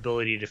off their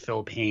ability to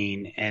feel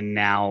pain, and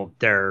now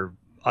they're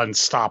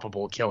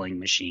unstoppable killing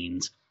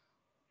machines.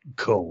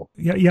 Cool.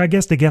 Yeah. I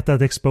guess they get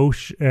that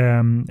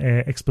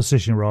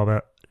exposition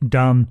rather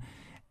done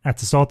at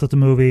the start of the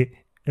movie,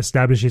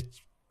 establish it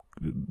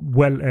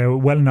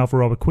well enough, or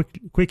rather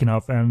quick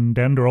enough, and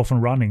then they're off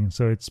and running.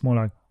 So it's more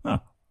like,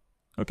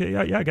 okay,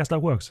 yeah, I guess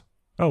that works.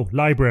 Oh,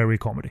 library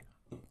comedy.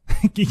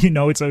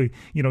 It's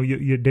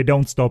they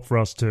don't stop for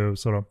us to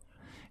sort of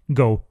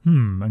go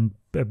and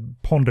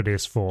ponder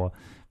this for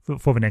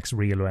the next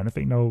reel or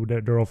anything. No,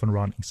 they're off and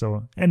running.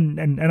 So and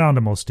I'm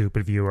the most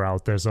stupid viewer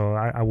out there, so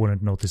I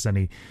wouldn't notice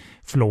any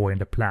flaw in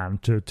the plan.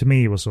 To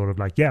me, it was sort of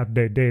like, yeah,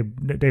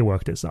 they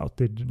worked this out.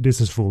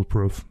 This is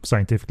foolproof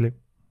scientifically.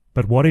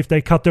 But what if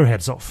they cut their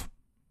heads off?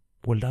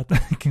 Will that?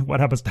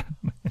 What happens then?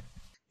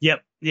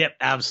 Yep,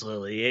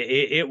 absolutely.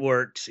 It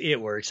works. It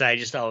works. I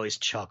just always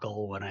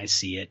chuckle when I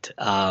see it.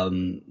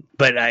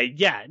 But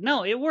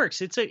it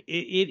works. It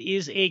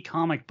is a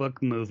comic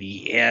book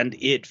movie, and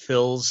it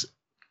feels.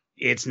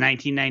 It's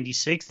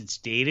 1996. It's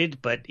dated,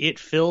 but it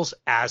feels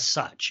as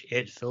such.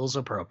 It feels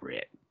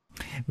appropriate.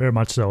 Very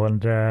much so,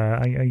 and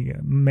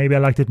maybe I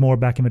liked it more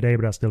back in the day,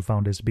 but I still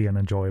found this to be an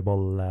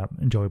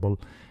enjoyable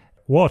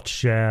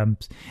watch. And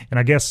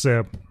I guess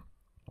the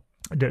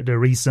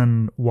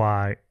reason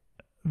why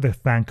the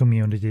fan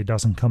community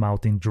doesn't come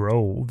out in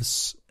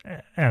droves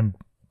and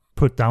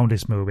put down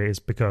this movie is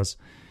because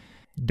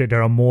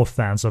there are more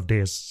fans of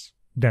this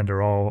than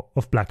there are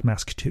of Black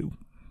Mask 2.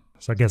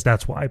 So I guess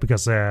that's why,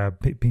 because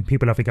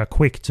people I think are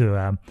quick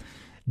to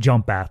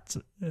jump at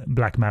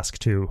Black Mask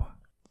 2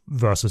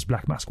 versus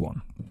Black Mask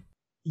 1.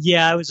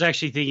 Yeah, I was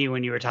actually thinking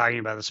when you were talking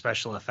about the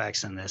special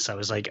effects in this, I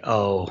was like,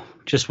 oh,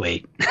 just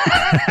wait.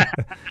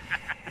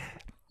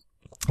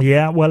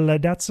 Yeah, well,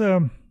 that's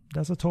a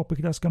topic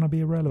that's going to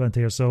be relevant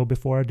here. So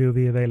before I do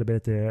the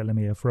availability, let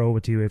me throw over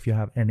to you if you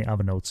have any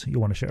other notes you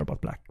want to share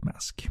about Black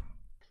Mask.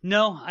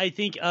 No, I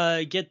think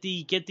get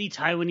the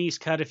Taiwanese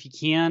cut if you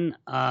can.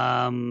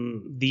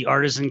 The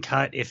artisan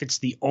cut, if it's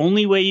the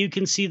only way you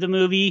can see the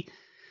movie,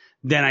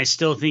 then I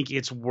still think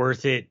it's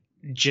worth it,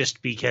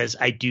 just because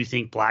I do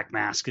think Black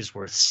Mask is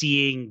worth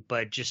seeing,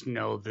 but just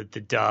know that the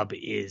dub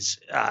is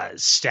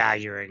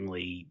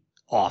staggeringly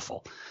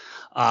awful.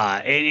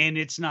 And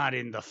it's not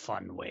in the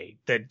fun way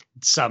that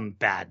some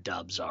bad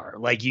dubs are.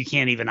 Like, you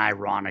can't even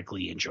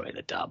ironically enjoy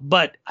the dub.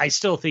 But I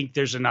still think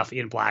there's enough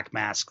in Black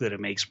Mask that it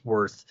makes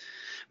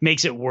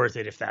it worth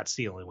it if that's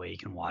the only way you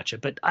can watch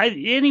it. But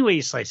any way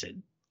you slice it,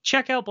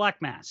 check out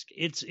Black Mask.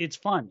 It's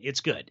fun.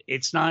 It's good.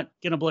 It's not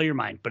going to blow your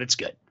mind, but it's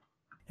good.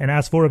 And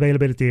as for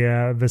availability,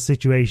 the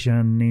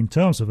situation in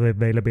terms of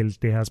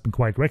availability has been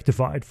quite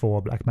rectified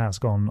for Black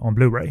Mask on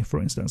Blu-ray,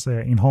 for instance.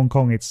 In Hong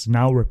Kong, it's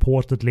now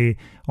reportedly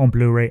on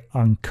Blu-ray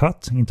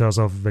uncut in terms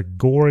of the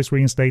gore is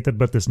reinstated,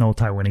 but there's no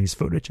Taiwanese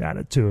footage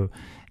added to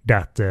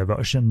that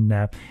version.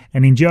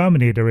 And in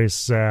Germany, there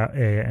is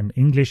an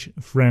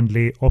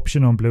English-friendly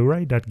option on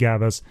Blu-ray that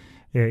gathers...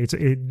 there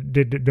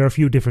are a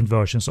few different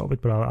versions of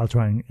it, but I'll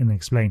try and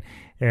explain.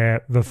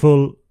 The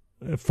full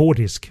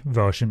 4-disc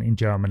version in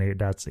Germany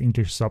that's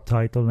English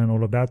subtitle and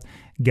all of that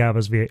gave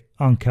us the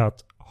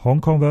uncut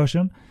Hong Kong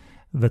version,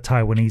 the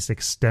Taiwanese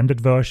extended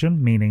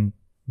version, meaning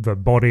the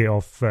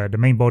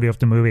main body of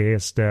the movie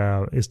is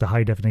the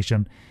high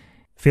definition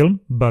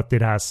film, but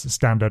it has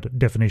standard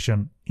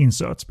definition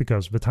inserts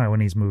because the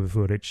Taiwanese movie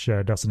footage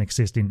doesn't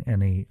exist in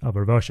any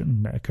other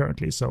version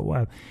currently.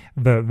 So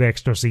the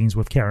extra scenes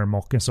with Karen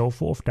Mock and so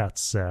forth,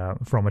 that's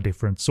from a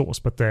different source.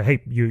 But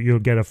hey, you'll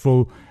get a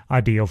full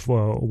idea of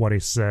what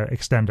is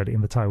extended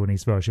in the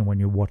Taiwanese version when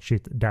you watch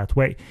it that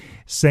way.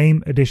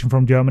 Same edition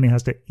from Germany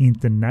has the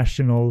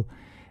international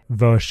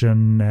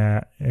version,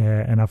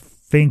 and I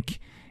think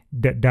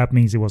that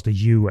means it was the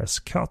US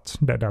cut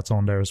that's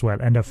on there as well.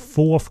 And a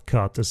 4th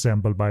cut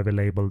assembled by the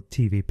label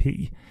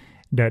TVP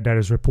that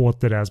is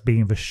reported as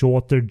being the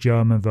shorter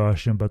German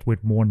version but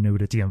with more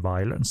nudity and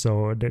violence.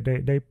 So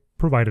they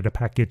provided a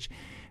package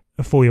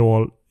for you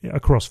all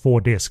across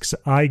 4 discs.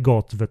 I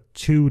got the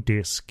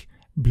 2-disc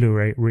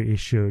Blu-ray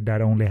reissue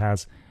that only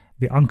has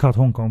the uncut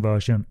Hong Kong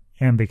version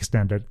and the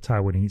extended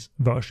Taiwanese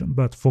version.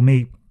 But for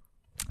me,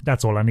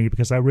 that's all I need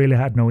because I really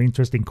had no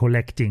interest in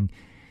collecting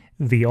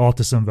the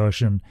artisan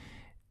version,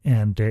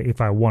 and if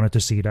I wanted to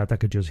see that, I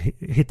could just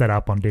hit that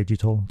up on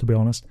digital, to be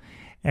honest.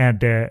 And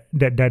that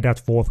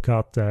 4th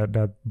cut,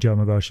 that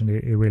German version,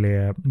 it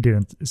really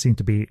didn't seem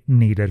to be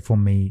needed for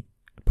me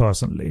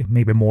personally.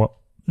 Maybe more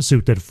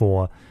suited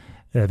for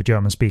the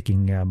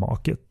German-speaking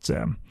market.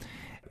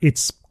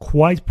 It's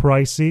quite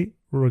pricey,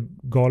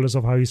 regardless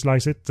of how you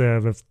slice it.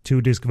 The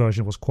 2-disc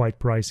version was quite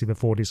pricey. The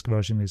 4-disc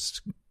version is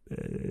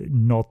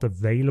not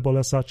available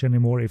as such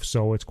anymore. If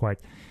so, it's quite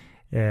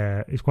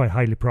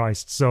highly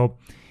priced. So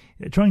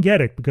try and get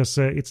it because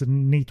it's a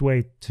neat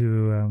way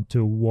to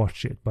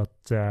watch it. But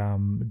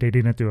they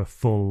didn't do a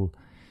full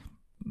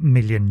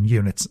million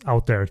units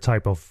out there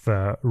type of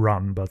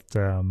run. But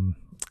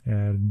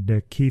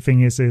the key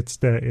thing is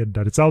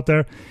that it's out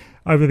there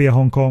either via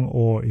Hong Kong,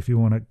 or if you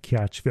want to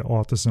catch the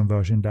artisan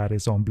version, that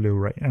is on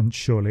Blu-ray and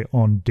surely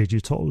on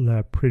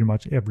digital pretty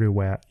much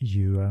everywhere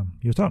you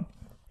turn.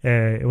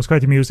 It was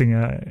quite amusing.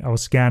 I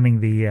was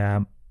scanning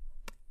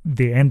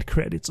the end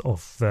credits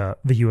of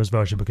the US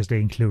version because they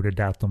included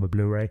that on the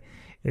Blu-ray,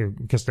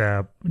 because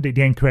the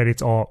end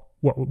credits are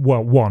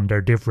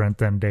they're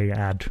different, and they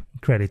add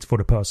credits for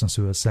the persons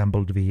who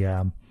assembled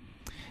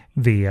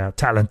the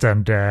talent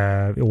and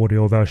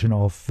audio version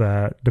of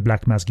the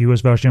Black Mask US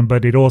version.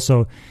 But it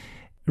also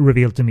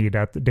revealed to me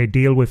that they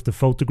deal with the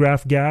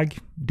photograph gag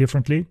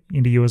differently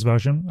in the US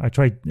version. I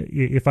tried,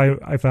 if I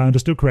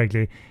understood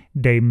correctly,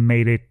 they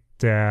made it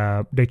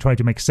they tried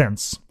to make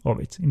sense of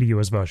it in the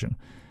US version.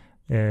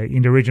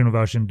 In the original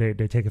version,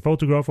 they take a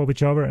photograph of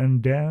each other,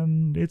 and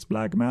then it's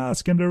Black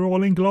Mask, and they're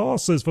all in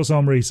glasses for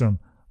some reason.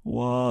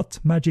 What?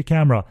 Magic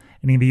camera.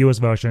 And in the US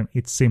version,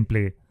 it's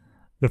simply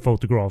the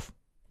photograph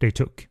they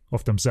took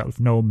of themselves.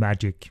 No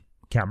magic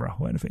camera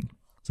or anything.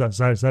 So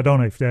I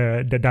don't know if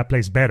that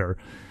plays better,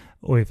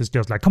 or if it's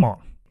just like, come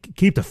on,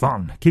 keep the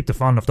fun. Keep the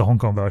fun of the Hong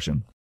Kong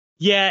version.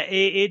 Yeah,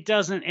 it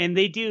doesn't. And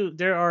they do.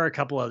 There are a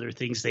couple other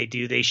things they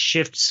do. They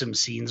shift some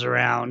scenes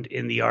around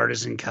in the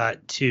artisan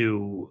cut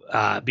to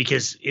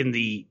because in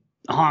the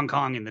Hong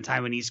Kong and the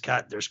Taiwanese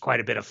cut, there's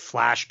quite a bit of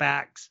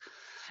flashbacks,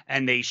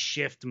 and they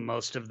shift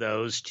most of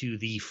those to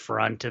the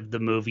front of the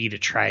movie to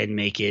try and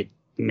make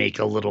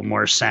a little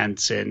more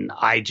sense. And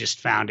I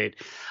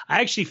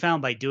actually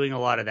found by doing a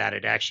lot of that,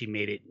 it actually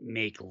made it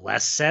make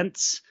less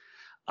sense.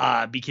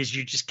 Because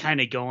you're just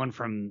kind of going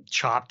from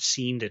chopped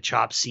scene to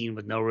chopped scene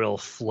with no real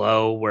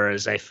flow,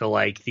 whereas I feel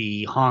like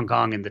the Hong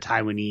Kong and the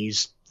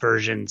Taiwanese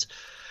versions,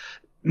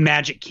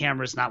 magic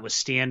cameras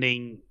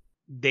notwithstanding,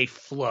 they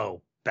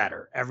flow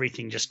better.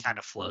 Everything just kind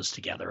of flows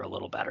together a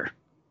little better.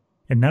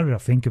 And now that I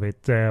think of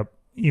it,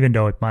 even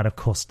though it might have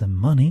cost them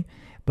money,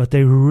 but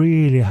they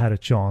really had a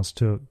chance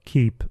to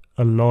keep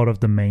a lot of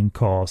the main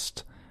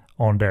cast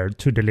on there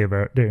to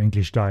deliver their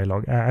English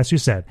dialogue. As you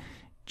said,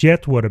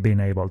 Jet would have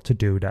been able to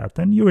do that.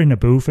 And you're in a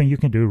booth and you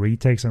can do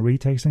retakes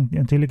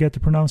until you get the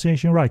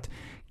pronunciation right.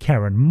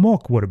 Karen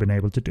Mock would have been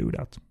able to do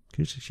that.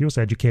 She was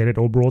educated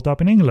or brought up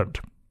in England.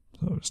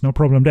 So there's no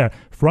problem there.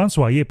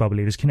 Francois Yip, I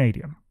believe, is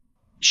Canadian.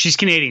 She's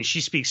Canadian.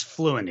 She speaks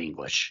fluent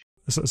English.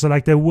 So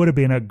like there would have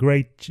been a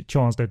great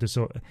chance there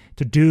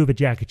to do the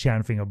Jackie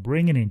Chan thing of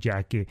bringing in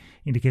Jackie,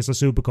 in the case of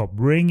Supercop,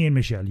 bring in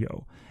Michelle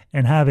Yeoh,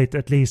 and have it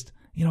at least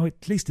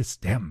it's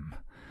them.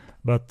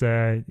 But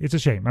it's a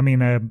shame. I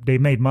mean, they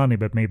made money,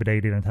 but maybe they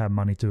didn't have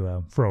money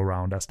to throw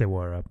around as they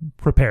were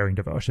preparing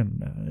the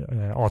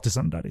version,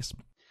 Artisan, that is.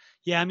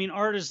 Yeah, I mean,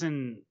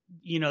 Artisan,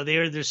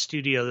 they're the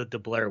studio that the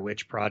Blair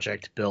Witch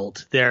Project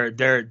built.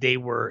 They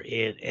were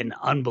an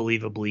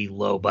unbelievably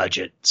low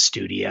budget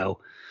studio.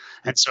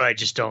 And so I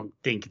just don't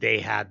think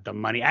they had the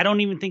money. I don't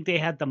even think they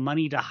had the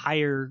money to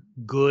hire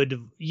good,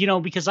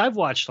 because I've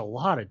watched a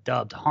lot of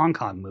dubbed Hong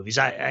Kong movies.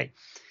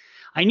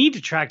 I need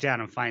to track down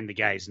and find the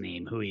guy's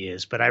name, who he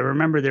is. But I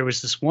remember there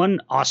was this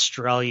one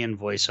Australian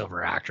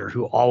voiceover actor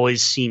who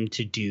always seemed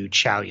to do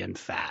Chow Yun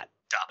Fat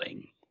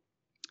dubbing.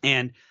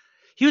 And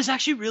he was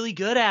actually really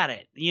good at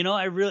it.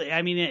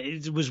 I mean,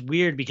 it was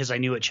weird because I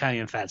knew what Chow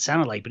Yun-fat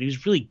sounded like, but he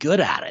was really good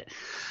at it.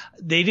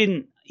 They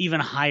didn't even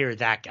hire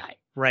that guy,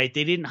 right?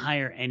 They didn't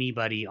hire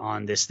anybody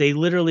on this. They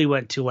literally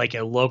went to like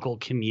a local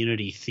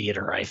community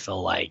theater, I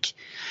feel like,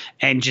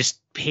 and just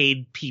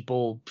paid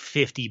people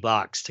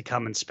 $50 to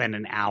come and spend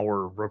an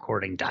hour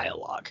recording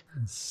dialogue.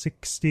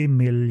 60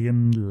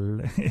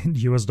 million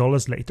US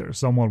dollars later,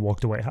 someone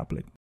walked away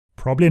happily.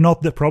 Probably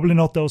not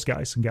those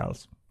guys and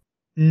gals.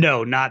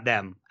 No, not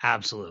them.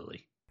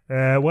 Absolutely.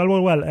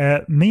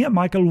 Well. Me and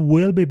Michael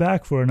will be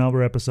back for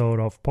another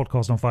episode of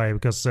Podcast on Fire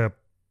because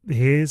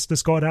he's the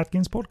Scott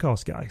Adkins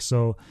podcast guy.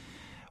 So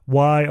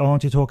why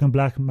aren't you talking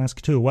Black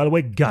Mask 2? Well,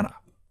 we're gonna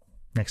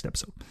next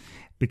episode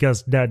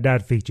because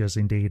that features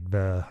indeed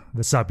the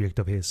subject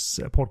of his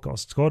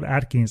podcast. Scott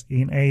Adkins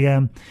in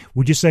a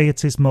would you say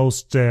it's his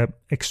most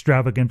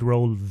extravagant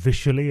role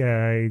visually?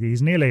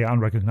 He's nearly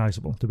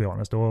unrecognizable, to be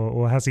honest,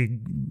 or has he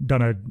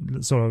done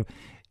a sort of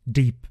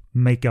deep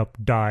makeup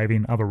dive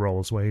in other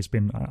roles where he's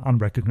been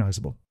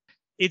unrecognizable?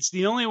 It's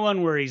the only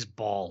one where he's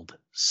bald.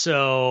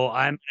 So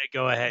I'm going to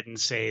go ahead and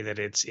say that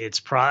it's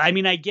I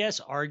mean, I guess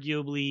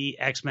arguably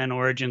X-Men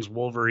Origins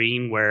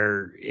Wolverine,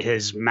 where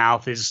his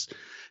mouth is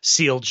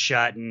sealed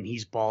shut and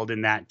he's bald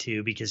in that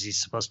too because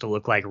he's supposed to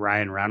look like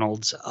Ryan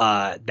Reynolds.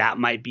 That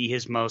might be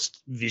his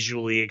most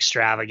visually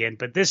extravagant,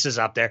 but this is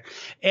up there.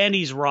 And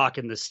he's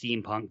rocking the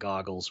steampunk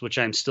goggles, which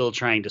I'm still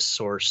trying to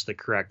source the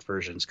correct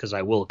versions because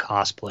I will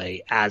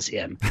cosplay as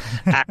him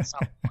at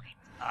some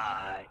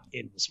point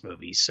in this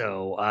movie.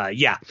 So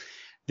yeah,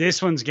 this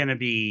one's going to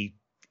be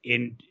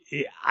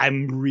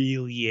I'm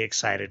really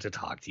excited to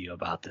talk to you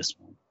about this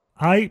one.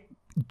 I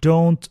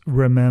don't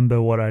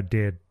remember what I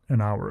did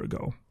an hour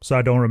ago, so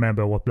I don't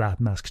remember what Black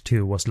Mask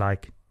 2 was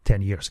like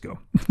 10 years ago.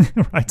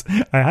 Right?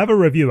 I have a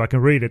review, I can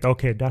read it.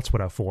 Okay, that's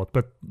what I thought,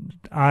 but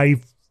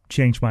I've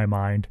changed my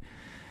mind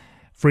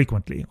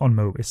frequently on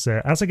movies.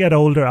 As I get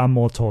older, I'm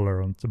more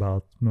tolerant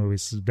about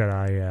movies that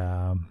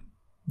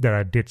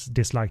I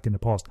disliked in the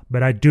past.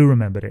 But I do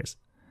remember this.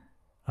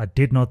 I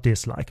did not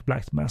dislike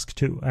Black Mask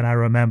 2, and I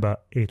remember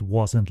it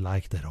wasn't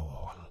liked at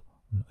all.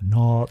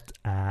 Not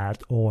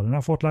at all. And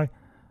I thought like,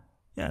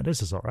 yeah,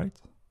 this is all right.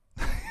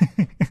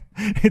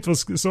 It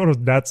was sort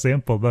of that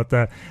simple, but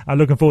I'm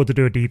looking forward to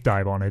do a deep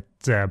dive on it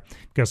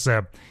because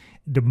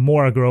the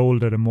more I grow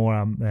older, the more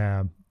I'm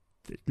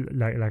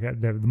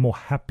the more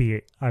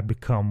happy I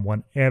become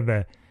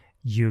whenever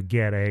you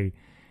get a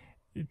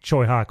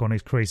Choi Hak on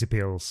his crazy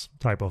pills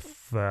type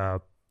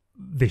of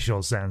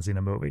visual sense in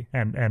a movie,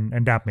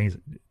 and that means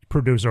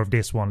producer of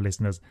this one,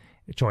 listeners,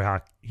 Choi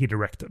Hak, he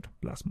directed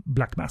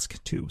Black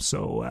Mask 2.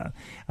 So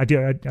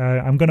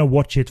I'm gonna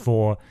watch it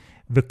for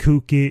the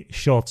kooky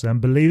shots, and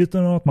believe it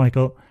or not,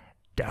 Michael,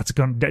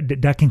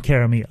 that can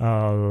carry me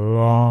a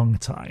long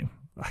time.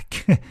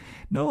 Like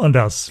no one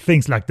does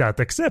things like that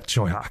except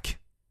Choi Hak.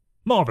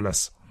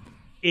 Marvelous.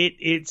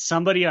 It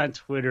somebody on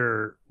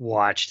Twitter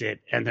watched it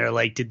and they're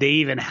like, did they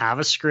even have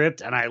a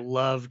script? And I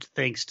loved,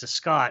 thanks to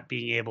Scott,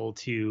 being able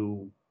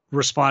to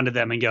respond to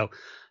them and go,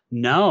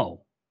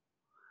 no,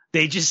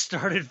 they just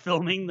started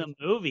filming the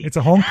movie. It's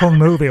a Hong Kong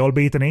movie,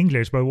 albeit in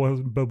English, but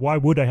why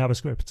would I have a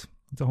script?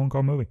 It's a Hong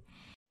Kong movie.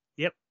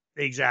 Yep,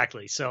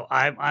 exactly. So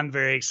I'm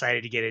very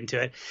excited to get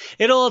into it.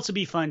 It'll also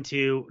be fun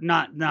too.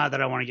 Not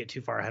that I want to get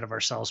too far ahead of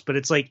ourselves, but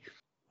it's like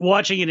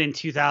watching it in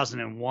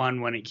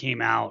 2001 when it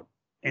came out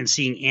and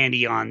seeing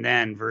Andy On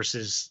then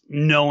versus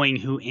knowing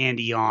who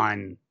Andy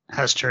On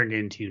has turned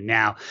into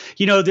now.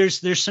 You know,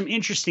 there's some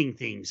interesting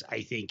things,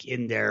 I think,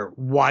 in there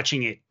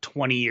watching it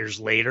 20 years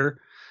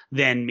later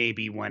than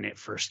maybe when it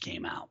first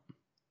came out.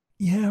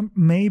 Yeah,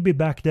 maybe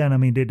back then, I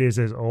mean, this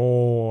is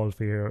all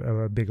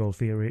a big old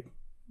theory.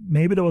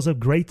 Maybe there was a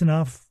great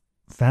enough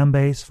fan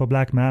base for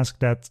Black Mask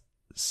that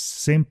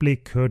simply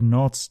could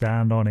not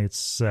stand on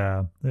its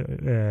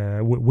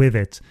with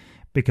it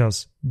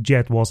because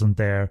Jet wasn't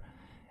there.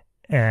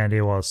 And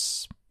it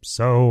was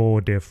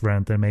so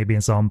different and maybe in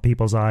some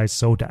people's eyes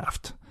so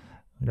daft.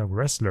 You know,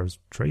 wrestlers,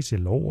 Tracy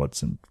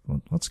Lords, and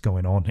what's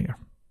going on here?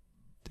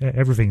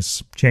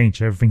 Everything's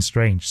changed, everything's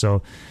strange.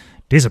 So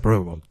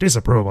disapproval.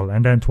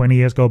 And then 20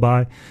 years go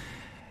by.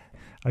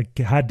 I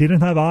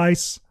didn't have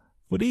eyes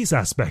for these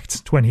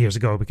aspects 20 years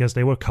ago because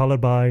they were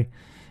colored by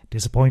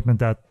disappointment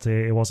that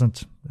it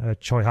wasn't a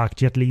Choi Hak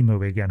Jet Li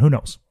movie again. Who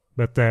knows?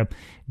 But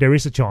there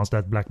is a chance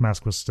that Black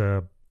Mask was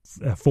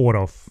thought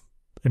of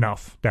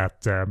enough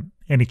that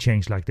any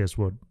change like this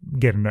would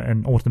get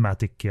an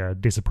automatic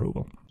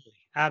disapproval.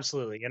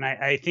 Absolutely. And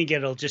I think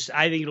it'll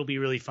be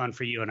really fun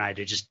for you and I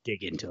to just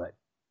dig into it.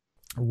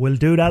 We'll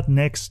do that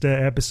next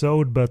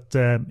episode, but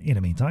in the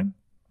meantime,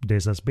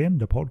 this has been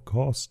the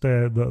podcast,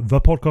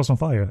 the Podcast on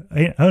Fire,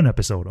 an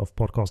episode of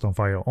Podcast on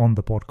Fire on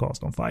the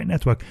Podcast on Fire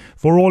network.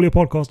 For all your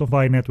Podcast on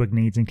Fire network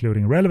needs,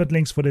 including relevant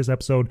links for this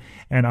episode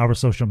and our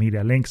social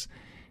media links,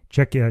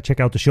 check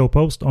out the show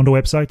post on the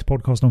website,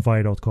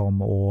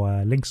 podcastonfire.com,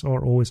 or links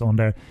are always on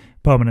there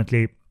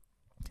permanently.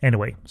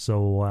 Anyway,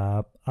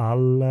 so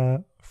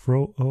I'll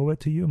throw over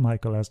to you,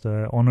 Michael, as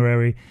the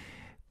honorary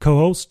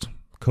co-host,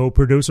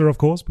 co-producer, of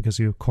course, because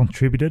you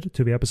contributed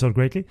to the episode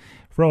greatly.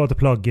 Throw out a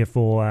plug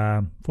for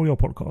your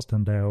podcast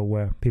and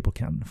where people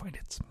can find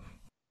it.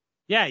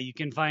 Yeah, you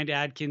can find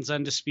Adkins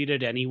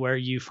Undisputed anywhere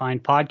you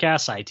find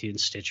podcasts,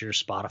 iTunes, Stitcher,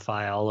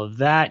 Spotify, all of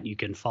that. You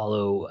can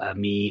follow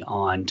me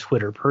on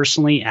Twitter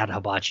personally at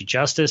Hibachi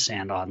Justice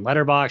and on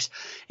Letterboxd.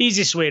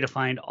 Easiest way to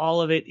find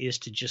all of it is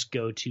to just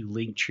go to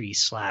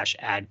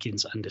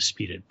Linktree/Adkins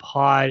Undisputed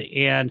Pod.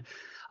 And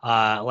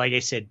like I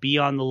said, be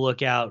on the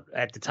lookout.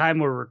 At the time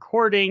we're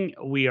recording,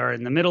 we are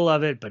in the middle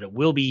of it, but it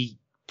will be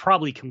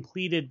probably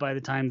completed by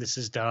the time this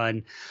is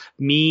done.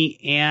 Me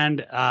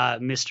and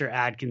Mr.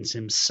 Adkins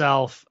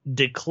himself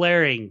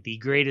declaring the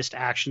greatest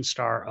action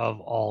star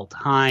of all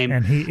time.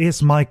 And he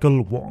is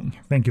Michael Wong.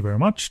 Thank you very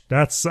much.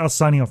 That's us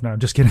signing off now.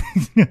 Just kidding.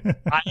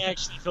 I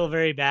actually feel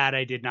very bad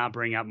I did not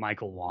bring up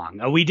Michael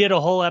Wong. We did a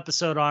whole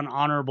episode on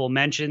honorable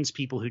mentions,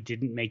 people who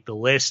didn't make the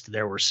list.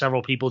 There were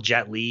several people.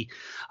 Jet Li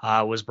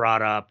was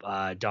brought up,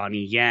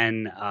 Donnie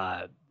Yen,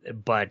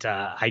 but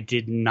I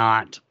did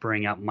not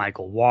bring up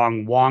Michael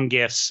Wong. Wong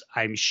Gifts,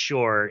 I'm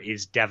sure,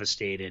 is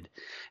devastated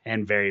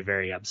and very,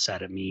 very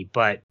upset at me.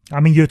 But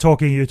I mean, you're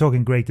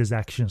talking greatest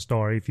action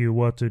star. If you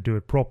were to do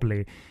it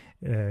properly,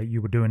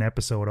 you would do an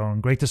episode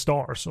on greatest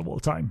stars of all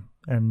time,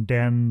 and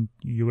then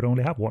you would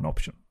only have one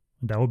option.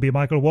 That would be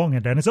Michael Wong,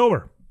 and then it's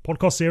over.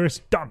 Podcast series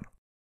done.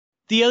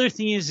 The other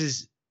thing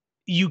is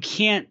you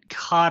can't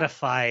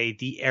codify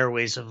the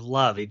airways of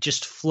love. It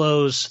just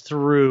flows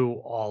through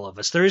all of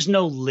us. There is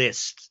no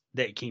list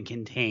that can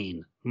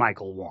contain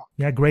Michael Wong.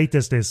 Yeah,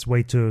 greatest is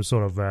way too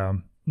sort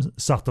of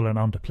subtle and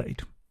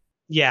underplayed.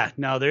 Yeah,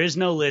 no, there is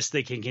no list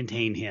that can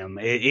contain him.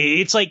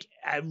 It's like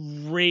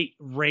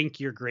rank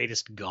your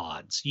greatest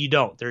gods. You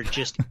don't. They're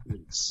just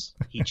is.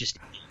 He just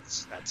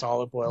is. That's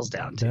all it boils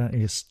down to. That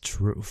is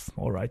truth.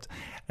 All right.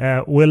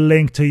 We'll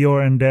link to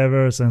your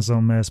endeavors and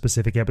some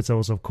specific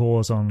episodes, of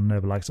course, on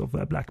the likes of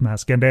Black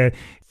Mask. And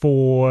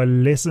for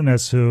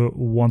listeners who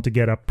want to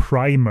get a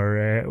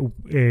primer,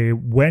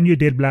 when you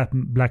did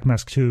Black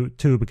Mask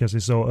 2, because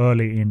it's so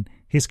early in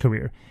his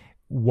career,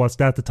 was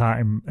that the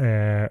time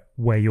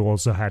where you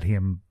also had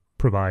him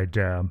provide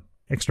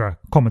extra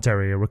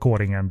commentary,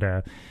 recording,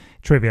 and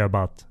trivia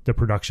about the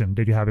production?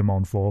 Did you have him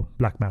on for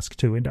Black Mask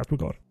 2 in that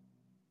regard?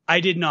 I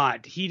did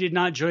not. He did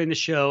not join the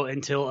show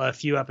until a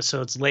few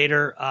episodes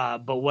later.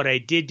 But what I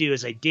did do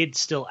is I did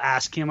still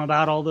ask him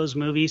about all those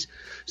movies.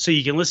 So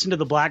you can listen to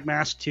the Black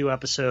Mask 2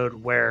 episode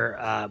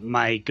where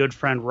my good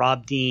friend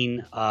Rob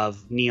Dean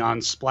of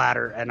Neon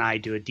Splatter and I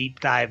do a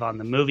deep dive on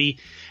the movie.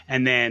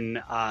 And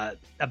then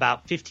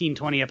about 15,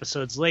 20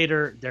 episodes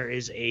later, there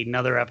is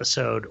another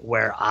episode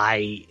where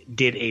I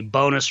did a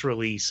bonus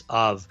release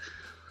of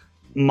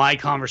my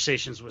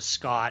conversations with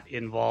Scott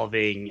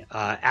involving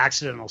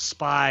Accidental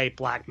Spy,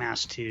 Black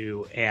Mask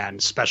 2,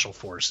 and Special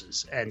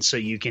Forces. And so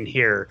you can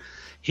hear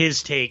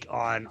his take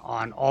on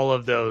all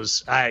of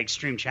those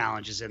Extreme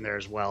Challenges in there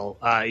as well.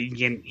 You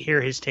can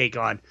hear his take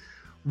on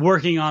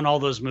working on all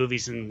those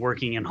movies and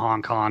working in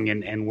Hong Kong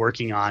and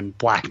working on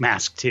Black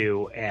Mask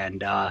 2.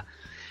 And, I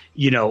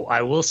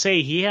will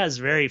say he has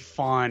very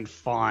fond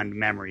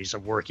memories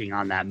of working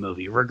on that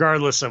movie,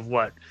 regardless of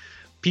what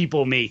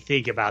people may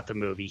think about the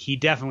movie. He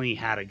definitely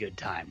had a good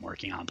time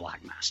working on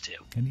Black Mask 2.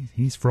 And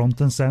he's front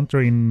and center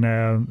in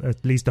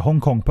at least the Hong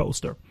Kong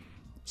poster.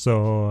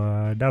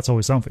 So that's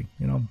always something,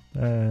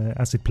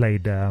 as it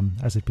played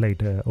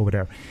over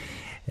there.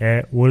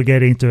 We'll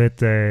get into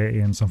it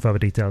in some further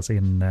details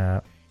in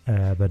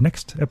the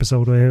next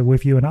episode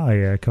with you and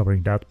I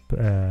covering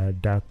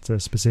that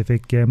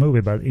specific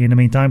movie. But in the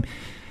meantime,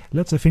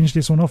 let's finish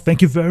this one off.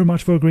 Thank you very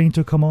much for agreeing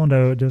to come on.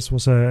 This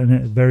was a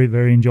very,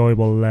 very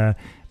enjoyable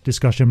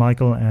discussion,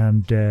 Michael,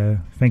 and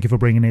thank you for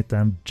bringing it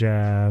and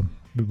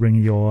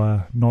bringing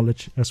your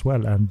knowledge as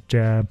well. And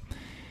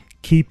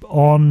keep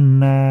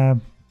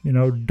on,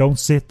 don't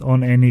sit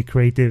on any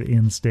creative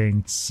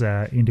instincts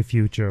in the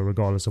future,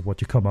 regardless of what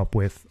you come up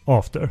with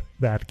after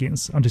the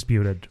Adkins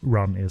Undisputed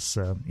run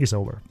is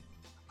over.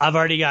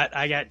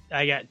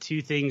 I got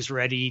two things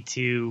ready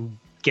to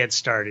get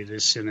started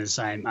as soon as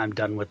I'm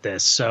done with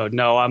this. So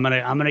no, I'm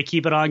gonna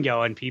keep it on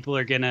going. People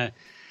are gonna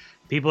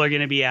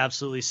be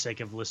absolutely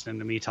sick of listening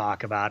to me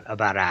talk about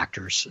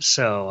actors.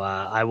 So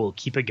I will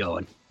keep it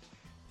going.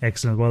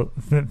 Excellent. Well,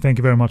 thank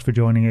you very much for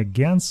joining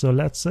again. So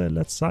let's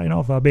sign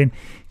off. I've been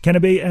Kenny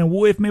B, and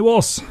with me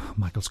was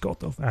Michael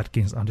Scott of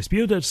Adkins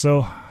Undisputed.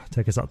 So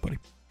take us out, buddy.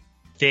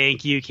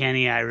 Thank you,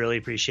 Kenny. I really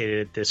appreciated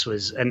it. This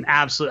was an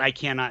absolute, I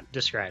cannot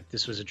describe.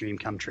 This was a dream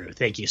come true.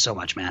 Thank you so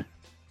much, man.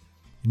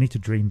 You need to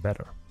dream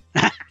better.